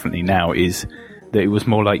definitely now, is that it was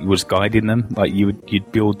more like you was guiding them. Like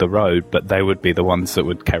you'd build the road, but they would be the ones that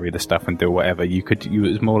would carry the stuff and do whatever. It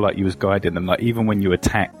was more like you was guiding them. Like even when you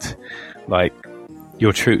attacked, like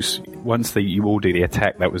your troops, once you ordered the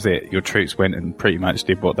attack, that was it. Your troops went and pretty much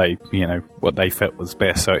did what they felt was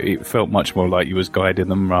best. So it felt much more like you was guiding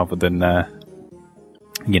them rather than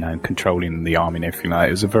controlling the army and everything like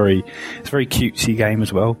that. It's a very cutesy game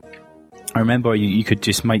as well. I remember you could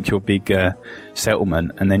just make your big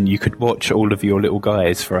settlement, and then you could watch all of your little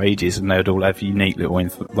guys for ages, and they'd all have unique little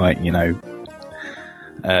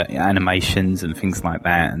animations and things like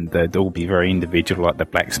that, and they'd all be very individual. Like the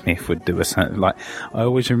blacksmith would do I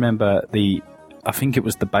always remember I think it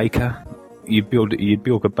was the baker. You'd build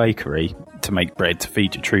a bakery to make bread to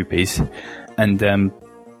feed your troopies, and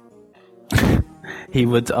he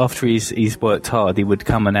would, after he's worked hard, he would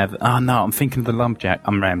come and have. Oh no, I'm thinking of the lumberjack.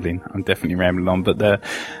 I'm rambling. I'm definitely rambling on.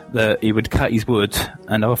 But he would cut his wood,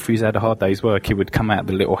 and after he's had a hard day's work, he would come out of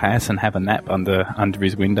the little house and have a nap under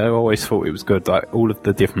his window. I always thought it was good. Like all of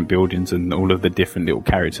the different buildings and all of the different little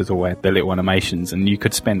characters all had their little animations, and you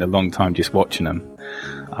could spend a long time just watching them.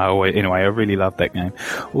 Anyway, I really love that game.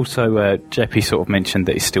 Also, Jeppy sort of mentioned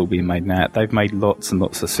that it's still being made now. They've made lots and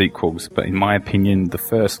lots of sequels, but in my opinion, the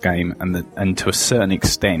first game and to a certain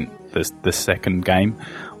extent, the second game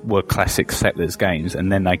were classic Settlers games,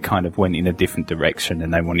 and then they kind of went in a different direction,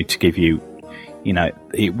 and they wanted to give you,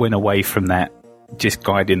 it went away from that, just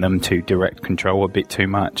guiding them to direct control a bit too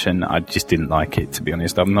much, and I just didn't like it, to be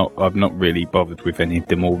honest. I've not really bothered with any of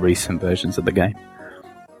the more recent versions of the game.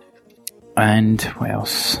 And what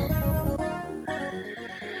else?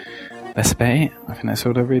 That's about it. I think that's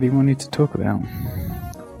all I really wanted to talk about.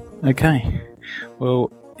 Okay. Well,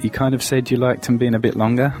 you kind of said you liked them being a bit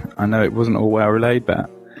longer. I know it wasn't all well relayed, but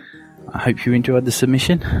I hope you enjoyed the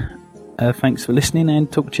submission. Thanks for listening, and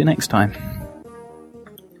talk to you next time.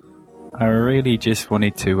 I really just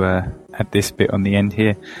wanted to add this bit on the end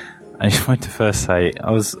here. I just wanted to first say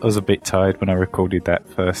I was a bit tired when I recorded that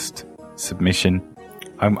first submission.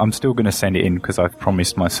 I'm still going to send it in because I've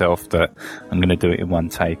promised myself that I'm going to do it in one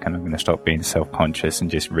take, and I'm going to stop being self-conscious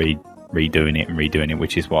and just redoing it,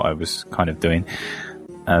 which is what I was kind of doing.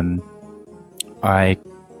 I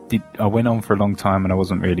went on for a long time and I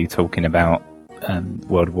wasn't really talking about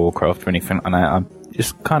World of Warcraft or anything, and I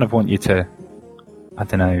just kind of want you to, I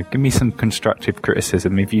don't know, give me some constructive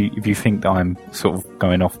criticism. If you think that I'm sort of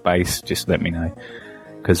going off base, just let me know,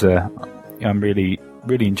 because I'm really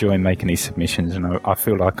enjoying making these submissions, and I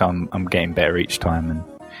feel like I'm getting better each time, and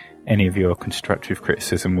any of your constructive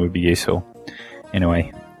criticism would be useful.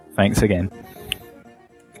 Anyway, thanks again.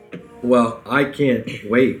 Well, I can't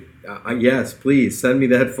wait. Yes, please send me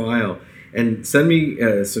that file, and send me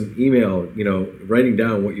some email, writing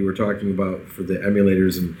down what you were talking about for the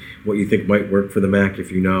emulators and what you think might work for the Mac,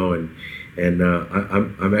 if you know, and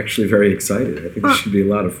I'm actually very excited. I think it should be a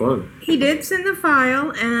lot of fun. He did send the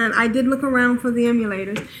file, and I did look around for the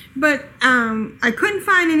emulators, but I couldn't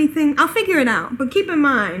find anything. I'll figure it out. But keep in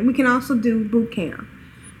mind, we can also do boot camp.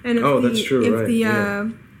 And if that's true.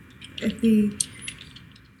 If the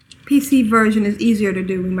PC version is easier to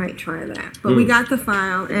do, we might try that. But we got the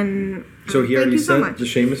file, and so he already sent the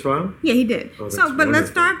Seamus file? Yeah, he did. Oh, but wonderful.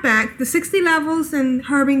 Let's start back. The 60 levels in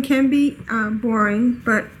Herbing can be boring,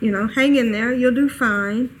 but hang in there. You'll do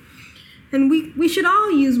fine. And we should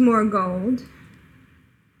all use more gold.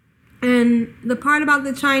 And the part about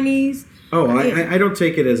the Chinese. Oh, I don't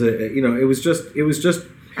take it as a it was just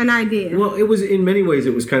an idea. Well, it was, in many ways,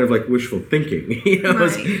 it was kind of like wishful thinking. I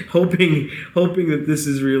was hoping that this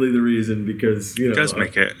is really the reason, because it does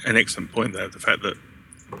make an excellent point there, the fact that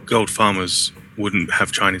gold farmers wouldn't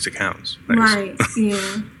have Chinese accounts. Right.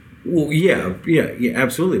 Yeah. Well, yeah,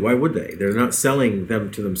 absolutely. Why would they? They're not selling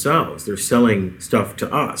them to themselves. They're selling stuff to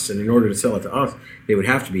us, and in order to sell it to us, they would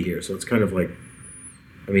have to be here. So it's kind of like,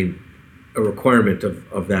 a requirement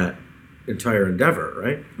of that entire endeavor,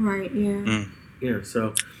 right? Right. Yeah. Mm. Yeah.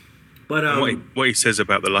 So, but what he says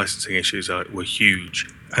about the licensing issues were huge,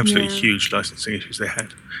 absolutely huge licensing issues they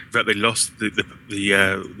had. In fact, they lost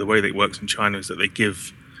the way that it works in China is that they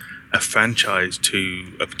give a franchise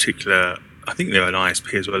to a particular. I think they're an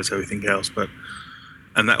ISP as well as everything else,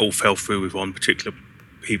 and that all fell through with one particular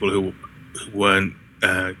people who weren't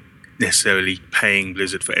necessarily paying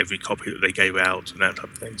Blizzard for every copy that they gave out and that type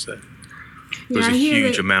of thing. So there was a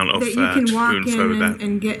huge amount of you can walk to and fro with that.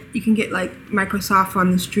 And you can get like Microsoft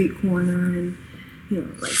on the street corner, and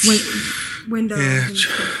like Windows. Yeah, and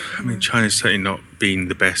stuff. China's certainly not been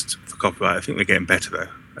the best for copyright. I think they're getting better though.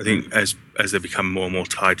 I think as they become more and more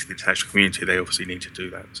tied to the international community, they obviously need to do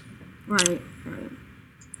that. So. Right.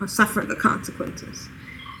 Or suffer the consequences.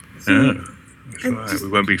 That's right. We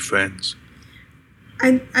won't be friends.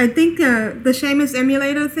 I think the Seamus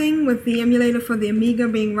emulator thing, with the emulator for the Amiga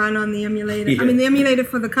being run on the emulator. Yeah. The emulator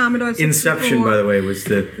for the Commodore 64. Inception, by the way, was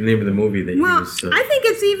the name of the movie that used. I think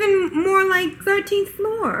it's even more like 13th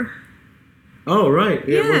Floor. Oh, right.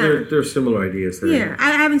 Yeah. Well, there are similar ideas there. Yeah,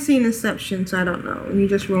 I haven't seen Inception, so I don't know. And you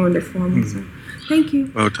just ruined it for me. So, thank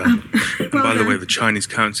you. Well done. By the way, the Chinese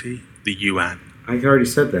currency, the yuan. I already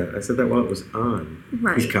said that. I said that while it was on.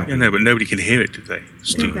 Right. Yeah, no, but nobody can hear it, did they?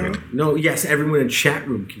 Stupid. No, yes, everyone in the chat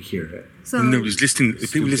room can hear it. So nobody's listening.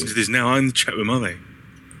 If people listen to this now, I'm in the chat room, are they?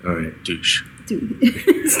 All right. Douche.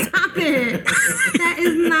 Dude, stop it. That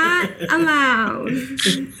is not allowed.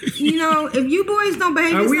 You know, if you boys don't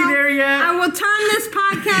behave yourself, we there yet? I will turn this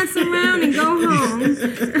podcast around and go home.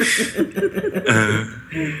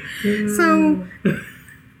 So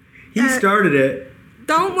he started it.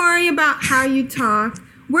 Don't worry about how you talk.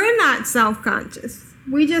 We're not self-conscious.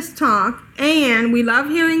 We just talk, and we love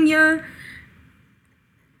hearing your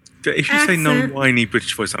If you say non-whiny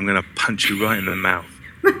British voice, I'm going to punch you right in the mouth.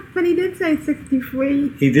 But he did say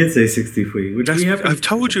 63. He did say 63, which we have. I've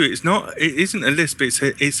told you it's not. It isn't a lisp.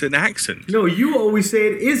 It's an accent. No, you always say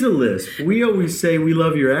it is a lisp. We always say we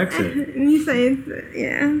love your accent. And you say it's,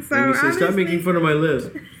 yeah. So and you say stop making fun of my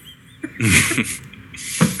lisp.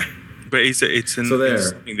 But it's something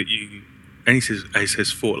that you. And he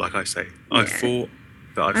says fought like I say. Yeah. I fought.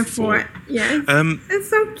 That I fought. Yes. It's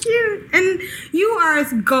so cute. And you are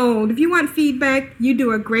as gold. If you want feedback, you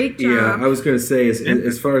do a great job. Yeah, I was going to say,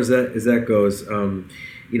 as far as that goes,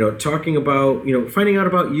 talking about, finding out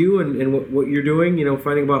about you and what you're doing,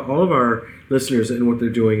 finding about all of our listeners and what they're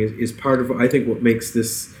doing is part of, I think, what makes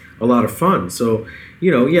this a lot of fun. So,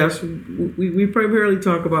 yes, we primarily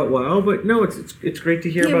talk about WoW, but no, it's great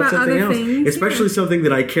to hear about something else, especially something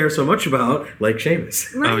that I care so much about, like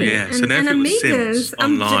Seamus. Right. Oh yeah, so now if it was Sims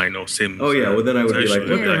online or Sims. Oh yeah, well then I would be like, what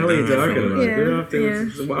the hell are you talking about? Get off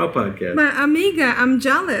this WoW podcast. But Amiga, I'm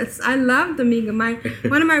jealous. I loved Amiga.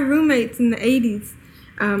 One of my roommates in the 80s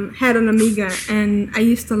had an Amiga, and I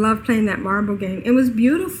used to love playing that marble game. It was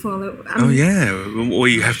beautiful. Or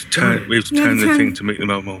you have to turn. We have to turn the thing to make the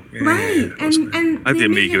marble. Yeah, right, yeah, and I had the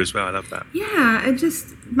Amiga as well. I love that. Yeah, it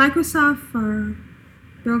just Microsoft or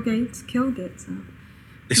Bill Gates killed it. So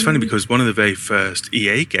it's funny because one of the very first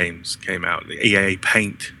EA games came out, the EA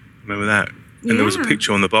Paint. Remember that? And there was a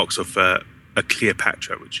picture on the box of a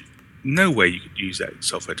Cleopatra, which no way you could use that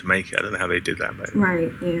software to make it. I don't know how they did that. But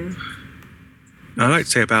right. Yeah. I like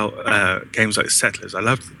to say about games like Settlers, I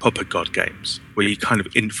love the Popper God games, where you kind of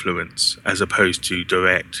influence as opposed to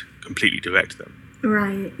completely direct them.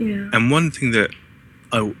 Right, yeah. And one thing that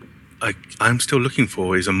I'm still looking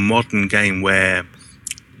for is a modern game where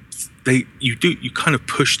you kind of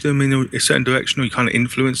push them in a certain direction, or you kind of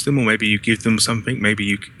influence them, or maybe you give them something, maybe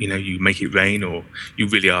you make it rain, or you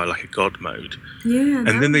really are like a god mode. Yeah.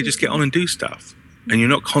 And then they just get on and do stuff. And you're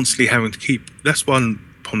not constantly having to keep... That's one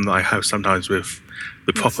problem that I have sometimes with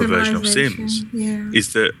the proper version of Sims,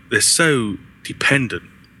 is that they're so dependent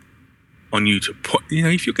on you to put,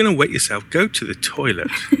 if you're going to wet yourself, go to the toilet.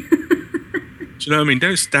 Do you know what I mean?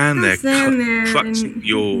 Don't stand there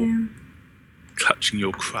clutching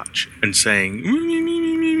your crutch and saying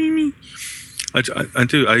me. I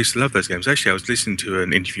do. I used to love those games. Actually, I was listening to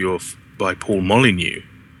an interview by Paul Molyneux,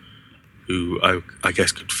 who I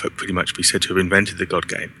guess could pretty much be said to have invented the God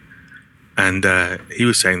game. And he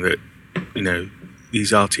was saying that,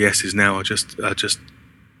 these RTSs now are just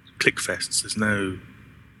click fests. There's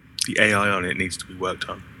the AI on it needs to be worked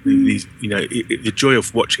on. The joy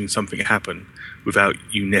of watching something happen without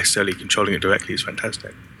you necessarily controlling it directly is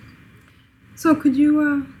fantastic. So could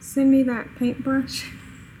you send me that paintbrush?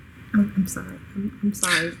 I'm sorry. I'm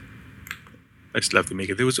sorry. I just love the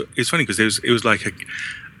Amiga. It's funny because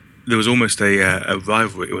there was almost a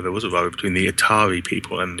rivalry, or there was a rivalry between the Atari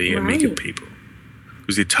people and the Amiga people.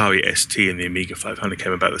 Because the Atari ST and the Amiga 500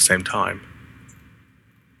 came about at the same time.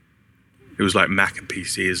 It was like Mac and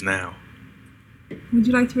PC is now. Would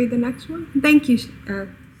you like to read the next one? Thank you.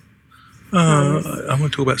 I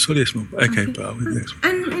want to talk about Solius more. Okay, but I'll read the next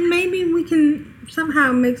one. And maybe we can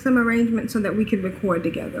somehow make some arrangements so that we can record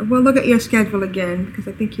together. We'll look at your schedule again, because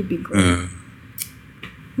I think you'd be great.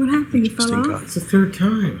 What happened? You fell off? It's the third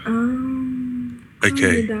time.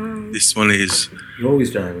 Okay. This one is... You always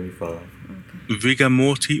die when you fall off. Riga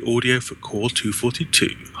Morty audio for call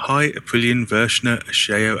 242. Hi, Aprillian, Vershner,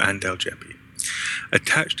 Asheo, and Aljepi.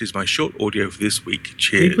 Attached is my short audio for this week.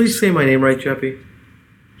 Cheers. Can you please say my name right, Jeppy?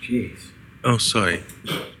 Jeez. Oh, sorry.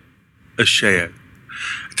 Asheo.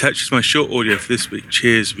 Attached is my short audio for this week.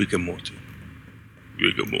 Cheers, Riga Morty.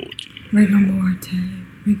 Riga Morty. Riga Morty.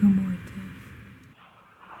 Riga Morty.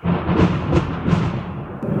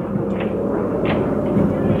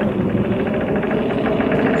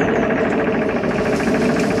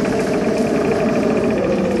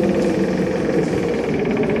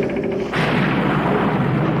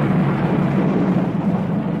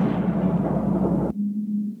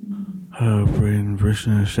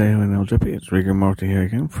 And LJP, it's Rigor Morty here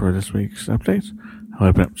again for this week's update. What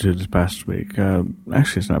I've been up to this past week.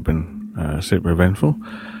 Actually, it's not been super eventful.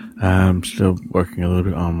 I'm still working a little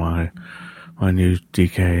bit on my new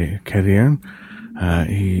DK Kedian.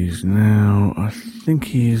 He's now, I think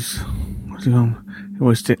what's he on? Well,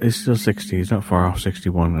 it's still 60. He's not far off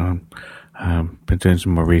 61. Been doing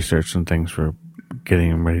some more research and things for getting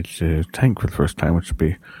him ready to tank for the first time, which would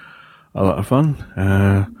be a lot of fun.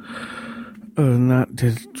 Other than that,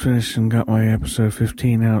 did finish and got my episode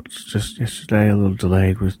 15 out just yesterday. A little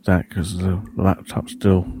delayed with that because the laptop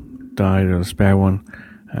still died, or the spare one.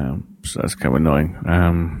 So that's kind of annoying.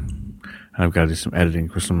 I've got to do some editing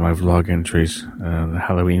for some of my vlog entries. The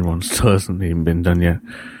Halloween one still hasn't even been done yet.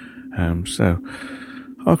 So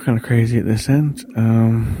all kind of crazy at this end.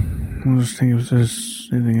 I'm just thinking if there's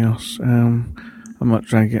anything else. I might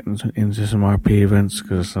try and get into some RP events,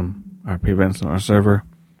 because some RP events on our server.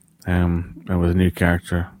 And with a new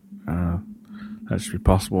character, that should be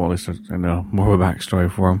possible. At least I know more of a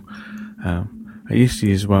backstory for him. I used to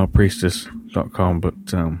use wildpriestess.com,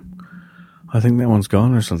 but I think that one's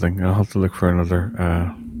gone or something. I'll have to look for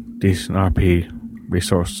another decent RP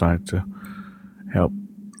resource site to help.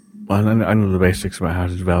 Well, I know the basics about how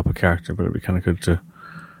to develop a character, but it'd be kind of good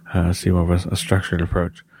to see more of a structured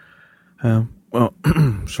approach. Well,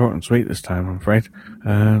 short and sweet this time, I'm afraid.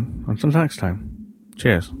 Until next time.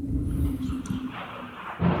 Cheers.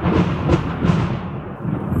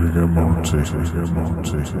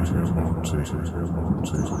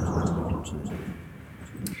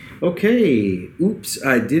 Okay, oops,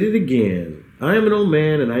 I did it again. I am an old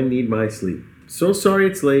man and I need my sleep. So sorry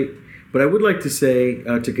it's late, but I would like to say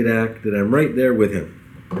to Kadak that I'm right there with him.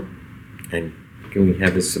 And can we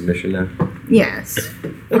have his submission now? Yes,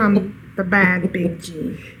 from the bad Big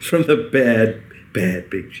G. From the bad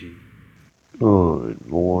Big G. Good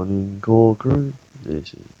morning, core crew.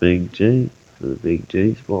 This is Big G for the Big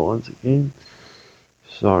G spot once again.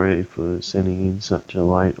 Sorry for sending in such a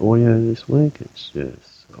late audio this week. It's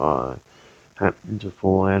just I happened to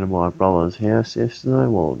fall out of my brother's house yesterday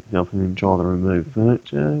while helping him try to remove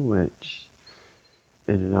furniture, which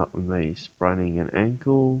ended up with me spraining an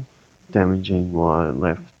ankle, damaging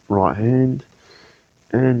my right hand,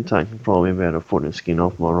 and taking probably about a foot of skin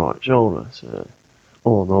off my right shoulder. So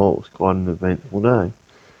all in all, it was quite an eventful day.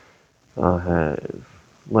 I have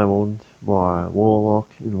levelled my warlock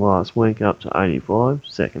in the last week up to 85,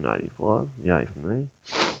 second 85, yay for me.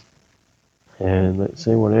 And let's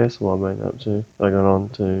see what else have I been up to. I got on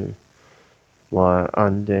to my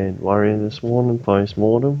undead warrior this morning,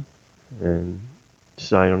 post-mortem, and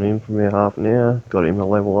stayed on him for about half an hour, got him a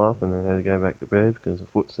level up, and then had to go back to bed because the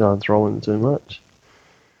foot started throwing too much.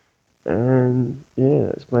 And yeah,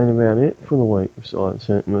 that's been about it for the week, besides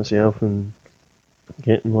hurting myself and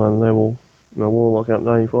getting my warlock up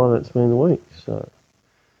to 85. That's been the week. So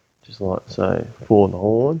just like to say, for the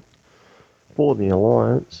Horde, for the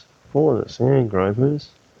Alliance, for the Sand Gropers,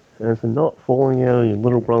 and for not falling out of your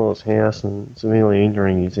little brother's house and severely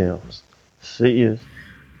injuring yourselves. See you.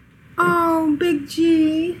 Oh, Big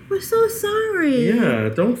G, we're so sorry. Yeah,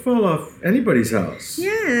 don't fall off anybody's house.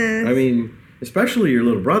 Yes. I mean, especially your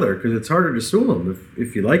little brother, because it's harder to sue him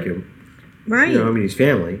if you like him. Right. You know, I mean, he's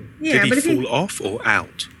family. Yeah, Did but he fall off or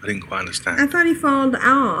out? I didn't quite understand. I thought he fell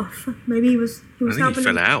off. Maybe he was I think helping. he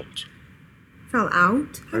fell out. Fell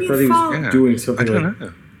out? How I do thought you he fall? was doing something I don't like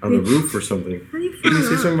know. on the roof or something. How do you Didn't he fall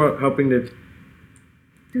say out? something about helping to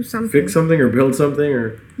Do something. fix something or build something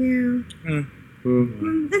or? Yeah.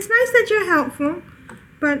 It's nice that you're helpful,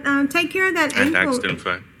 but take care of that And ankle accident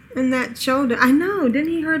phone. and that shoulder. I know. Didn't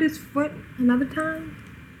he hurt his foot another time?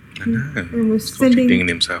 I know. And was What's he sending. dinging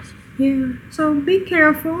himself? Yeah. So be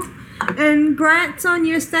careful. And grats on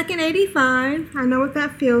your second 85. I know what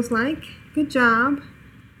that feels like. Good job.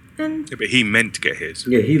 And Yeah, but he meant to get his.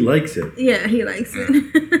 Yeah, he likes it. yeah, he likes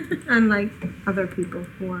it. Unlike other people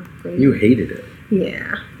who are crazy. You hated it.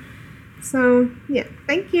 Yeah. So, yeah,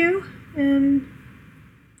 thank you. And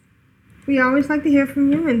we always like to hear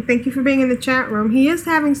from you. And thank you for being in the chat room. He is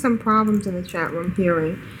having some problems in the chat room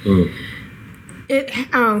hearing.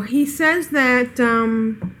 He says that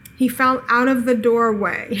he fell out of the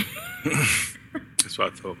doorway. That's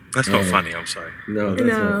what I thought. That's not funny, I'm sorry. No, that's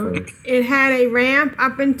not funny. It had a ramp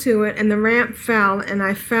up into it, and the ramp fell, and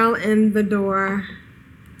I fell in the door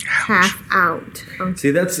half out.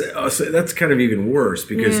 See, that's kind of even worse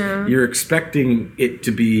because Yeah. you're expecting it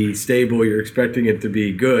to be stable, you're expecting it to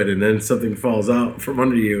be good, and then something falls out from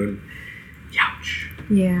under you, and ouch.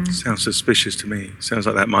 Yeah. Sounds suspicious to me. Sounds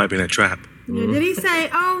like that might have been a trap. Yeah, did he say,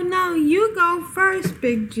 "Oh no, you go first,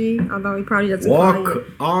 Big G"? Although he probably doesn't. call Walk you.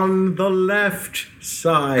 on the left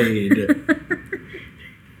side.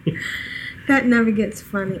 That never gets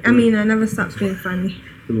funny. I mean, I never stops being funny.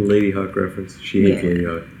 Little Lady Hawk reference. She hates Yeah. Lady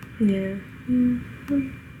Hawk. Yeah.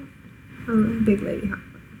 Big Lady Hawk.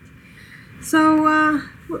 So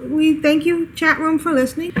we thank you, chat room, for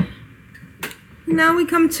listening. Now we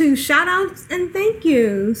come to shout outs and thank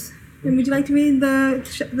yous. And would you like to read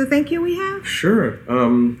the thank you we have? Sure.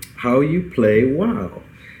 How you play WoW.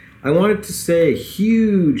 I wanted to say a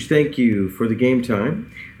huge thank you for the game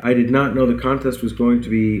time. I did not know the contest was going to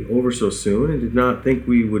be over so soon and did not think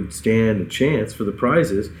we would stand a chance for the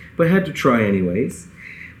prizes, but had to try anyways.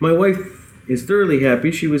 My wife is thoroughly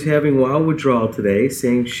happy she was having WoW withdrawal today,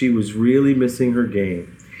 saying she was really missing her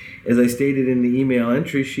game. As I stated in the email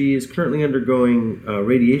entry, she is currently undergoing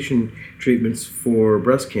radiation treatments for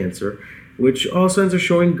breast cancer, which all signs are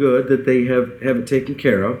showing good that they have it taken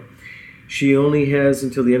care of. She only has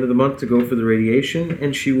until the end of the month to go for the radiation,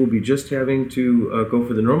 and she will be just having to go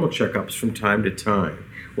for the normal checkups from time to time.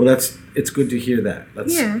 Well, it's good to hear that.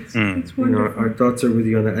 It's wonderful. Our thoughts are with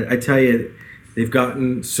you on that. I tell you, they've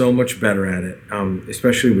gotten so much better at it,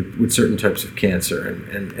 especially with certain types of cancer,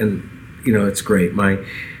 and it's great.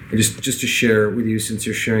 Just to share with you, since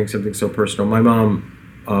you're sharing something so personal, my mom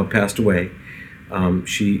passed away.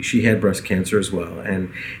 She had breast cancer as well,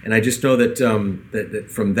 and I just know that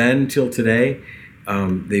that from then till today,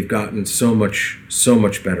 they've gotten so much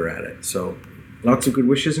better at it. So, lots of good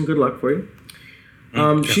wishes and good luck for you.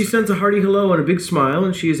 She sends a hearty hello and a big smile,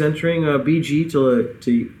 and she is entering BG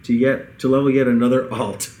to level yet another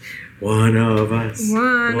alt. One of us.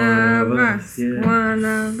 One of us. Yeah. One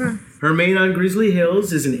of us. Her main on Grizzly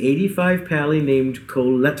Hills is an 85 pally named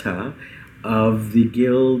Coletta of the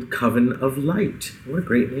guild Coven of Light. What a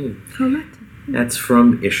great name. Coletta. That's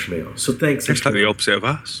from Ishmael. So thanks. It's like the opposite of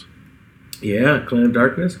us. Yeah, Clan of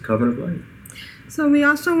Darkness, Coven of Light. So we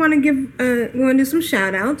also want to do some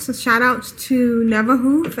shout outs. So shout outs to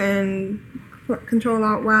Neverhoof and Control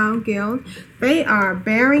Alt WoW Guild. They are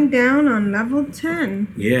bearing down on level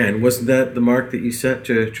 10. Yeah, and wasn't that the mark that you set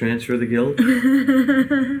to transfer the guild?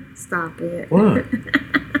 Stop it. What?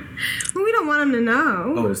 Well, we don't want them to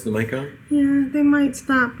know. Oh, is the mic on? Yeah, they might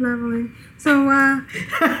stop leveling. So,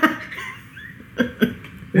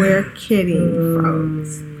 we're kidding,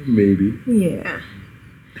 folks. Maybe. Yeah.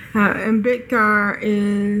 And Bitgar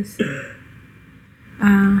is...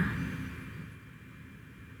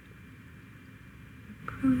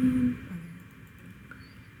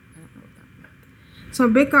 So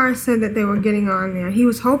Bitgar said that they were getting on there. He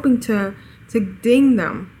was hoping to ding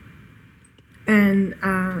them, and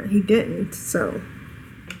he didn't. So,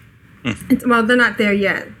 well, they're not there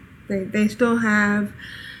yet. They still have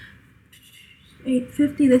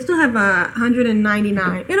 850. They still have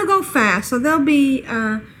 199. It'll go fast, so they'll be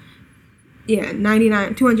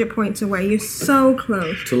 99, 200 points away. You're so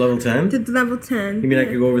close. To level 10? To level 10. You mean I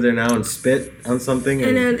could go over there now and spit on something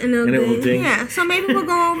and it will ding? Yeah, so maybe we'll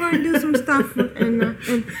go over and do some stuff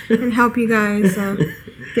and help you guys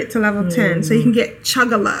get to level 10 so you can get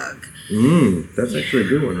Chug-a-Lug. That's actually a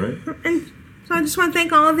good one, right? And so I just want to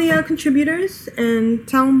thank all the contributors and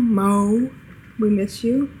tell Mo we miss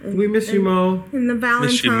you. We miss you, Mo. And the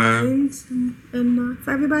Valentines. And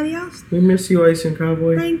for everybody else. We miss you, Ice and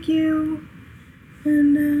Cowboy. Thank you.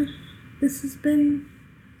 And this has been...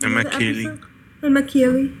 And McKeeling. And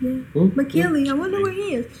McKeely, yeah. McKeely, I wonder where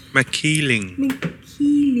he is. McKeeling.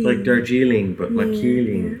 McKeely. Like Darjeeling, but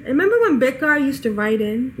McKeeling. Yeah. Remember when Bitgar used to write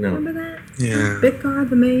in? No. Remember that? Yeah. Bitgar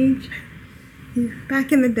the mage. Yeah,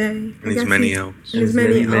 back in the day. And his many alts. His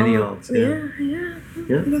many alts. Yeah.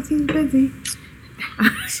 I guess he's busy.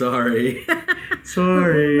 Sorry.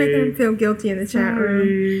 Sorry. Making him feel guilty in the chat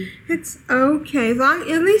room. It's okay. As long,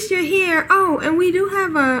 at least you're here. Oh, and we do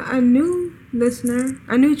have a new listener,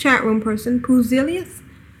 a new chat room person, Puzilius.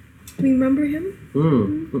 Do you remember him?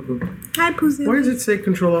 Hi, Puzilius. Why does it say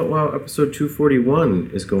Control Alt WoW episode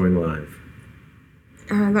 241 is going live?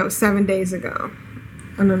 That was 7 days ago.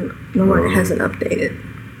 I don't know why it hasn't updated.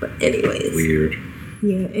 But anyways. Weird.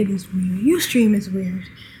 Yeah, it is weird. Your stream is weird.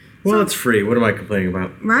 Well, it's free. What am I complaining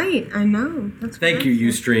about? Right, I know. Thank you,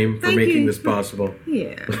 Ustream, for making this possible.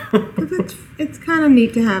 Yeah, because it's kind of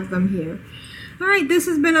neat to have them here. All right, this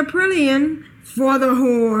has been Aprillian for the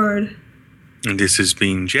Horde. And this has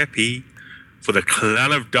been Jeppy for the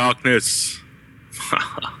Clan of Darkness.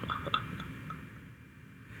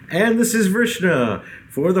 And this is Vrishna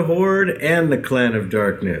for the Horde and the Clan of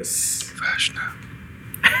Darkness. Vrishna.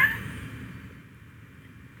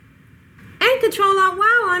 And Control Alt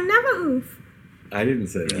WoW on Neverhoof. I didn't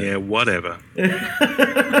say that. Yeah, whatever.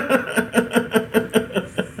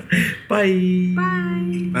 Bye.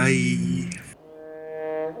 Bye. Bye.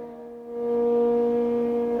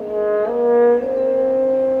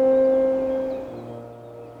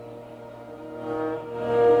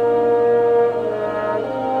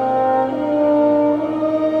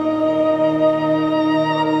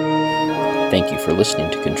 Thank you for listening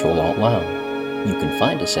to Control Alt WoW. You can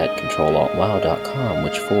find us at CtrlAltWow.com,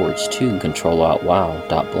 which forwards to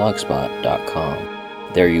CtrlAltWow.blogspot.com.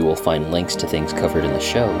 There you will find links to things covered in the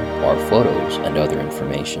show, our photos, and other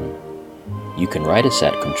information. You can write us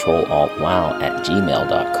at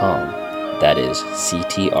CtrlAltWow@gmail.com. That is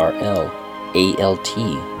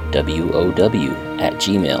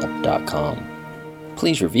CtrlAltWow@gmail.com.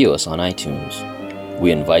 Please review us on iTunes.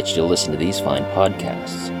 We invite you to listen to these fine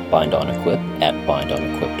podcasts. Bind on Equip at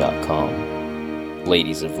bindonequip.com.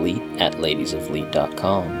 Ladies of Leet at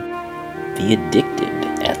ladiesofleet.com. The Addicted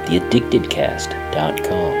at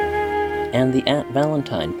theaddictedcast.com. And the At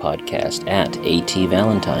Valentine podcast at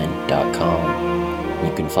atvalentine.com.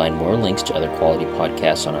 You can find more links to other quality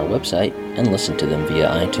podcasts on our website and listen to them via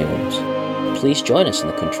iTunes. Please join us in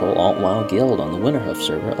the Ctrl-Alt-WoW Guild on the Winterhoof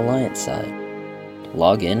server Alliance side.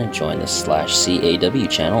 Log in and join the /CAW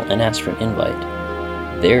channel and ask for an invite.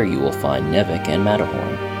 There you will find Nevik and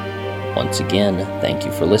Matterhorn. Once again, thank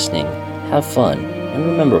you for listening, have fun, and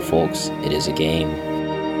remember folks, it is a game.